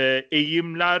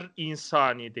 eğimler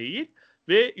insani değil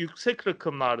ve yüksek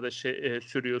rakımlarda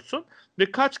sürüyorsun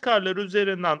ve Kaçkarlar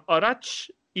üzerinden araç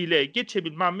ile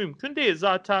geçebilmen mümkün değil.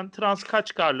 Zaten trans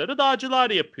Kaçkarları dağcılar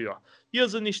yapıyor.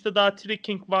 Yazın işte daha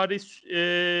trekking varis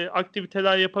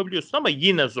aktiviteler yapabiliyorsun ama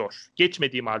yine zor.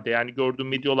 Geçmediğim halde yani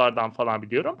gördüğüm videolardan falan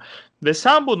biliyorum. Ve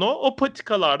sen bunu o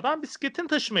patikalardan bisikletin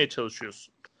taşımaya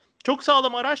çalışıyorsun. Çok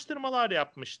sağlam araştırmalar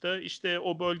yapmıştı. İşte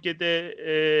o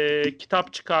bölgede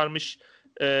kitap çıkarmış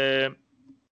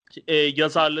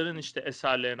yazarların işte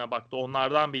eserlerine baktı.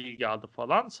 Onlardan bilgi aldı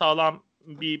falan. Sağlam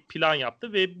bir plan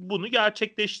yaptı ve bunu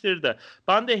gerçekleştirdi.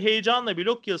 Ben de heyecanla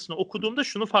blog yazısını okuduğumda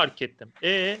şunu fark ettim.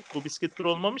 Bu bisiklet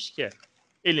turu olmamış ki.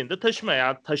 Elinde taşıma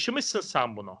yani taşımışsın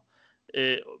sen bunu.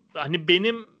 Hani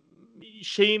benim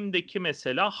şeyimdeki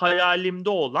mesela hayalimde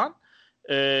olan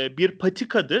bir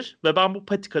patikadır ve ben bu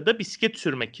patikada bisiklet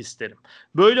sürmek isterim.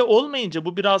 Böyle olmayınca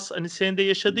bu biraz hani senin de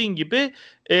yaşadığın gibi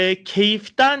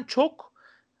keyiften çok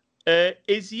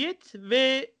eziyet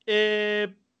ve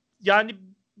yani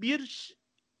bir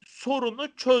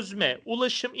sorunu çözme,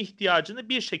 ulaşım ihtiyacını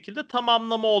bir şekilde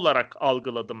tamamlama olarak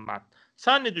algıladım ben.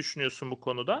 Sen ne düşünüyorsun bu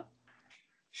konuda?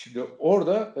 Şimdi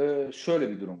orada şöyle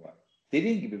bir durum var.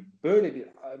 Dediğin gibi böyle bir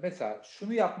mesela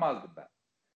şunu yapmazdım ben.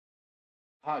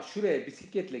 Ha şuraya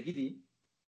bisikletle gideyim.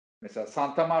 Mesela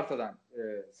Santa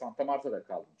Marta'da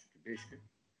kaldım çünkü 5 gün.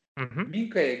 Hı hı.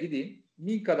 Minka'ya gideyim.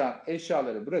 Minka'dan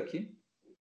eşyaları bırakayım.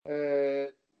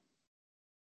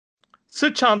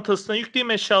 Sırt çantasına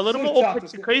yükleyeyim eşyalarımı Sırt o çantası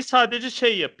patikayı sadece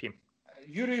yapayım.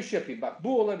 yürüyüş yapayım. Bak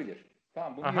bu olabilir.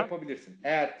 Tamam bunu Aha. yapabilirsin.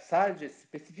 Eğer sadece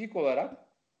spesifik olarak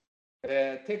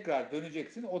tekrar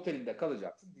döneceksin, otelinde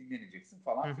kalacaksın, dinleneceksin Hı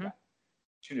falan hı. filan.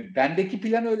 Şimdi bendeki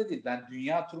plan öyle değil. Ben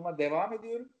dünya turuma devam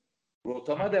ediyorum. Hı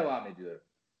Rotama hı. devam ediyorum.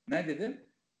 Ne dedim?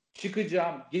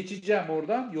 Çıkacağım, geçeceğim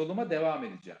oradan, yoluma devam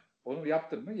edeceğim. Onu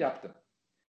yaptım mı? Yaptım. Hı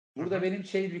Burada hı. benim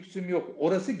lüksüm yok.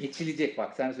 Orası geçilecek.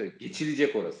 Bak sen söyle.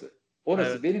 Geçilecek orası.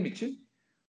 Orası Evet. benim için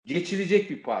geçilecek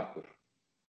bir parkur.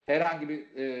 Herhangi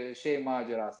bir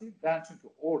macerası değil. Ben çünkü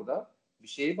orada bir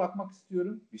şeye bakmak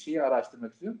istiyorum. Bir şeyi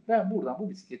araştırmak istiyorum. Ben buradan bu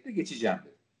bisikletle geçeceğim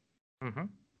dedim. Hı hı.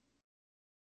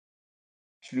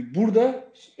 Şimdi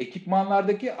burada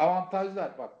ekipmanlardaki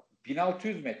avantajlar bak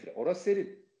 1600 metre orası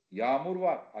serin. Yağmur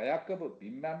var, ayakkabı,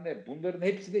 bilmem ne. Bunların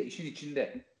hepsi de işin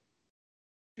içinde.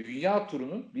 Dünya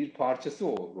turunun bir parçası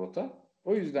o rota.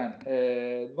 O yüzden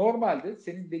normalde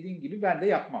senin dediğin gibi ben de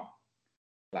yapmam.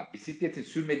 Lan bisikletin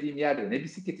sürmediğim yerde ne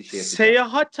bisikleti yapacağım?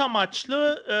 Seyahat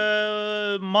amaçlı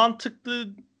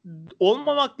mantıklı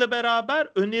olmamakla beraber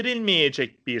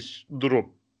önerilmeyecek bir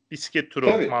durum. Bisiklet turu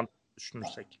Tabii. mantıklı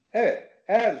düşünürsek. Evet.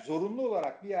 Eğer zorunlu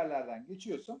olarak bir yerlerden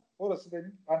geçiyorsam orası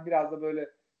benim hani biraz da böyle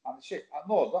hani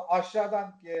ne oldu?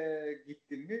 Aşağıdan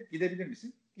gittin mi gidebilir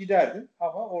misin? Giderdin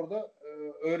ama orada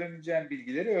öğreneceğin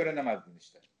bilgileri öğrenemezdin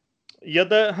işte. Ya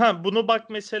da bunu bak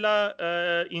mesela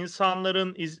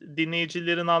insanların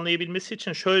dinleyicilerin anlayabilmesi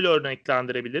için şöyle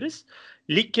örneklendirebiliriz.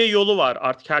 Likya yolu var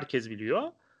artık herkes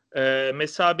biliyor.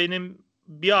 Mesela benim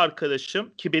bir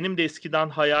arkadaşım ki benim de eskiden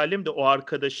hayalim de o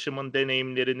arkadaşımın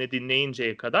deneyimlerini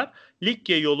dinleyinceye kadar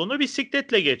Likya yolunu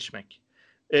bisikletle geçmek.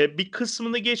 Bir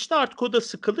kısmını geçti, artık o da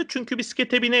sıkıldı. Çünkü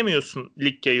bisiklete binemiyorsun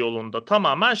Likya yolunda.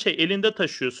 Tamamen elinde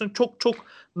taşıyorsun. Çok çok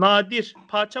nadir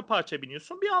parça parça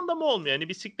biniyorsun. Bir anlamı olmuyor. Hani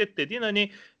bisiklet dediğin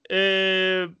hani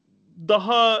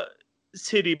daha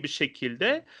seri bir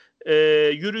şekilde,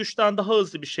 yürüyüşten daha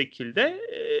hızlı bir şekilde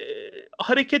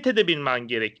hareket edebilmen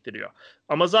gerektiriyor.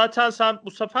 Ama zaten sen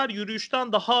bu sefer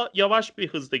yürüyüşten daha yavaş bir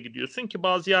hızda gidiyorsun ki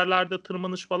bazı yerlerde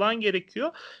tırmanış falan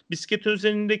gerekiyor. Bisikletin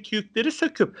üzerindeki yükleri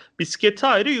söküp bisiklete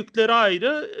ayrı, yükleri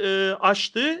ayrı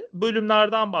açtığı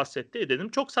bölümlerden bahsetti. Dedim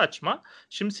çok saçma.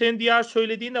 Şimdi senin diğer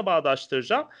söylediğine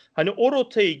bağdaştıracağım. Hani o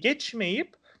rotayı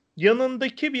geçmeyip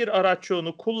yanındaki bir araç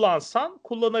yolunu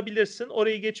kullanabilirsin.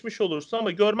 Orayı geçmiş olursun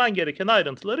ama görmen gereken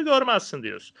ayrıntıları görmezsin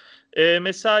diyorsun.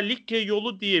 Mesela Likya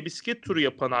yolu diye bisiklet turu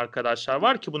yapan arkadaşlar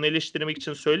var ki bunu eleştirmek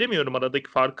için söylemiyorum. Aradaki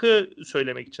farkı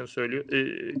söylemek için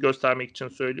göstermek için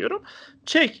söylüyorum.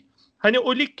 Hani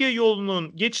o Likya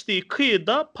yolunun geçtiği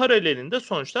kıyıda paralelinde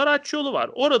sonuçta araç yolu var.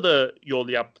 Orada yol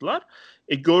yaptılar.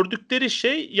 Gördükleri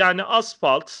şey yani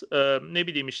asfalt, ne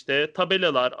bileyim işte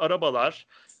tabelalar, arabalar,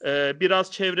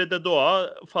 biraz çevrede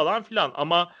doğa falan filan.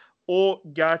 Ama o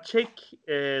gerçek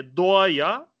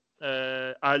doğaya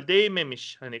el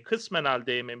değmemiş, hani kısmen el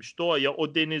değmemiş doğaya,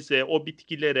 o denize, o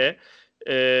bitkilere,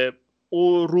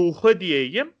 o ruha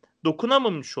diyeyim,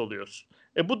 dokunamamış oluyorsun.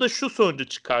 Bu da şu sonucu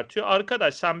çıkartıyor.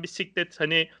 Arkadaş sen bisiklet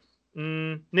hani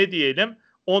ne diyelim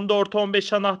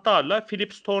 14-15 anahtarla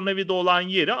Philips tornavida olan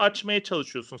yeri açmaya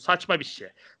çalışıyorsun. Saçma bir şey.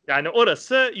 Yani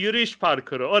orası yürüyüş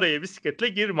parkuru. Oraya bisikletle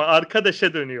girme.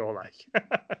 Arkadaşa dönüyor olay.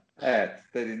 Evet,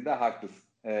 dediğinde haklısın.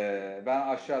 Ben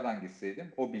aşağıdan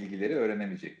gitseydim o bilgileri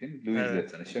öğrenemeyecektim. Louise'le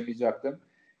Evet. tanışamayacaktım.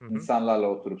 Hı hı. İnsanlarla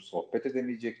oturup sohbet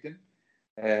edemeyecektim.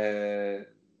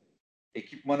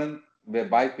 Ekipmanın ve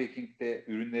bikepacking'de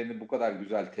ürünlerini bu kadar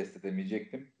güzel test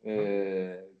edemeyecektim.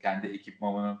 Kendi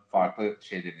ekipmanımın farklı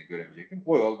şeylerini göremeyecektim.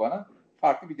 O yol bana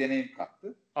farklı bir deneyim kattı.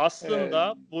 Ee,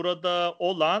 Aslında burada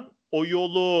olan o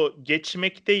yolu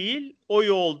geçmek değil, o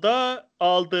yolda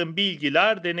aldığın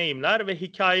bilgiler, deneyimler ve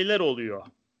hikayeler oluyor.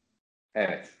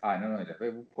 evet, aynen öyle.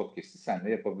 Ve bu podcast'i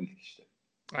senle yapabildik işte.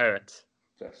 Evet.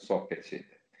 Sohbet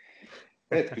şeydi.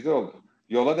 Evet, güzel oldu.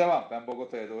 Yola devam. Ben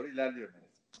Bogota'ya doğru ilerliyorum.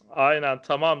 Aynen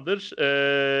tamamdır.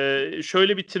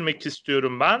 Şöyle bitirmek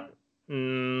istiyorum ben.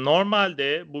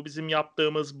 Normalde bu bizim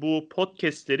yaptığımız bu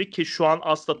podcastleri ki şu an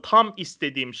aslında tam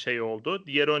istediğim şey oldu.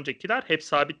 Diğer öncekiler hep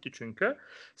sabitti çünkü.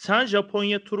 Sen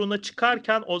Japonya turuna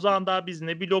çıkarken o zaman daha biz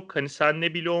ne blog, hani sen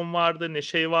ne blogun vardı ne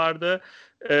şey vardı.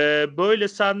 Böyle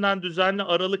senden düzenli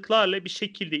aralıklarla bir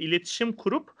şekilde iletişim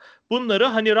kurup bunları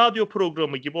hani radyo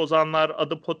programı gibi, o zamanlar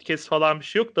adı podcast falan bir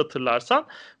şey yok da hatırlarsan.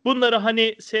 Bunları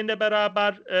hani seninle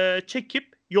beraber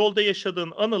çekip yolda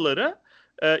yaşadığın anıları,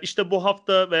 işte bu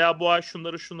hafta veya bu ay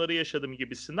şunları yaşadım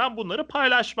gibisinden bunları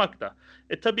paylaşmakta.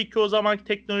 Tabii ki o zamanki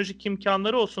teknolojik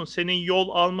imkanları olsun, senin yol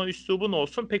alma üslubun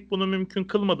olsun pek bunu mümkün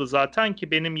kılmadı zaten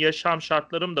ki benim yaşam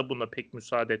şartlarım da buna pek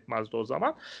müsaade etmezdi o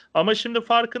zaman. Ama şimdi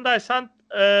farkındaysan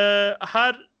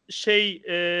her şey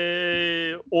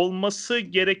olması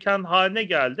gereken haline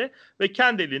geldi ve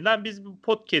kendiliğinden biz bu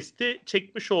podcast'i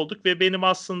çekmiş olduk ve benim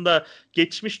aslında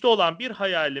geçmişte olan bir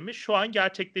hayalimi şu an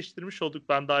gerçekleştirmiş olduk.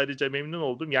 Ben de ayrıca memnun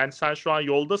oldum. Yani sen şu an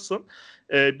yoldasın.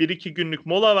 Bir iki günlük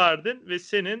mola verdin ve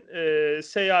senin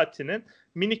seyahatinin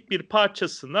minik bir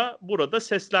parçasına burada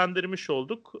seslendirmiş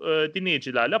olduk.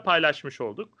 Dinleyicilerle paylaşmış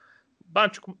olduk. Ben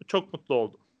çok, çok mutlu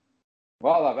oldum.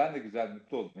 Valla ben de güzel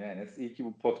mutlu oldum yani. İyi ki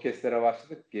bu podcastlere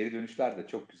başladık. Geri dönüşler de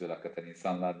çok güzel hakikaten.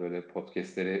 İnsanlar böyle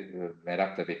podcastleri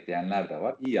merakla bekleyenler de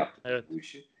var. İyi yaptık Evet. bu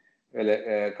işi.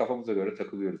 Öyle kafamıza göre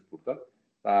takılıyoruz burada.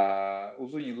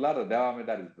 Uzun yıllar da devam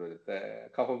ederiz böyle.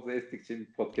 Kafamıza estikçe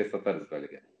bir podcast atarız böyle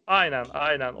gene.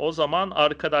 Aynen. O zaman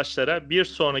arkadaşlara bir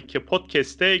sonraki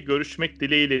podcast'te görüşmek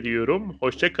dileğiyle diyorum.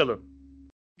 Hoşça kalın.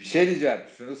 Bir şey diyeceğim.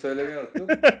 Şunu söylemeyi unuttum.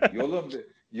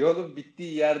 Yolun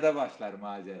bittiği yerde başlar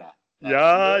macera. Bak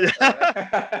Ya, şimdi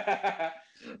ya.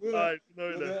 Aynen bunu,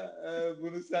 öyle.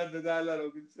 bunu sen de derler.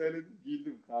 O gün söyledim.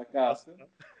 Güldüm. Kaka attım. Aslında.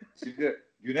 Şimdi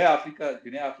Güney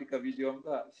Afrika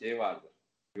videomda şey vardı.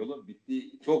 Yolun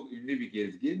bittiği çok ünlü bir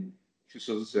gezgin şu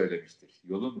sözü söylemiştir.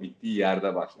 Yolun bittiği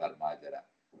yerde başlar macera.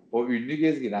 O ünlü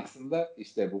gezgin aslında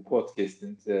işte bu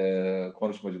podcast'in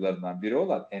konuşmacılarından biri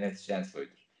olan Enes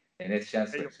Şensoy'dur. Enes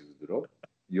Şensoy'un Eyvallah. sözüdür o.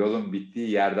 Yolun bittiği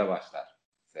yerde başlar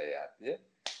seyahat diye.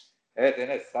 Evet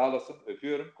Enes sağ olasın.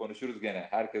 Öpüyorum. Konuşuruz gene.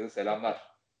 Herkese selamlar.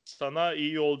 Sana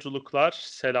iyi yolculuklar,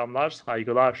 selamlar,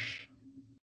 saygılar.